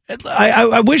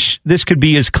I wish this could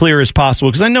be as clear as possible,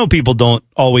 because I know people don't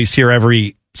always hear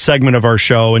every segment of our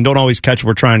show and don't always catch what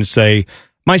we're trying to say.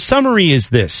 My summary is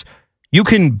this. You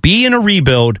can be in a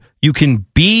rebuild. You can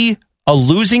be a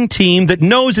losing team that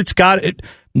knows it's got it.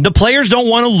 The players don't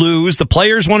want to lose. The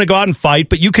players want to go out and fight,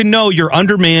 but you can know you're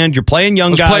undermanned. You're playing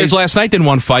young guys. Players last night didn't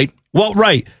want to fight. Well,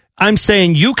 right. I'm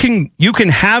saying you can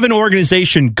have an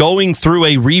organization going through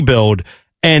a rebuild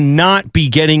and not be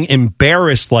getting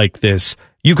embarrassed like this.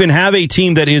 You can have a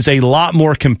team that is a lot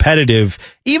more competitive,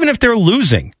 even if they're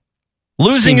losing.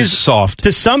 Losing is soft.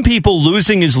 To some people,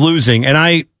 losing is losing, and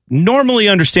I normally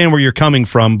understand where you're coming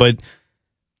from, but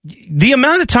the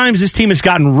amount of times this team has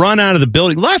gotten run out of the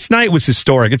building. Last night was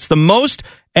historic. It's the most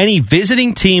any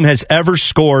visiting team has ever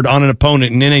scored on an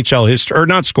opponent in NHL history, or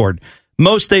not scored.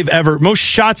 Most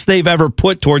shots they've ever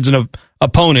put towards an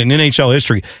opponent in NHL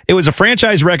history. It was a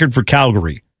franchise record for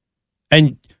Calgary.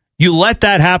 And you let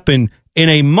that happen in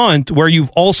a month where you've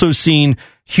also seen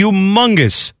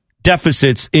humongous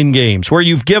deficits in games, where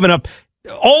you've given up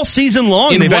all season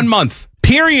long. In 1 month.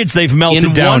 Periods they've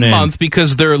melted down in 1 month,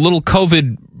 because their little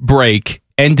COVID break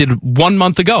ended 1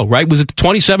 month ago, right? Was it the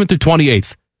 27th or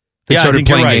 28th? They started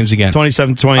playing games again.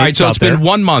 27th, 28th. All right, so it's been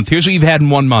 1 month. Here's what you've had in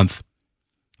 1 month.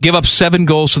 Give up 7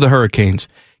 goals to the Hurricanes.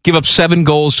 Give up 7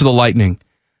 goals to the Lightning.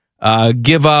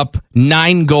 Give up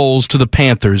 9 goals to the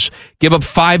Panthers. Give up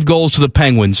 5 goals to the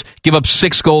Penguins. Give up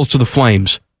 6 goals to the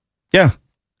Flames. Yeah.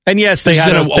 And yes, they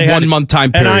had a 1 month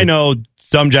time period. And I know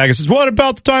some Jackets says, what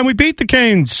about the time we beat the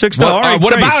Canes 6-0? All right,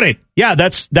 what about it? Yeah,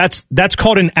 that's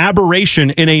called an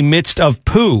aberration in a midst of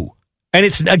poo. And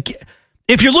it's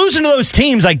if you're losing to those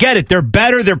teams, I get it. They're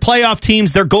better. They're playoff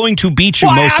teams. They're going to beat you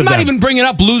most of them. I'm not even bringing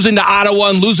up losing to Ottawa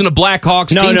and losing to Blackhawks.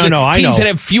 Teams that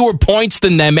have fewer points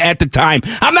than them at the time.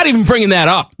 I'm not even bringing that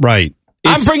up. Right.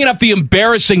 I'm bringing up the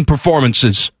embarrassing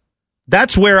performances.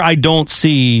 That's where I don't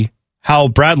see how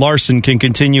Brad Larson can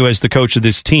continue as the coach of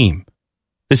this team.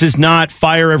 This is not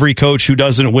fire every coach who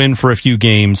doesn't win for a few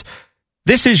games.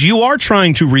 This is, you are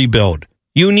trying to rebuild.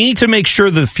 You need to make sure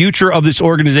the future of this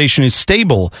organization is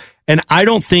stable. And I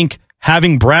don't think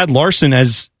having Brad Larson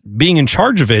as being in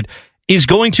charge of it is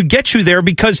going to get you there,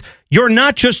 because you're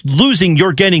not just losing,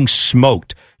 you're getting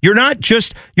smoked. You're not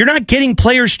getting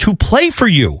players to play for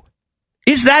you.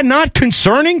 Is that not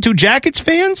concerning to Jackets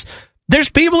fans? There's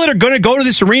people that are going to go to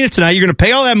this arena tonight. You're going to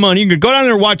pay all that money. You're going to go down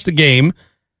there and watch the game.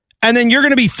 And then you're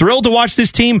going to be thrilled to watch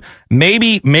this team.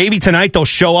 Maybe tonight they'll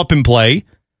show up and play.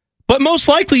 But most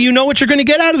likely, you know what you're going to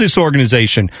get out of this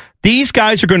organization. These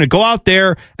guys are going to go out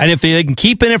there, and if they can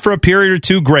keep in it for a period or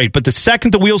two, great. But the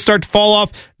second the wheels start to fall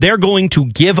off, they're going to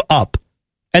give up.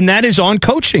 And that is on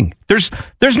coaching. There's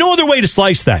no other way to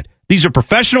slice that. These are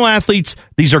professional athletes.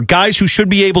 These are guys who should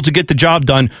be able to get the job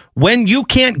done. When you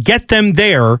can't get them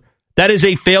there, that is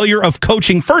a failure of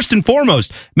coaching first and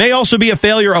foremost. May also be a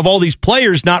failure of all these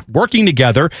players not working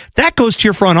together. That goes to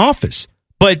your front office.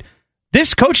 But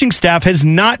this coaching staff has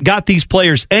not got these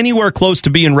players anywhere close to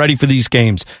being ready for these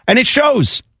games, and it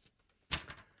shows.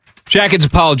 Jackets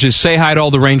apologists, say hi to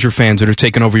all the Ranger fans that are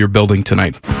taking over your building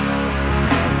tonight.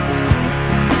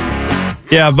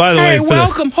 Yeah, by the way. Hey,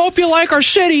 welcome. Hope you like our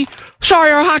city.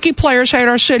 Sorry our hockey players hate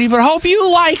our city, but hope you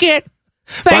like it.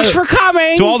 Thanks for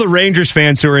coming. To all the Rangers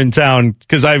fans who are in town,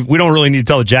 because we don't really need to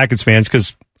tell the Jackets fans,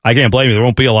 because I can't blame you. There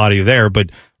won't be a lot of you there,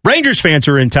 but Rangers fans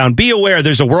who are in town, be aware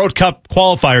there's a World Cup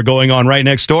qualifier going on right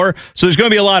next door. So there's going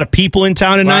to be a lot of people in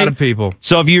town tonight. A lot of people.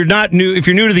 So if you're new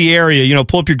to the area,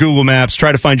 pull up your Google Maps,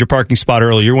 try to find your parking spot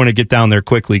early. You want to get down there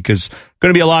quickly because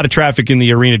going to be a lot of traffic in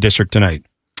the arena district tonight.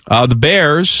 The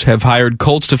Bears have hired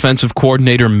Colts defensive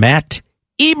coordinator Matt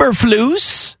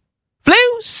Eberflus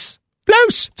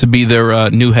to be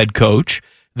their new head coach.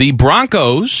 The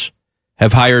Broncos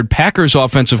have hired Packers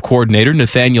offensive coordinator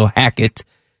Nathaniel Hackett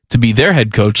to be their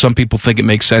head coach. Some people think it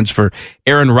makes sense for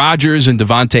Aaron Rodgers and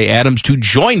Devontae Adams to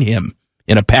join him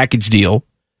in a package deal.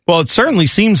 Well, it certainly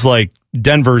seems like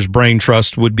Denver's brain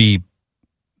trust would be.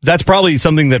 That's probably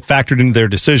something that factored into their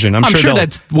decision. I'm sure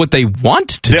that's what they want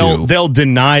to do. They'll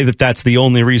deny that that's the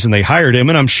only reason they hired him,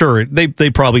 and I'm sure they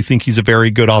probably think he's a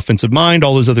very good offensive mind,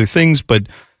 all those other things, but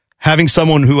having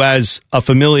someone who has a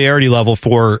familiarity level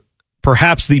for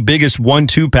perhaps the biggest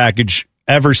 1-2 package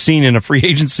ever seen in a free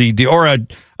agency or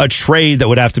a trade that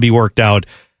would have to be worked out,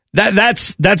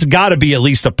 that's got to be at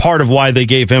least a part of why they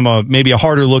gave him maybe a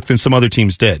harder look than some other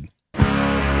teams did.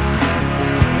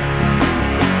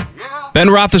 Ben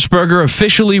Roethlisberger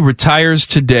officially retires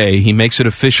today. He makes it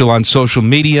official on social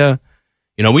media.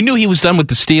 We knew he was done with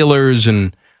the Steelers,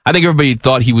 and I think everybody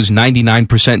thought he was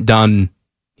 99% done.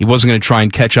 He wasn't going to try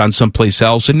and catch on someplace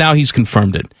else, and now he's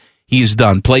confirmed it. He is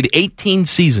done. Played 18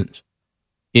 seasons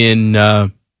in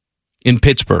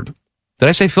Pittsburgh. Did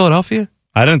I say Philadelphia?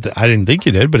 I didn't think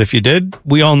you did, but if you did,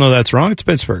 we all know that's wrong. It's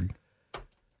Pittsburgh.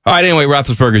 All right, anyway,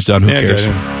 Roethlisberger's done. Who cares?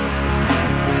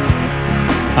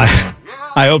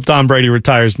 I hope Tom Brady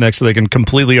retires next so they can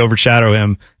completely overshadow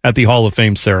him at the Hall of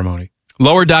Fame ceremony.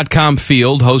 Lower.com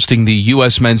Field hosting the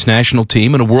U.S. men's national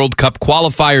team in a World Cup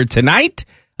qualifier tonight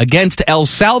against El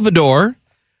Salvador.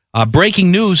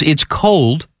 Breaking news, it's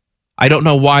cold. I don't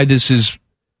know why this is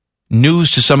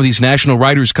news to some of these national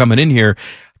writers coming in here.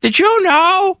 Did you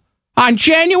know on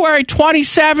January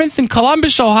 27th in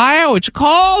Columbus, Ohio, it's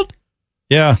cold?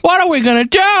 Yeah. What are we going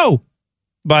to do?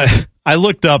 But I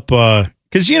looked up,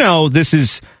 because, this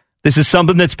is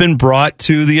something that's been brought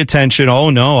to the attention. Oh,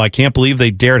 no, I can't believe they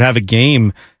dared have a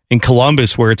game in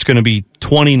Columbus where it's going to be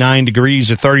 29 degrees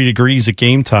or 30 degrees at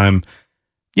game time.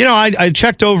 I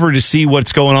checked over to see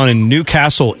what's going on in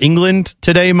Newcastle, England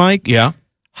today, Mike. Yeah.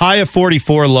 High of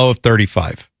 44, low of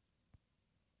 35.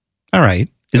 All right.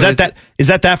 Is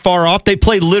that far off? They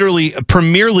play literally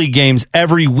Premier League games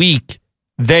every week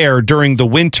there during the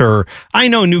winter. I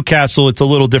know Newcastle, it's a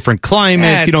little different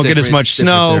climate. You don't get as much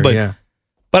snow,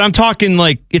 but I'm talking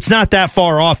it's not that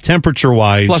far off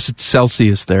temperature-wise. Plus, it's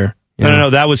Celsius there.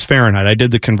 No, that was Fahrenheit. I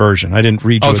did the conversion. I didn't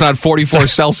read you. Oh, it's not 44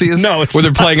 Celsius? No, it's where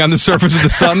they're playing on the surface of the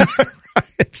sun?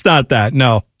 It's not that,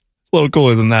 no. A little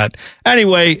cooler than that.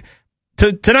 Anyway,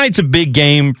 tonight's a big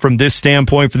game from this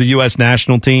standpoint for the U.S.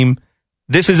 national team.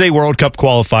 This is a World Cup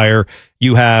qualifier.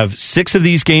 You have 6 of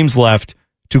these games left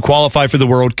to qualify for the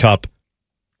World Cup.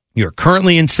 You're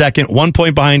currently in second, 1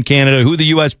 point behind Canada, who the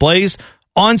U.S. plays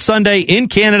on Sunday in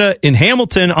Canada, in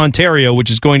Hamilton, Ontario, which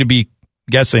is going to be,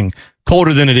 guessing,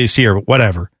 colder than it is here, but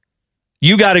whatever.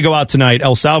 You got to go out tonight.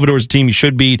 El Salvador's a team you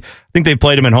should beat. I think they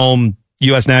played them at home.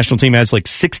 U.S. national team has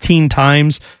 16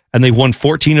 times, and they've won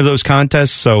 14 of those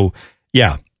contests. So,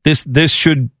 yeah,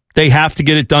 they have to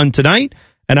get it done tonight,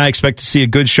 and I expect to see a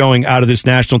good showing out of this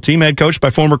national team, head coached by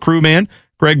former crewman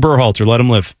Greg Berhalter. Let him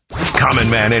live. Common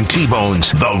Man and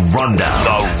T-Bone's The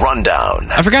Rundown.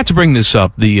 I forgot to bring this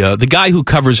up. The guy who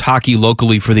covers hockey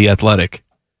locally for The Athletic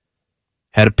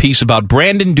had a piece about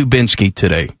Brandon Dubinsky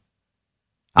today.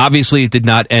 Obviously, it did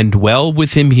not end well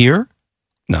with him here.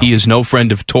 No. He is no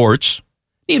friend of Torts.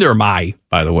 Neither am I,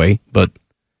 by the way. But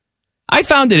I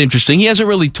found it interesting. He hasn't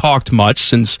really talked much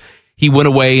since he went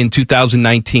away in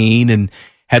 2019 and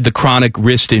had the chronic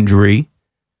wrist injury.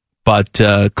 But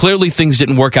clearly things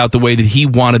didn't work out the way that he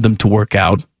wanted them to work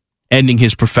out, ending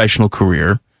his professional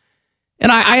career.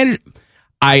 And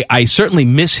I certainly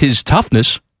miss his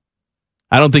toughness.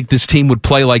 I don't think this team would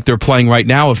play like they're playing right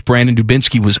now if Brandon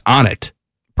Dubinsky was on it.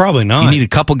 Probably not. You need a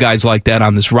couple guys like that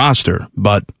on this roster.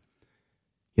 But,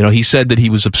 he said that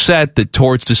he was upset that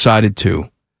Torts decided to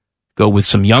go with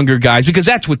some younger guys, because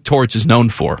that's what Torts is known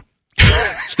for.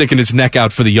 Sticking his neck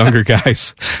out for the younger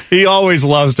guys. He always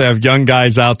loves to have young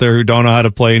guys out there who don't know how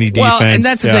to play any defense. Well, and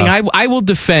that's the thing. I will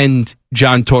defend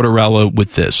John Tortorella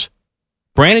with this.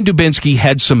 Brandon Dubinsky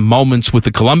had some moments with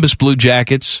the Columbus Blue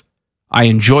Jackets. I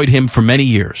enjoyed him for many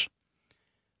years.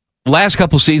 Last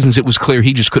couple seasons, it was clear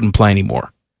he just couldn't play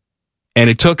anymore. And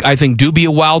it took, I think, Doobie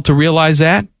a while to realize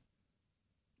that.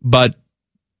 But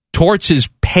Torts is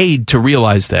paid to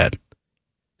realize that.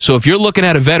 So if you're looking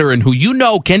at a veteran who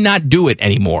cannot do it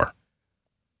anymore,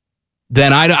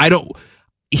 then I don't.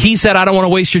 He said, I don't want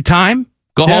to waste your time.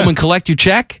 Go home and collect your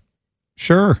check.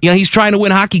 Sure. He's trying to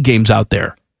win hockey games out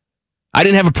there. I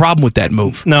didn't have a problem with that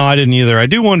move. No, I didn't either. I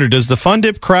do wonder, does the Fun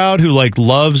Dip crowd who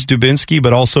loves Dubinsky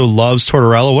but also loves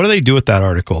Tortorella, what do they do with that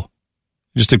article?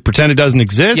 Just to pretend it doesn't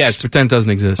exist? Yes, pretend it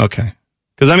doesn't exist. Okay.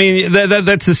 Because,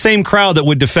 that's the same crowd that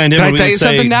would defend him. Can I tell you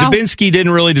something now? Dubinsky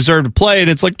didn't really deserve to play, and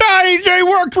it's like, he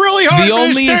worked really hard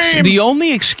The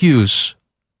only excuse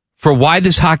for why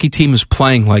this hockey team is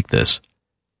playing like this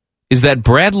is that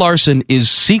Brad Larson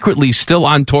is secretly still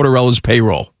on Tortorella's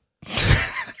payroll.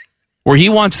 Where he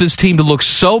wants this team to look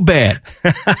so bad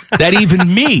that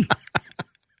even me,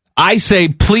 I say,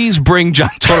 please bring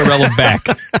John Tortorella back.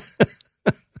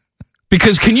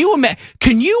 Because can you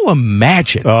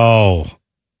imagine? Oh.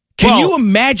 Can you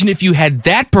imagine if you had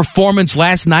that performance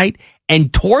last night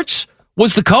and Torts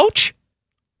was the coach?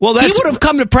 Well, he would have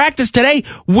come to practice today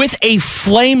with a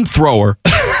flamethrower.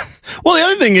 Well, the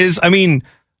other thing is,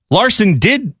 Larson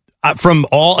did, I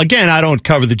don't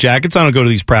cover the Jackets. I don't go to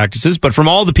these practices. But from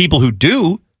all the people who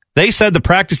do, they said the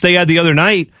practice they had the other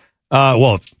night,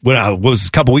 when it was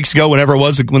a couple weeks ago, whenever it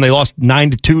was, when they lost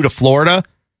 9-2 to Florida,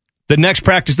 the next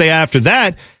practice they had after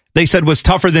that, they said was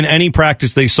tougher than any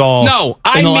practice they saw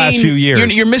in the last few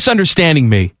years. You're misunderstanding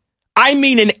me. I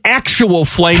mean an actual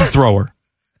flamethrower.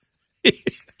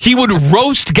 He would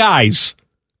roast guys.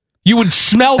 You would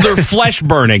smell their flesh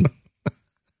burning.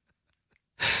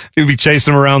 He'd be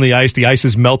chasing them around the ice. The ice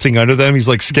is melting under them. He's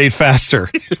like, skate faster.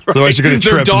 Right. Otherwise you're going to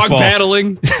trip They're dog and fall.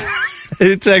 paddling.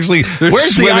 It's actually,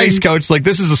 where's the ice, coach? Like,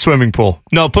 this is a swimming pool.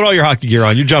 No, put all your hockey gear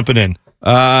on. You're jumping in.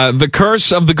 The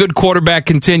curse of the good quarterback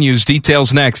continues.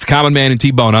 Details next. Common Man and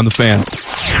T-Bone on the Fan.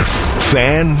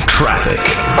 Fan traffic.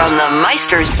 From the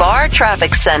Meisters Bar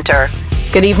Traffic Center.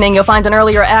 Good evening. You'll find an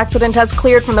earlier accident has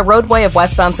cleared from the roadway of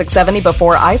westbound 670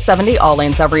 before I-70. All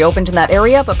lanes have reopened in that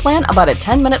area, but plan about a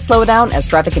 10-minute slowdown as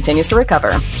traffic continues to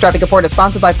recover. This traffic report is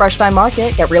sponsored by Fresh Time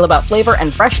Market. Get real about flavor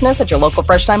and freshness at your local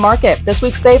Fresh Time Market. This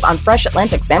week's save on fresh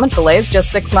Atlantic salmon fillets,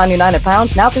 just $6.99 a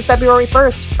pound, now through February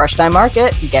 1st. Fresh Time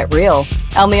Market. Get real.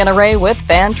 I'm Leanna Ray with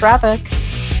Fan Traffic.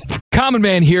 Common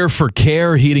Man here for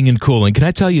Care Heating and Cooling. Can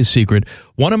I tell you a secret?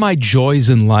 One of my joys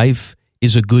in life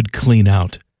is a good clean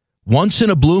out. Once in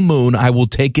a blue moon, I will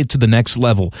take it to the next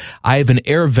level. I have an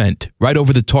air vent right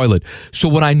over the toilet. So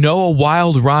when I know a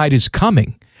wild ride is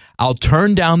coming, I'll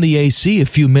turn down the AC a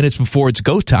few minutes before it's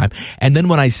go time. And then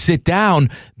when I sit down,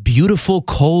 beautiful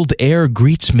cold air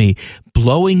greets me,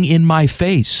 blowing in my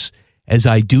face as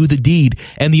I do the deed.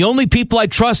 And the only people I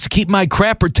trust to keep my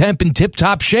crapper temp in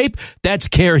tip-top shape, that's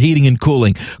Care Heating and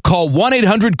Cooling. Call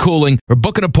 1-800-COOLING or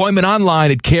book an appointment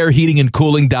online at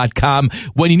careheatingandcooling.com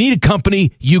when you need a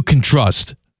company you can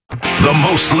trust. The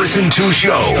most listened to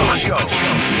show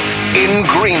in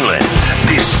Greenland.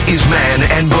 This is Man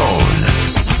and Bone.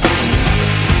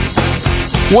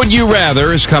 Would You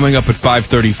Rather is coming up at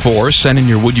 5:34. Send in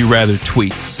your Would You Rather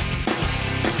tweets.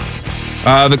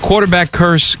 The quarterback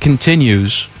curse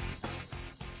continues.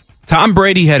 Tom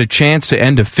Brady had a chance to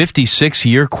end a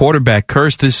 56-year quarterback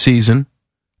curse this season,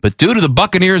 but due to the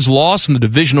Buccaneers' loss in the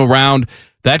divisional round,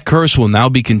 that curse will now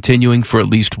be continuing for at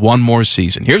least one more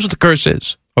season. Here's what the curse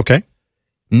is. Okay.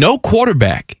 No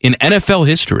quarterback in NFL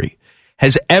history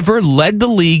has ever led the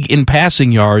league in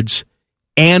passing yards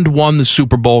and won the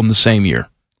Super Bowl in the same year.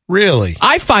 Really?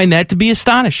 I find that to be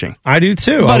astonishing. I do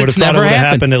too. But I would have thought it would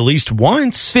have happened at least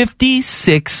once.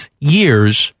 56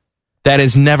 years, that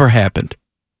has never happened.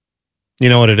 You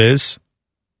know what it is?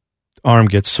 Arm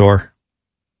gets sore.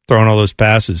 Throwing all those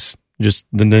passes.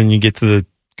 Then you get to the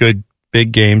good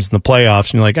big games in the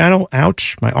playoffs and you're like,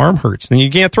 ouch, my arm hurts. Then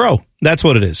you can't throw. That's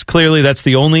what it is. Clearly, that's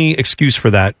the only excuse for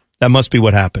that. That must be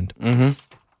what happened. Mm-hmm.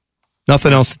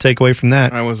 Nothing else to take away from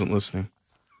that. I wasn't listening.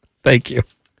 Thank you.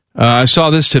 I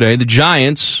saw this today. The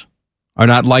Giants are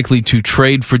not likely to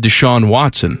trade for Deshaun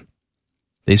Watson.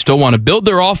 They still want to build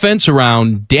their offense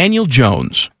around Daniel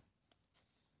Jones.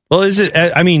 Well, is it?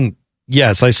 I mean,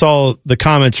 yes, I saw the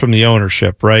comments from the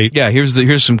ownership, right? Yeah,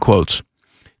 here's some quotes.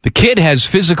 The kid has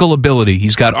physical ability.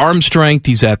 He's got arm strength.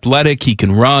 He's athletic. He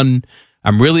can run.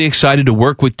 I'm really excited to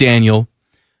work with Daniel.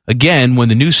 Again, when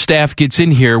the new staff gets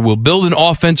in here, we'll build an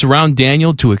offense around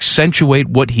Daniel to accentuate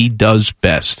what he does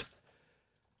best.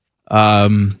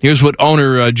 Here's what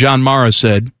owner John Mara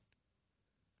said.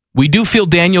 We do feel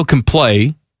Daniel can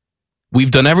play. We've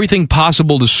done everything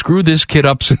possible to screw this kid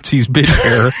up since he's been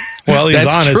here. Well, he's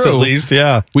That's honest true. at least,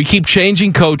 yeah. We keep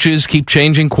changing coaches, keep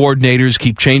changing coordinators,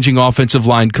 keep changing offensive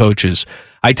line coaches.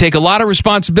 I take a lot of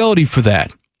responsibility for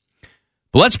that.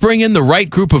 But let's bring in the right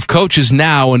group of coaches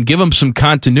now and give them some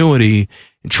continuity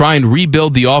and try and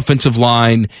rebuild the offensive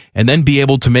line and then be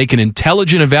able to make an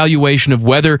intelligent evaluation of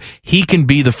whether he can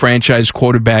be the franchise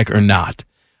quarterback or not.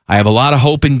 I have a lot of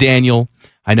hope in Daniel.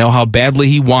 I know how badly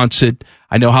he wants it.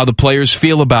 I know how the players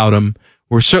feel about him.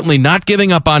 We're certainly not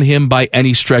giving up on him by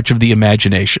any stretch of the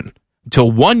imagination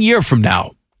until 1 year from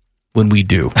now when we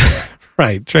do.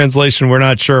 Right. Translation, we're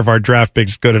not sure if our draft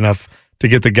pick's good enough to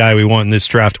get the guy we want in this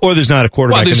draft, or there's not a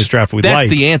quarterback in this draft we'd like. That's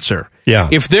the answer. Yeah.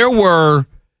 If there were,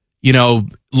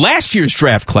 last year's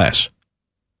draft class,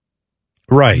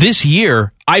 right, this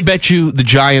year, I bet you the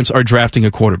Giants are drafting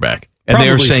a quarterback, and they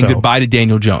are Probably saying so. goodbye to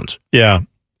Daniel Jones. Yeah.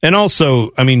 And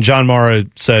also, I mean, John Mara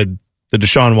said the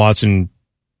Deshaun Watson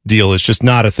deal is just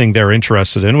not a thing they're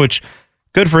interested in, which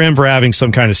good for him for having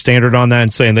some kind of standard on that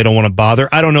and saying they don't want to bother.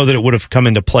 I don't know that it would have come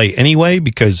into play anyway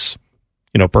because,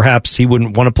 perhaps he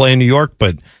wouldn't want to play in New York,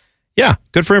 but yeah,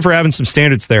 good for him for having some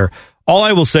standards there. All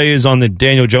I will say is on the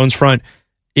Daniel Jones front,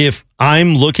 if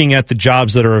I'm looking at the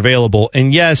jobs that are available,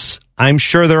 and yes, I'm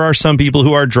sure there are some people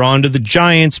who are drawn to the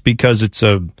Giants because it's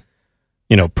a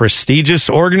prestigious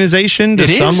organization to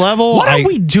some level. What are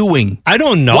we doing? I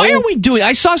don't know. Why are we doing?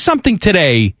 I saw something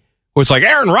today where it's like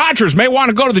Aaron Rodgers may want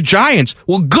to go to the Giants.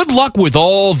 Well, good luck with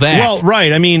all that. Well,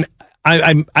 right. I mean,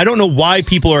 I don't know why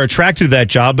people are attracted to that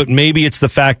job, but maybe it's the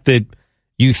fact that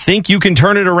you think you can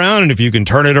turn it around, and if you can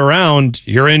turn it around,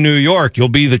 you're in New York. You'll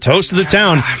be the toast of the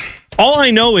town. All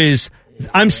I know is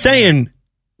I'm saying,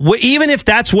 even if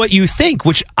that's what you think,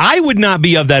 which I would not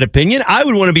be of that opinion, I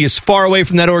would want to be as far away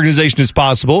from that organization as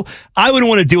possible. I would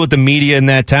want to deal with the media in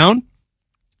that town.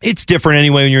 It's different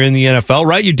anyway when you're in the NFL,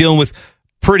 right? You're dealing with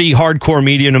pretty hardcore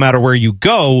media no matter where you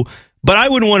go. But I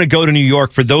wouldn't want to go to New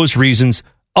York for those reasons,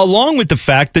 along with the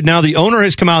fact that now the owner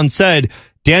has come out and said,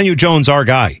 Daniel Jones, our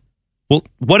guy. Well,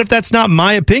 what if that's not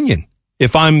my opinion?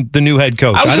 If I'm the new head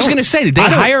coach, I was just going to say, did they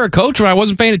hire a coach when I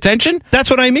wasn't paying attention? That's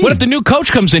what I mean. What if the new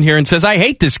coach comes in here and says, I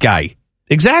hate this guy?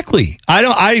 Exactly.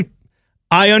 I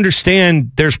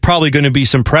understand there's probably going to be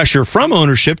some pressure from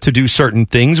ownership to do certain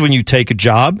things when you take a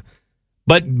job,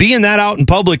 but being that out in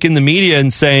public in the media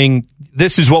and saying,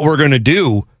 this is what we're going to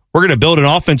do, we're going to build an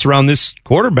offense around this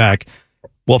quarterback.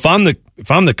 Well, if I'm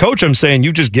the coach, I'm saying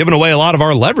you've just given away a lot of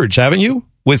our leverage, haven't you?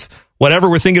 With whatever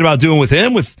we're thinking about doing with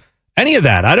him, with any of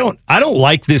that. I don't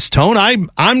like this tone.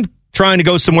 I'm trying to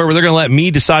go somewhere where they're going to let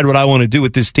me decide what I want to do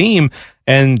with this team,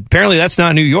 and apparently that's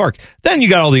not New York. Then you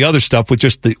got all the other stuff with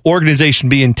just the organization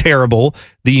being terrible,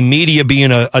 the media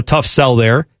being a tough sell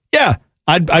there. Yeah,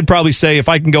 I'd probably say if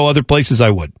I can go other places, I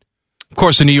would. Of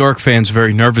course, the New York fans are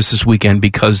very nervous this weekend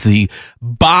because the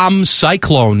bomb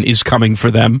cyclone is coming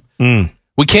for them.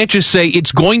 We can't just say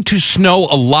it's going to snow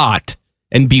a lot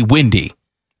and be windy.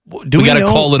 We got to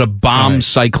call it a bomb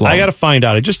cyclone. I got to find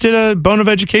out. I just did a bone of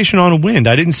education on wind.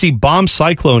 I didn't see bomb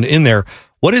cyclone in there.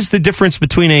 What is the difference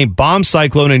between a bomb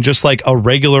cyclone and just like a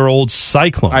regular old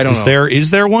cyclone? I don't know.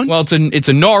 Is there one? Well, it's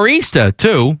a nor'easter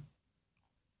too.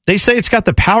 They say it's got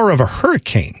the power of a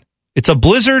hurricane. It's a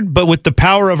blizzard, but with the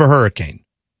power of a hurricane.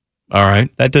 All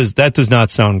right. That does not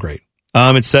sound great.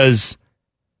 It says,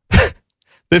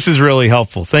 this is really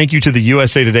helpful. Thank you to the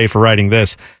USA Today for writing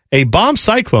this. A bomb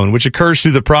cyclone, which occurs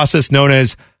through the process known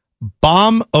as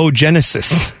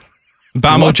bombogenesis.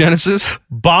 Bombogenesis?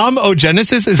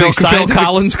 Bombogenesis is a scientific... Phil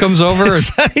Collins comes over?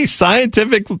 Is that a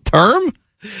scientific term?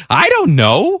 I don't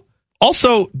know.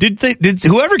 Also, did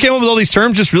whoever came up with all these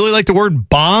terms just really like the word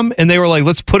bomb, and they were like,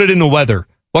 let's put it in the weather.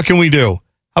 What can we do?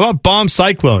 How about bomb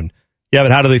cyclone? Yeah,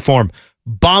 but how do they form?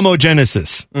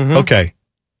 Bombogenesis. Mm-hmm. Okay.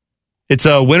 It's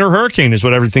a winter hurricane is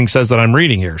what everything says that I'm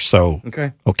reading here. So,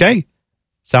 okay.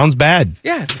 Sounds bad.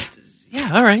 Yeah,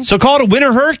 all right. So call it a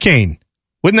winter hurricane.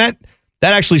 Wouldn't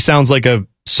that actually sounds like a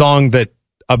song that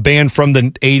a band from the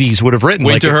 80s would have written.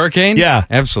 Winter Hurricane? Yeah.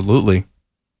 Absolutely.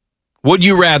 Would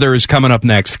You Rather is coming up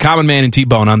next. Common Man and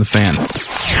T-Bone on the Fan.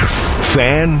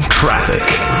 Fan traffic.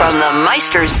 From the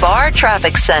Meister's Bar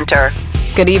Traffic Center.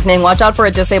 Good evening. Watch out for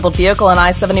a disabled vehicle on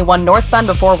I-71 northbound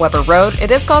before Weber Road.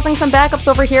 It is causing some backups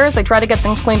over here as they try to get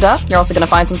things cleaned up. You're also going to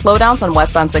find some slowdowns on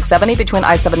westbound 670 between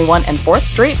I-71 and 4th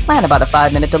Street and about a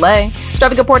 5-minute delay. This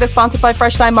traffic report is sponsored by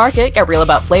Fresh Time Market. Get real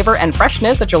about flavor and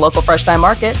freshness at your local Fresh Time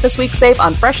Market. This week, save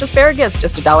on fresh asparagus,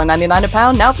 just $1.99 a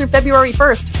pound, now through February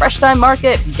 1st. Fresh Time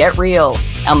Market. Get real.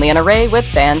 I'm Leanna Ray with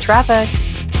Fan Traffic.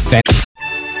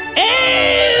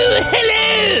 Oh,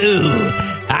 hello!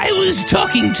 I was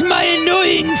talking to my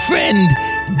annoying friend,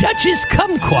 Duchess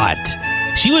Kumquat.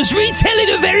 She was retelling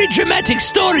a very dramatic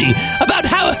story about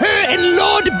how her and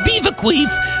Lord Beaverqueef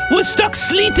were stuck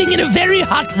sleeping in a very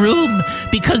hot room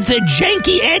because their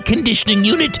janky air conditioning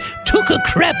unit took a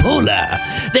crapola.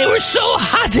 They were so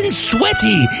hot and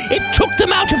sweaty, it took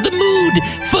them out of the mood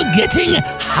for getting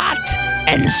hot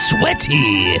and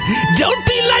sweaty. Don't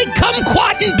be like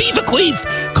Kumquat and Beaverqueef.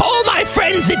 Call my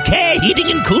friends at Care Heating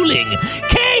and Cooling.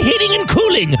 Care Heating and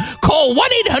Cooling. Call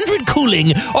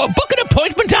 1-800-COOLING or book an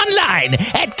appointment online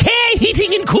at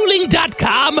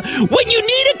careheatingandcooling.com when you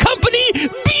need a company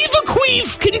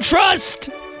Beaverqueef can trust.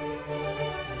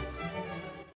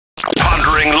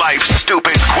 Pondering life's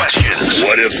stupid questions.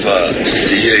 What if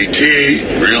CAT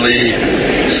really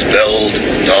spelled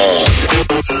dog?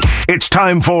 It's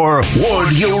time for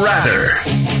Would You Rather.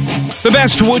 The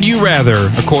best Would You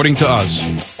Rather, according to us.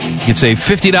 It's a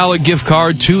 $50 gift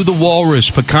card to the Walrus.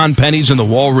 Pecan Pennies and the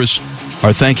Walrus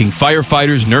are thanking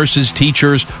firefighters, nurses,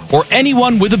 teachers, or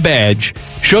anyone with a badge.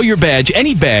 Show your badge,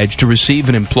 any badge, to receive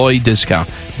an employee discount.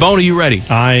 Bone, are you ready?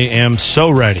 I am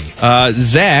so ready.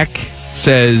 Zach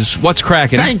says, what's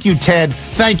cracking? Thank you, Ted.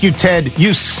 Thank you, Ted.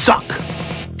 You suck.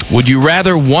 Would you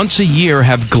rather once a year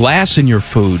have glass in your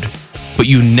food, but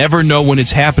you never know when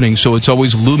it's happening, so it's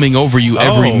always looming over you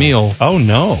every meal? Oh,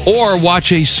 no. Or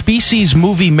watch a Species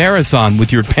movie marathon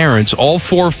with your parents, all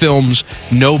 4 films,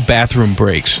 no bathroom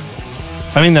breaks?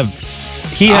 I mean,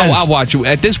 I'll watch it.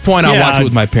 At this point, I'll watch it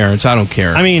with my parents. I don't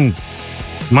care. I mean,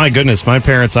 my goodness, my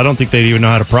parents, I don't think they'd even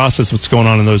know how to process what's going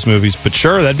on in those movies. But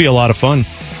sure, that'd be a lot of fun.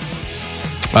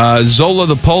 Zola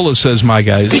the Pola says, my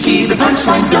guys. Vicky the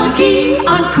Punchline Donkey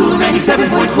on Cool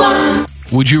 97.1.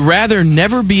 Would you rather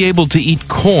never be able to eat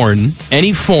corn,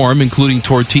 any form, including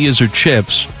tortillas or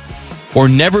chips, or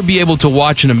never be able to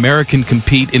watch an American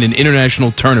compete in an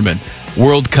international tournament,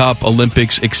 World Cup,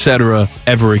 Olympics, etc.,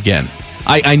 ever again?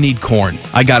 I need corn.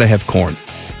 I gotta have corn.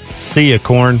 See ya,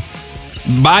 corn.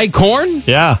 Buy corn?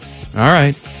 Yeah. All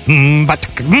right. Oh,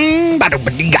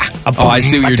 I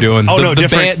see what you're doing. Oh, no,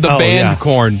 different. The band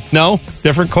corn. No,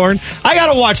 different corn. I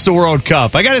got to watch the World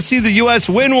Cup. I got to see the U.S.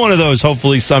 win one of those,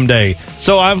 hopefully, someday.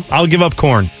 So I'll give up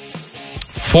corn.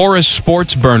 Forest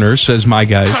Sports Burner says, my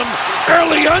guys. Some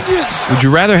early onions. Would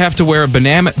you rather have to wear a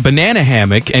banana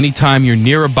hammock anytime you're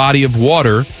near a body of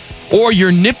water, or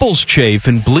your nipples chafe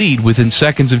and bleed within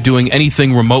seconds of doing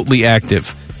anything remotely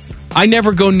active? I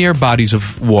never go near bodies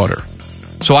of water,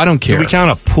 so I don't care. Do we count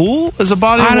a pool as a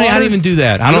body of water? I don't even do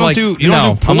that. I don't like.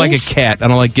 I'm like a cat. I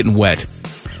don't like getting wet.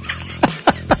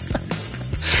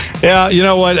 Yeah, you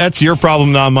know what? That's your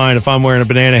problem, not mine, if I'm wearing a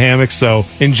banana hammock. So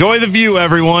enjoy the view,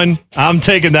 everyone. I'm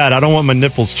taking that. I don't want my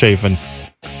nipples chafing.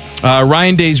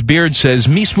 Ryan Day's Beard says,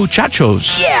 Mis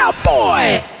muchachos. Yeah,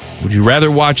 boy. Would you rather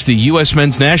watch the U.S.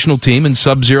 men's national team in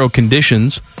sub-zero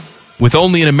conditions with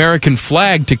only an American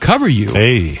flag to cover you?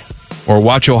 Hey. Or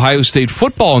watch Ohio State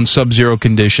football in sub-zero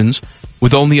conditions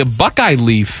with only a Buckeye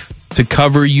leaf to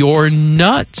cover your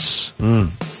nuts?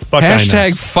 Hashtag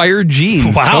nuts. Fire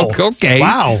Gene. Wow. Okay.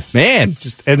 Wow. Man.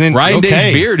 And then Ryan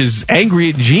Day's Beard is angry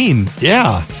at Gene.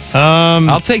 Yeah.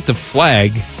 I'll take the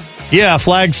flag. Yeah,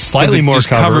 flag's slightly more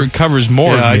covered. Covers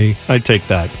more of me. I'd take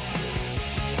that.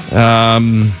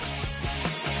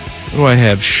 What do I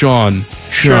have? Sean.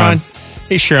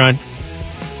 Hey, Sean.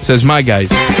 Says, my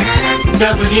guys.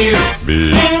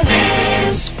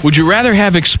 Would you rather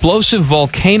have explosive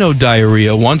volcano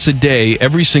diarrhea once a day,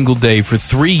 every single day for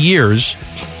 3 years,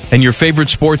 and your favorite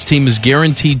sports team is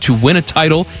guaranteed to win a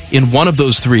title in one of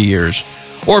those 3 years,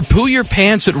 or poo your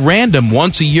pants at random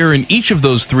once a year in each of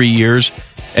those 3 years,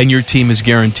 and your team is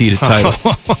guaranteed a title?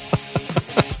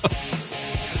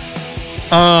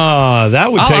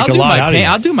 That would take a lot out of you.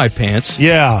 I'll do my pants.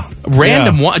 Yeah.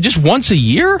 Random, just once a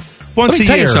year? Let me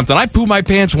tell you something. I poo my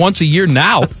pants once a year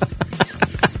now.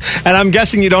 And I'm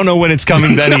guessing you don't know when it's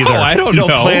coming then either. No, I don't know. You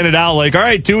don't plan it out like, all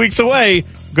right, 2 weeks away,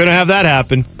 going to have that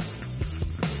happen.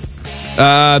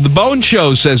 The Bone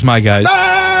Show says, my guys.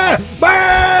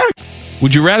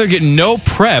 Would you rather get no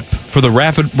prep for the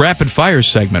rapid fire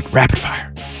segment? Rapid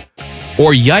fire.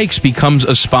 Or Yikes becomes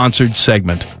a sponsored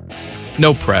segment?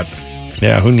 No prep.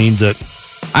 Yeah, who needs it?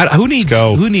 Who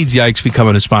needs Yikes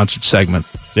becoming a sponsored segment?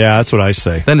 Yeah, that's what I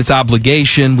say. Then it's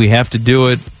obligation. We have to do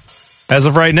it. As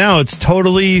of right now, it's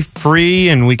totally free,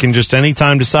 and we can just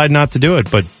anytime decide not to do it,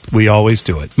 but we always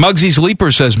do it. Muggsy's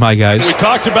Leaper says, my guys. We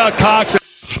talked about Cox.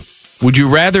 Would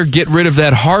you rather get rid of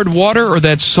that hard water or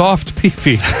that soft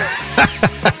pee-pee?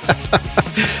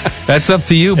 That's up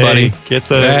to you, buddy.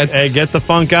 Hey, get the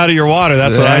funk out of your water.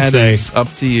 That's what I say. It's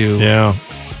up to you. Yeah.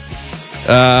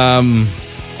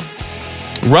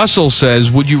 Russell says,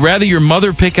 would you rather your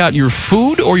mother pick out your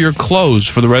food or your clothes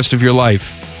for the rest of your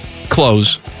life?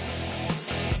 Clothes.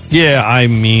 Yeah, I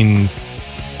mean,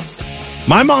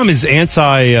 my mom is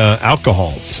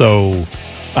anti-alcohol, so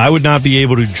I would not be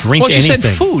able to drink anything. Well, she said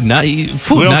food, not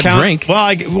drink.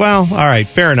 Well, all right,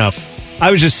 fair enough.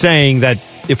 I was just saying that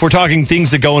if we're talking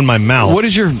things that go in my mouth. What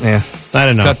is your... I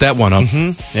don't know. Cut that one up.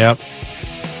 Mm-hmm.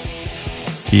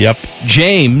 Yep.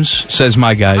 James says,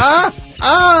 my guys.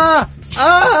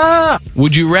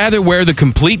 Would you rather wear the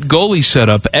complete goalie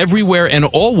setup everywhere and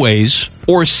always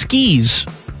or skis?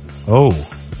 Oh,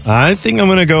 I think I'm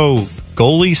going to go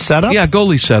goalie setup. Yeah,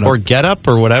 goalie setup. Or get up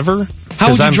or whatever.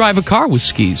 How would you drive a car with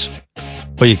skis?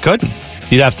 Well, you couldn't.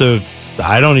 You'd have to...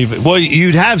 Well,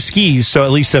 you'd have skis, so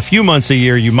at least a few months a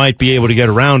year you might be able to get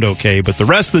around okay, but the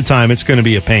rest of the time it's going to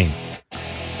be a pain.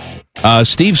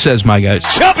 Steve says, my guys.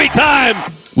 Chubby time!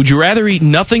 Would you rather eat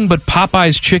nothing but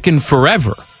Popeye's chicken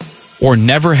forever or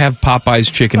never have Popeye's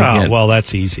chicken again? Oh, well,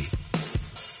 that's easy.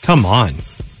 Come on.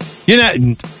 You're not...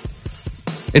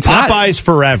 It's Popeye's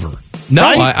forever. No,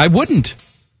 right? I wouldn't.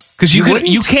 Because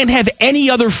you can't have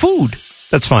any other food.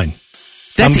 That's fine.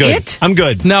 That's I'm good. it? I'm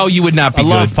good. No, you would not be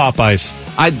good. I love Popeyes.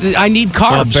 I need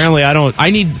carbs. Well, apparently I don't. I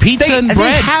need pizza and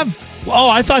bread.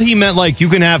 I thought he meant like you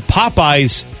can have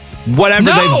Popeyes,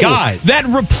 whatever they've got. That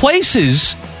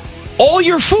replaces all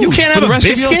your food. You can't have a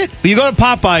biscuit? You go to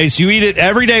Popeyes, you eat it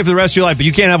every day for the rest of your life, but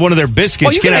you can't have one of their biscuits.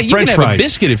 Well, you can't have French fries. You can have a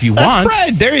biscuit if you want. That's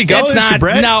bread. There you go. It's not.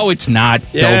 Bread. No, it's not.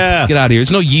 Yeah. Don't get out of here.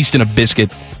 There's no yeast in a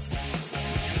biscuit.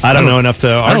 I don't know enough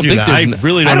to argue that. I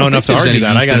really don't know enough to argue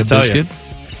that. I got to tell you.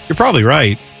 You're probably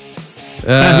right. Who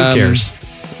cares?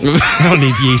 I don't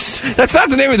need yeast. That's not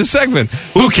the name of the segment.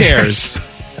 Who cares?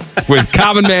 With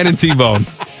Common Man and T-Bone.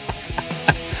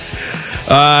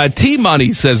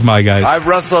 T-Money says, my guys. I've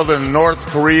wrestled in North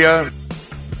Korea.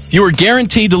 If you were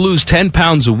guaranteed to lose 10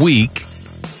 pounds a week,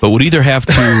 but would either have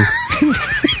to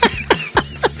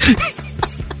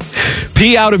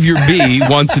pee out of your B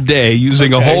once a day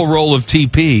using a whole roll of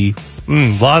TP.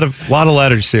 Lot of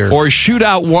letters here. Or shoot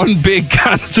out one big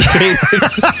constipated.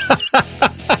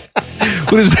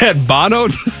 What is that? Bono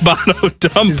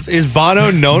dump? Is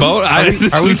Bono known?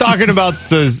 Are we talking about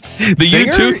the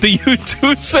singer?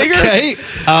 U2 singer? Okay.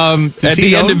 At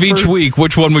the end of each week,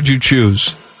 which one would you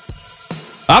choose?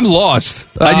 I'm lost.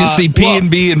 I just see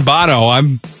P&B and Bono.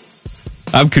 I'm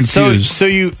confused. So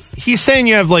he's saying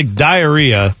you have like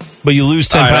diarrhea, but you lose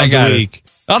 10 pounds a week.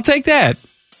 I'll take that.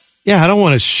 Yeah, I don't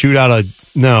want to shoot out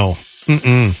no.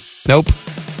 Nope.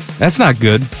 That's not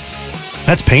good.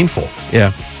 That's painful.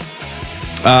 Yeah.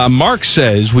 Mark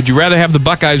says, would you rather have the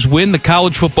Buckeyes win the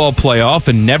college football playoff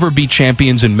and never be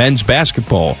champions in men's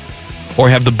basketball, or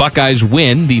have the Buckeyes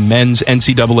win the men's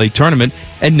NCAA tournament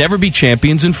and never be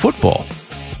champions in football?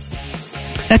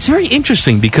 That's very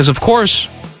interesting because, of course,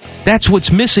 that's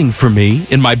what's missing for me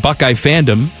in my Buckeye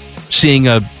fandom, seeing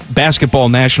a basketball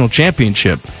national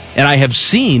championship. And I have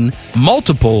seen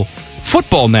multiple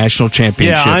football national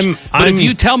championships. Yeah, but if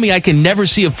you tell me I can never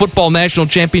see a football national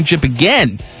championship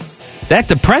again, that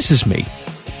depresses me.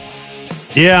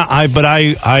 Yeah,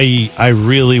 I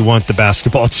really want the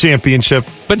basketball championship.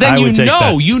 But then you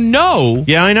know.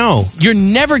 Yeah, I know. You're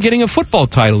never getting a football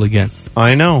title again.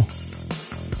 I know.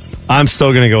 I'm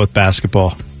still going to go with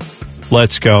basketball.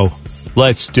 Let's go.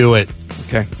 Let's do it.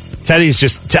 Okay. I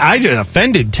just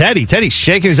offended Teddy. Teddy's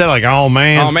shaking his head like, oh,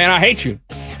 man. Oh, man, I hate you.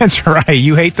 That's right.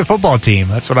 You hate the football team.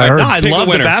 That's what I heard. No, I love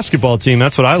the basketball team.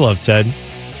 That's what I love, Ted.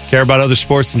 Care about other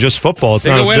sports than just football. It's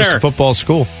not just a football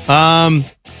school. I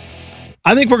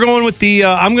think we're going with the...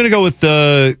 I'm going to go with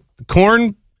the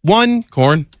corn one.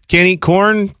 Corn? Can't eat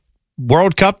corn.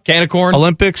 World Cup. Can of corn.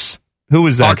 Olympics. Who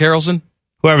was that? Hawk Harrelson.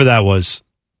 Whoever that was.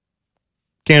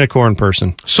 Can of corn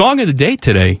person. Song of the day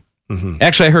today. Mm-hmm.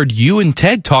 Actually, I heard you and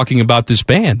Ted talking about this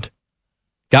band.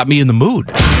 Got me in the mood.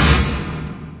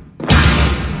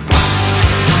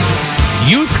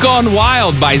 Youth Gone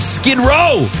Wild by Skid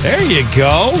Row. There you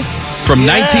go. From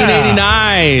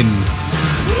 1989.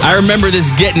 I remember this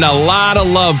getting a lot of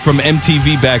love from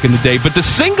MTV back in the day, but the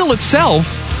single itself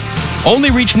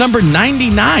only reached number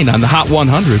 99 on the Hot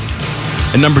 100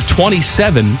 and number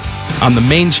 27 on the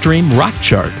mainstream rock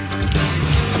chart.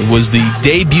 It was the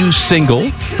debut single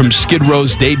from Skid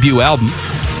Row's debut album.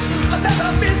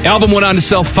 Album went on to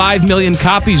sell 5 million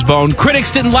copies, Bone.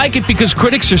 Critics didn't like it because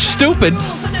critics are stupid.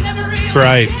 That's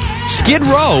right. Skid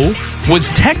Row was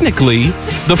technically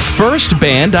the first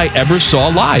band I ever saw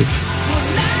live.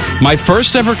 My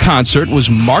first ever concert was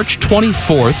March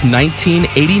 24th,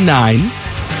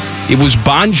 1989. It was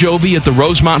Bon Jovi at the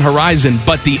Rosemont Horizon,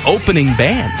 but the opening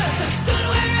band,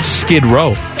 Skid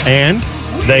Row. And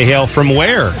they hail from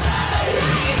where?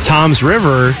 Toms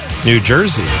River, New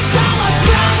Jersey.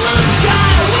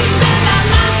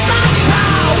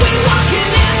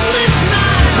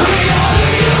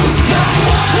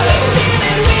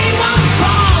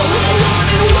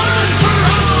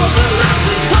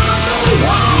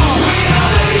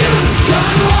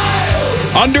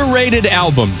 Underrated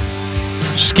album.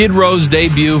 Skid Row's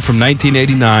debut from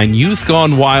 1989. Youth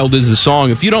Gone Wild is the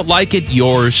song. If you don't like it,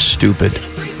 you're stupid.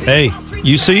 Hey,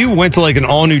 you went to like an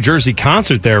all New Jersey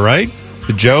concert there, right?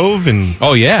 The Jove and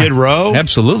Skid Row.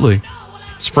 Absolutely.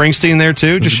 Springsteen there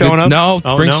too, just showing up? No,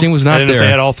 Springsteen was not there. They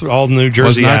had all New Jersey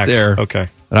was not acts. there. Okay.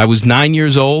 But I was 9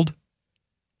 years old,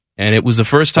 and it was the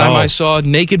first time I saw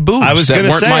naked boobs. I was that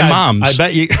weren't say, my mom's. I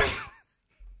bet you.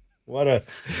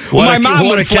 My mom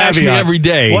would flash me every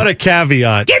day. What a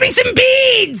caveat. Give me some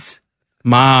beads!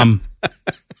 Mom.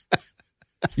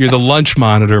 You're the lunch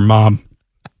monitor, Mom.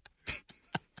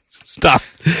 Stop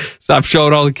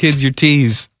showing all the kids your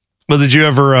tees. Well, did you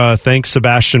ever thank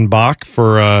Sebastian Bach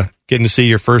for getting to see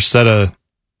your first set of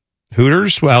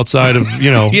Hooters outside of,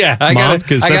 yeah, I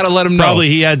gotta let him know.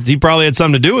 He probably had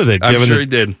something to do with it. I'm sure he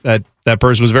did. That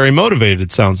person was very motivated,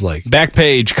 it sounds like. Back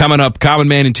page coming up. Common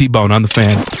Man and T-Bone on the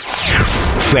Fan.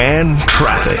 Fan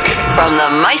traffic. From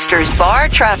the Meisters Bar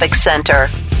Traffic Center.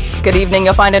 Good evening.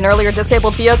 You'll find an earlier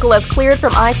disabled vehicle has cleared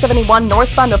from I-71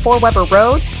 northbound to 4 Weber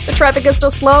Road. The traffic is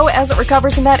still slow as it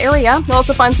recovers in that area. You'll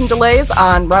also find some delays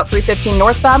on Route 315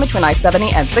 northbound between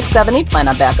I-70 and 670. Plan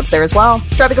on backups there as well.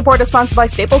 This traffic report is sponsored by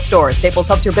Staples Stores. Staples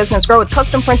helps your business grow with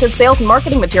custom printed sales and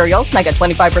marketing materials. Now get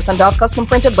 25% off custom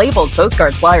printed labels,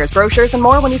 postcards, flyers, brochures, and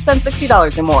more when you spend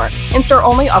 $60 or more. In-store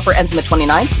only. Offer ends on the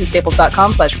 29th. See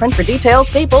staples.com/print for details.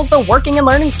 Staples, the working and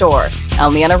learning store.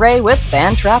 I'm Leanna Ray with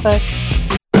Fan Traffic.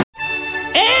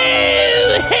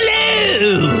 Oh,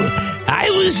 hello! I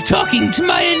was talking to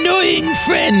my annoying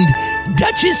friend,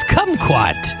 Duchess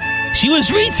Kumquat. She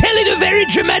was retelling a very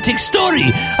dramatic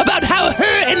story about how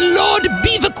her and Lord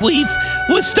Beaverqueef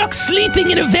were stuck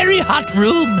sleeping in a very hot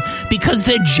room because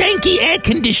their janky air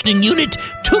conditioning unit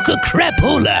took a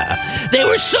crapola. They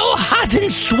were so hot and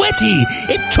sweaty,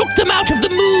 it took them out of the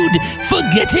mood for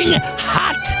getting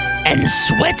hot and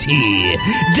sweaty.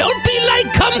 Don't be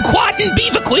like Kumquat and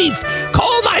Beaverqueef.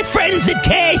 Call my friends at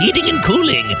Care Heating and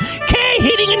Cooling. Care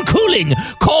Heating and Cooling.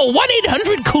 Call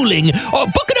 1-800-COOLING or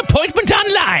book an appointment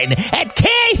online at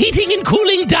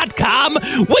careheatingandcooling.com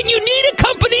when you need a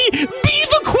company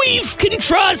Beaverqueef can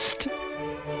trust.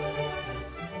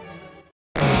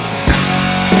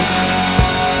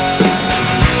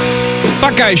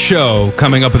 Buckeye Show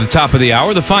coming up at the top of the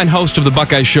hour. The fine host of the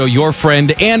Buckeye Show, your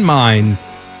friend and mine,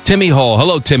 Timmy Hall.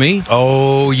 Hello, Timmy.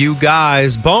 Oh, you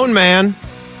guys. Bone Man.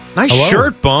 Nice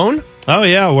shirt, Bone. Oh,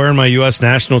 yeah. Wearing my U.S.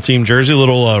 national team jersey. A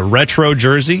little retro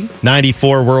jersey.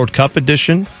 94 World Cup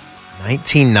edition.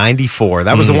 1994.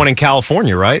 That was the one in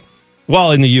California, right?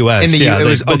 Well, in the U.S.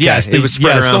 It was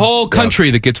spread around. The whole country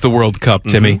that gets the World Cup,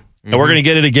 Timmy. Mm-hmm. And we're going to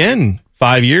get it again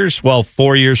 5 years. Well,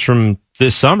 4 years from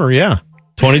this summer, yeah.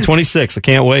 2026. I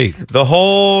can't wait. The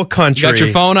whole country. You got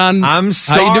your phone on? I'm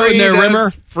sorry. How you doing there, Rimmer?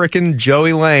 Frickin'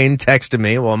 Joey Lane texted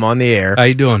me while I'm on the air. How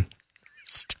you doing?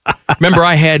 Remember,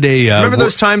 I had a... Remember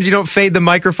those times you don't fade the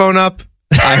microphone up?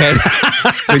 I had...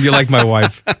 You're like my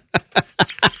wife.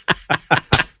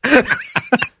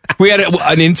 We had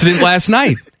an incident last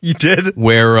night. You did?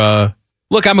 Where,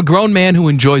 look, I'm a grown man who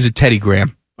enjoys a Teddy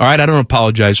Graham. All right, I don't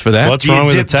apologize for that. What's wrong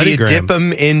with a Teddy Graham? Do you dip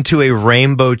them into a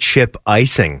rainbow chip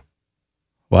icing?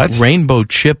 What? Rainbow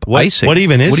chip icing? What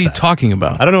even is What are you that? talking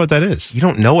about? I don't know what that is. You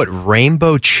don't know what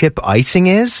rainbow chip icing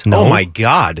is? No. Oh, my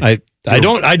God. I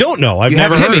don't know. I've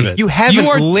never heard of it. You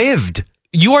haven't lived.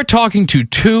 You are talking to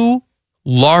two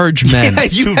large men. Yeah,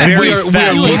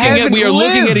 we are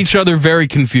looking at each other very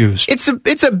confused.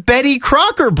 It's a Betty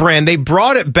Crocker brand. They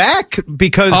brought it back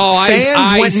because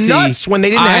fans went nuts when they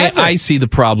didn't have it. I see the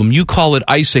problem. You call it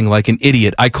icing like an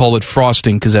idiot. I call it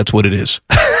frosting because that's what it is.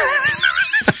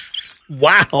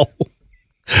 Wow.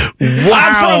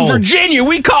 I'm from Virginia.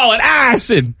 We call it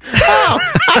icing. Oh,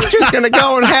 I'm just going to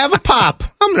go and have a pop.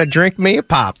 I'm going to drink me a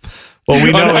pop. Well,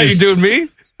 we know how you doing me?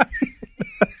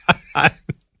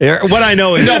 What I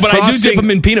know is but frosting, I do dip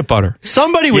them in peanut butter.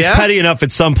 Somebody was petty enough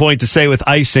at some point to say with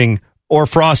icing or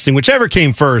frosting, whichever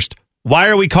came first, Why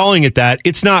are we calling it that?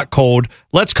 It's not cold.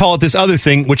 Let's call it this other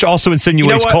thing, which also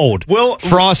insinuates cold.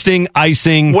 Frosting,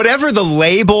 icing. Whatever the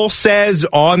label says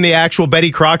on the actual Betty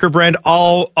Crocker brand,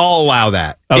 I'll allow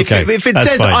that. Okay, if it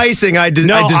says fine. icing, I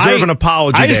deserve an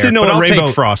apology. I just didn't know but what I'll rainbow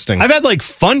take frosting. I've had like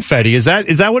Funfetti. Is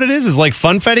that what it is? Is like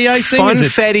Funfetti icing?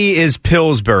 Funfetti is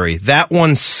Pillsbury. That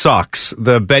one sucks.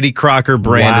 The Betty Crocker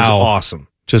brand is awesome.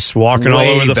 Just walking all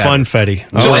over the Funfetti.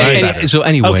 So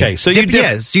anyway, okay. So you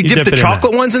dip the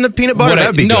chocolate ones in the peanut butter.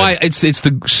 That'd be good. It's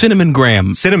the cinnamon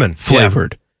graham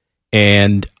flavored,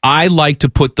 and I like to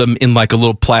put them in like a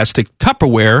little plastic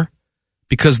Tupperware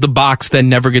because the box then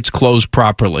never gets closed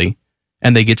properly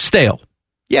and they get stale.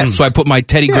 Yes. So I put my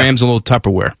Teddy Grahams in a little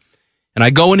Tupperware, and I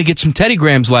go in to get some Teddy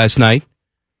Grahams last night,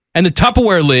 and the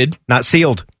Tupperware lid not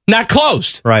sealed, not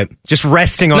closed, right? Just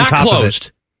resting on not top closed. of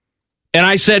it. And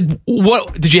I said,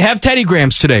 "What did you have Teddy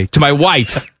Grahams today?" To my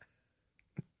wife.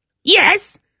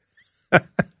 Yes.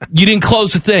 You didn't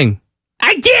close the thing.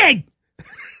 I did.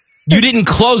 You didn't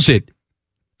close it.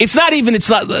 It's not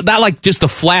like just the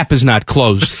flap is not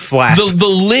closed. Just flat. The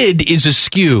lid is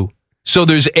askew, so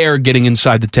there's air getting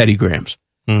inside the Teddy Grahams.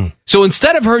 So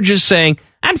instead of her just saying,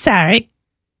 I'm sorry,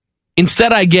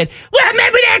 instead I get, well,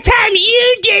 remember that time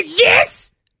you did this?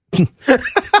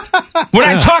 We're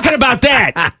not talking about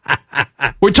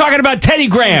that. We're talking about Teddy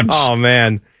Grahams. Oh,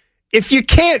 man. If you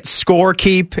can't score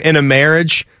keep in a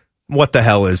marriage, what the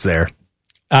hell is there?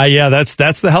 Yeah, that's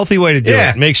the healthy way to do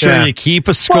it. Make sure you keep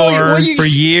a score for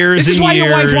years This is and why years.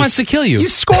 your wife wants to kill you. You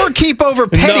score keep over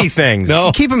petty things. No.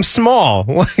 You keep them small,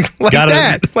 like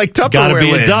that, like Tupperware Gotta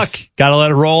be lids. a duck. Gotta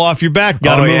let it roll off your back.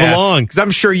 Gotta move along. Because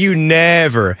I'm sure you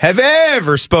never have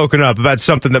ever spoken up about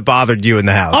something that bothered you in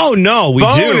the house. Oh, no, we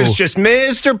Bone do. is just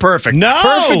Mr. Perfect. No.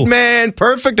 Perfect man,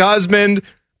 perfect husband,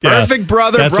 perfect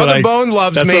brother. Brother Bone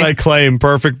loves me. That's what I claim.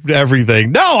 Perfect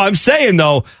everything. No, I'm saying,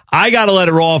 though, I got to let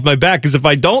it roll off my back because if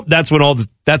I don't, that's when all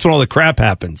the crap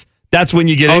happens. That's when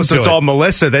you get into so it's it. all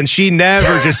Melissa. Then she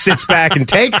never just sits back and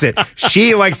takes it.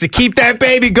 She likes to keep that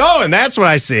baby going. That's what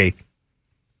I see.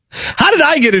 How did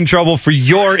I get in trouble for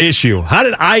your issue? How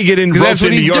did I get involved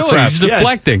into your crap? He's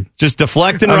deflecting. Just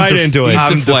deflecting into it.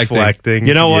 He's deflecting.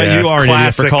 You know what? You are an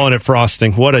idiot for calling it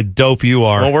frosting. What a dope you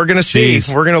are. Well, we're going to see.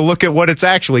 We're going to look at what it's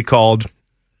actually called.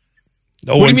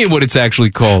 What do you mean what it's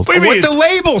actually called? What the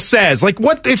label says. Like,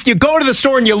 what if you go to the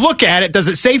store and you look at it, does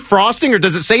it say frosting or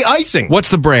does it say icing?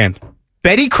 What's the brand?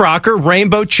 Betty Crocker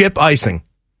Rainbow Chip Icing.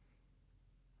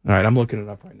 All right, I'm looking it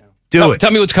up right now. Do it.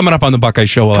 Tell me what's coming up on the Buckeye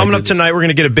Show. Coming up tonight, we're going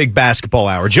to get a big basketball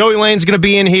hour. Joey Lane's going to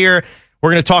be in here. We're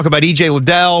going to talk about E.J.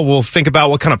 Liddell. We'll think about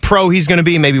what kind of pro he's going to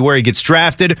be, maybe where he gets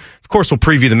drafted. Of course, we'll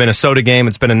preview the Minnesota game.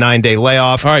 It's been a 9-day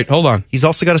layoff. All right, hold on. He's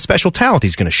also got a special talent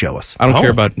he's going to show us. I don't care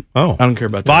about. I don't care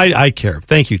about that. I care.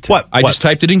 Thank you, Tim. What? I just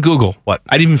typed it in Google. What?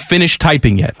 I didn't even finish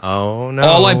typing yet. Oh, no.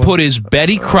 All I put is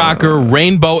Betty Crocker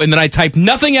Rainbow, and then I typed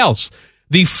nothing else.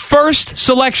 The first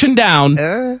selection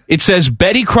down, it says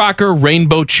Betty Crocker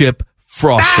Rainbow Chip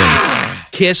Frosting.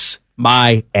 Kiss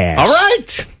my ass. All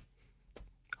right.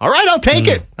 All right, I'll take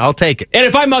it. I'll take it. And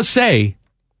if I must say,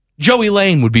 Joey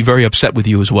Lane would be very upset with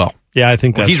you as well. Yeah, I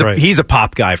think that's right. He's a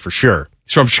pop guy for sure.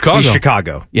 He's from Chicago. He's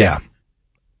Chicago. Yeah.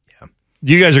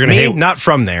 You guys are going to hate. Not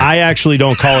from there. I actually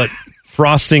don't call it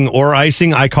frosting or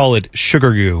icing. I call it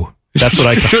sugar goo. That's what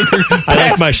I call it. I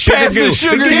like my sugar pass goo. the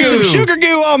sugar Get some goo. sugar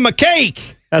goo on my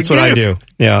cake. That's what I do.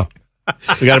 Yeah.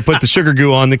 We got to put the sugar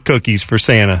goo on the cookies for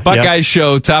Santa. Buckeye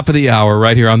Show, top of the hour,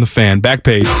 right here on the Fan. Back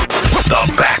page.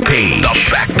 The Back Page. The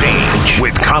Back Page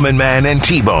with Common Man and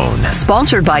T-Bone.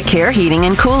 Sponsored by Care Heating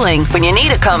and Cooling. When you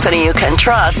need a company you can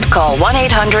trust, call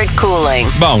 1-800-COOLING.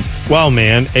 Bone. Well,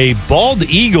 man, a bald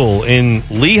eagle in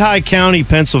Lehigh County,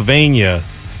 Pennsylvania,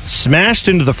 smashed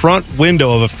into the front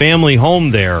window of a family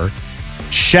home there,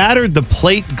 shattered the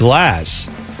plate glass,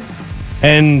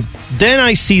 and then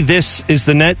I see this is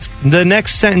the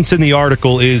next sentence in the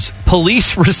article is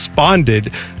police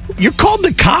responded. You called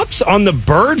the cops on the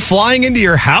bird flying into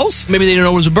your house? Maybe they didn't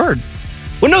know it was a bird.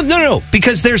 Well, no,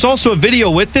 because there's also a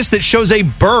video with this that shows a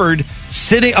bird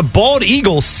a bald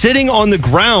eagle sitting on the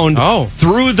ground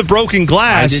through the broken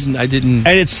glass. I didn't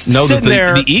and it's know that sitting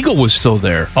there. The eagle was still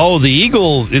there. Oh, the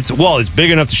eagle, it's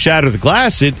big enough to shatter the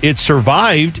glass. It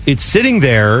survived. It's sitting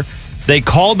there. They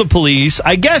called the police.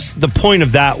 I guess the point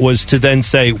of that was to then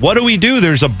say, what do we do?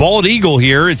 There's a bald eagle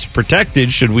here. It's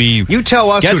protected. Should we You tell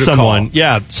us get who to someone? call.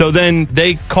 Yeah. So then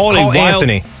they called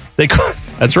Anthony.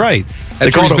 That's right.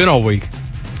 That's where he's been all week.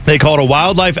 They called a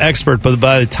wildlife expert, but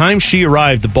by the time she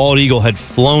arrived, the bald eagle had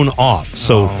flown off.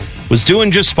 So was doing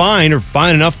just fine or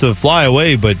fine enough to fly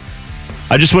away, but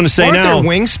I just want to say Aren't now their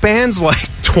wingspans like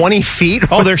 20 feet?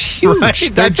 Oh, they're huge.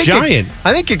 Right? They're giant.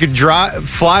 I think you could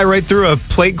fly right through a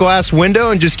plate glass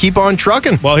window and just keep on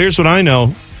trucking. Well, here's what I know.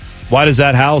 Why does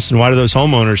that house and why do those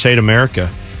homeowners hate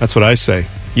America? That's what I say.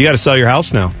 You got to sell your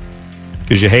house now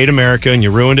because you hate America and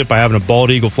you ruined it by having a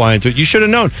bald eagle fly into it. You should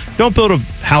have known. Don't build a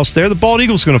house there. The bald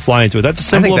eagle's going to fly into it. That's a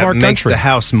symbol of our country. Makes the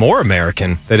house more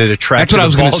American that it attracts. That's what I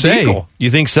was going to say. Eagle. You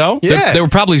think so? Yeah. They were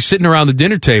probably sitting around the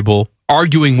dinner table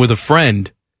arguing with a friend,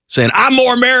 saying, I'm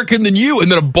more American than you,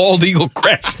 and then a bald eagle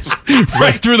crashes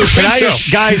right through the window.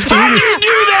 Guys, how do you do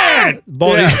that?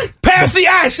 Bald eagle. Pass the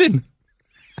icing.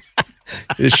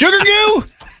 Sugar goo?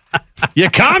 You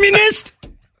communist?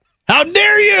 How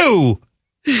dare you?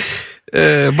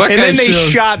 And then they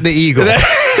shot the eagle.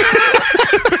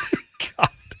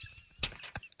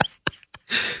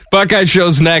 Buckeye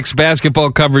Show's next.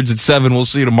 Basketball coverage at 7. We'll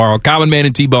see you tomorrow. Common Man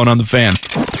and T-Bone on the Fan.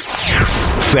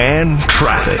 Fan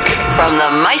traffic. From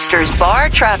the Meister's Bar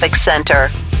Traffic Center.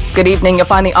 Good evening. You'll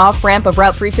find the off-ramp of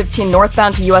Route 315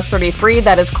 northbound to US 33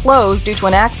 that is closed due to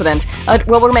an accident. It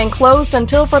will remain closed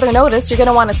until further notice. You're going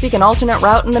to want to seek an alternate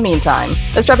route in the meantime.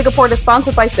 This traffic report is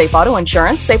sponsored by Safe Auto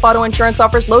Insurance. Safe Auto Insurance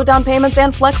offers low down payments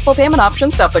and flexible payment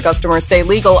options to help their customers stay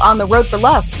legal on the road for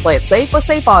less. Play it safe with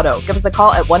Safe Auto. Give us a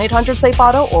call at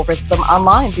 1-800-SAFE-AUTO or visit them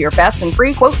online for your fast and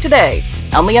free quote today.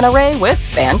 I'm Leanna Ray with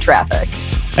Fan Traffic.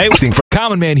 Hey,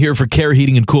 Common Man here for Care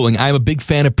Heating and Cooling. I'm a big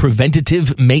fan of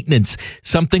preventative maintenance.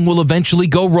 Something will eventually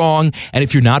go wrong, and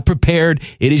if you're not prepared,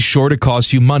 it is sure to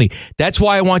cost you money. That's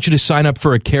why I want you to sign up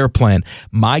for a Care plan.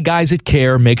 My guys at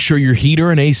Care make sure your heater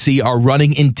and AC are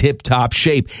running in tip-top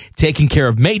shape, taking care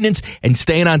of maintenance and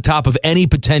staying on top of any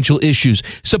potential issues.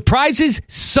 Surprises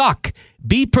suck.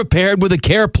 Be prepared with a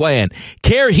Care plan.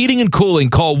 Care Heating and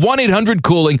Cooling. Call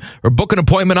 1-800-COOLING or book an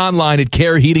appointment online at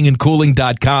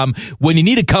careheatingandcooling.com when you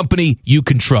need a company you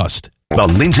can trust. The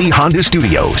Lindsay Honda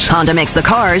Studios. Honda makes the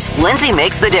cars. Lindsay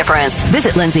makes the difference.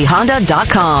 Visit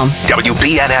lindsayhonda.com.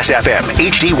 WBNS-FM,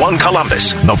 HD1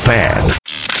 Columbus, The Fan.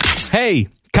 Hey,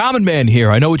 Common Man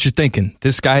here. I know what you're thinking.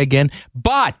 This guy again.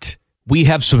 But we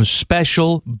have some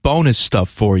special bonus stuff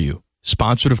for you.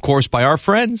 Sponsored, of course, by our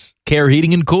friends, Care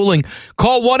Heating and Cooling.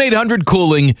 Call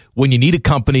 1-800-COOLING when you need a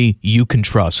company you can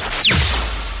trust.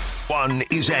 One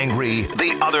is angry,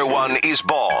 the other one is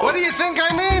bald. What do you think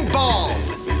I mean, bald?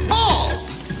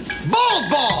 Bald!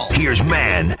 Bald! Here's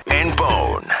Man and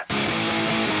Bone.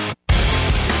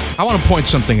 I want to point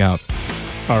something out.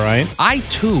 All right. I,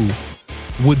 too,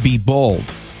 would be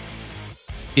bald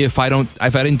if I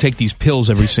didn't take these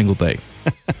pills every single day.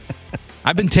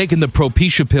 I've been taking the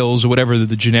Propecia pills or whatever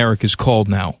the generic is called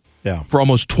now for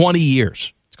almost 20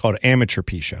 years. It's called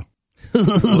Amateurpecia.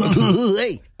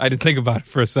 I didn't think about it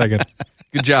for a second.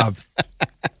 Good job.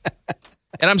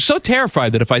 And I'm so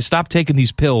terrified that if I stop taking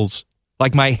these pills,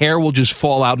 like my hair will just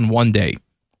fall out in one day.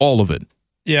 All of it.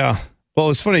 Yeah. Well, it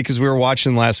was funny because we were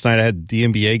watching last night. I had the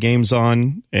NBA games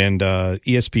on and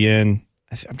ESPN.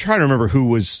 I'm trying to remember who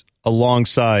was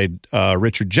alongside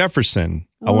Richard Jefferson.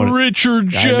 Richard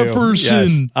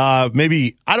Jefferson. Yes.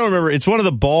 Maybe, I don't remember. It's one of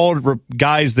the bald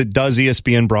guys that does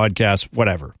ESPN broadcasts,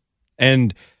 whatever.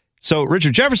 And so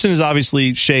Richard Jefferson is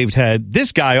obviously shaved head.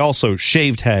 This guy also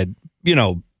shaved head,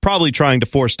 probably trying to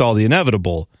forestall the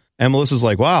inevitable. And Melissa's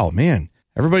like, wow, man,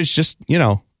 everybody's just,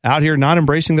 out here not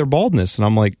embracing their baldness. And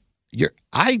I'm like,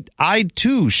 I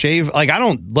too shave. Like, I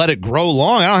don't let it grow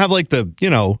long. I don't have like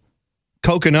the,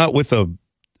 coconut with a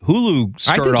Hulu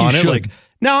skirt on it. Like,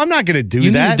 no, I'm not going to do that.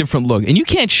 You need a different look. And you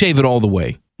can't shave it all the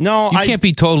way. No, you can't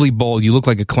be totally bald. You look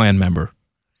like a Klan member.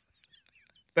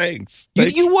 Thanks.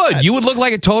 You would. You would look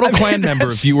like a total Klan member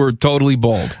if you were totally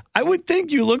bald. I would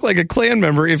think you look like a Klan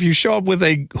member if you show up with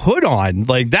a hood on.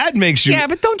 Like, that makes you... Yeah,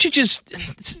 but don't you just...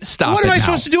 Stop What am I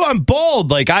supposed to do? I'm bald.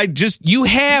 Like, You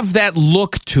have that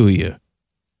look to you.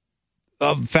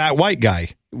 A fat white guy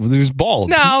who's bald.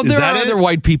 No, there are other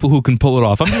white people who can pull it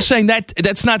off. I'm just saying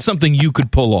that's not something you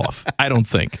could pull off. I don't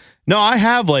think. No, I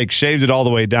have shaved it all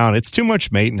the way down. It's too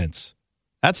much maintenance.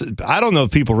 I don't know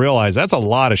if people realize that's a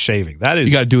lot of shaving. That is,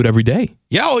 you got to do it every day.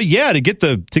 Yeah, to get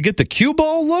the cue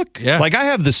ball look. Yeah, like I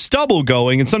have the stubble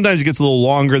going, and sometimes it gets a little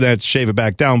longer. Then I have to shave it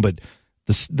back down. But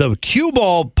the cue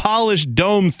ball polished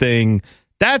dome thing,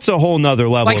 that's a whole nother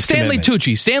level. Like of Stanley commitment.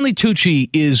 Tucci. Stanley Tucci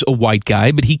is a white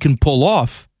guy, but he can pull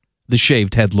off the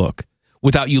shaved head look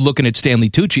without you looking at Stanley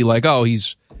Tucci like, oh,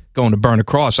 he's going to burn a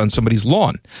cross on somebody's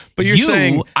lawn. But you're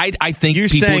saying, I think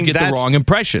people would get the wrong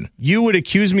impression. You would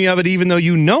accuse me of it even though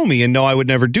you know me and know I would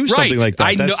never do something like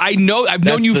that. I know. I've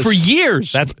known you for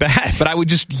years. That's bad. But I would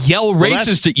just yell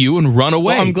racist at you and run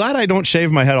away. Well, I'm glad I don't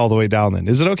shave my head all the way down then.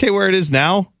 Is it okay where it is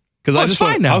now? Because it's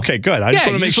fine now. Okay, good. I just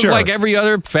want to make sure. Like every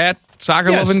other fat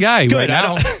soccer-loving guy good. right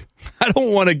now. I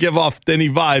don't want to give off any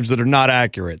vibes that are not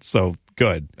accurate. So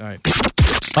good. All right.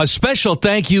 A special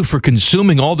thank you for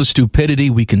consuming all the stupidity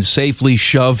we can safely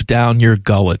shove down your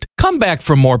gullet. Come back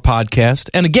for more podcast.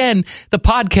 And again, the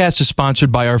podcast is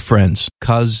sponsored by our friends,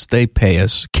 because they pay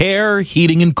us. Care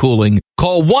Heating and Cooling.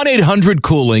 Call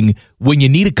 1-800-COOLING when you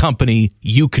need a company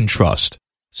you can trust.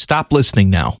 Stop listening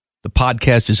now. The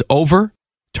podcast is over.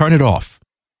 Turn it off.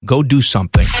 Go do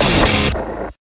something.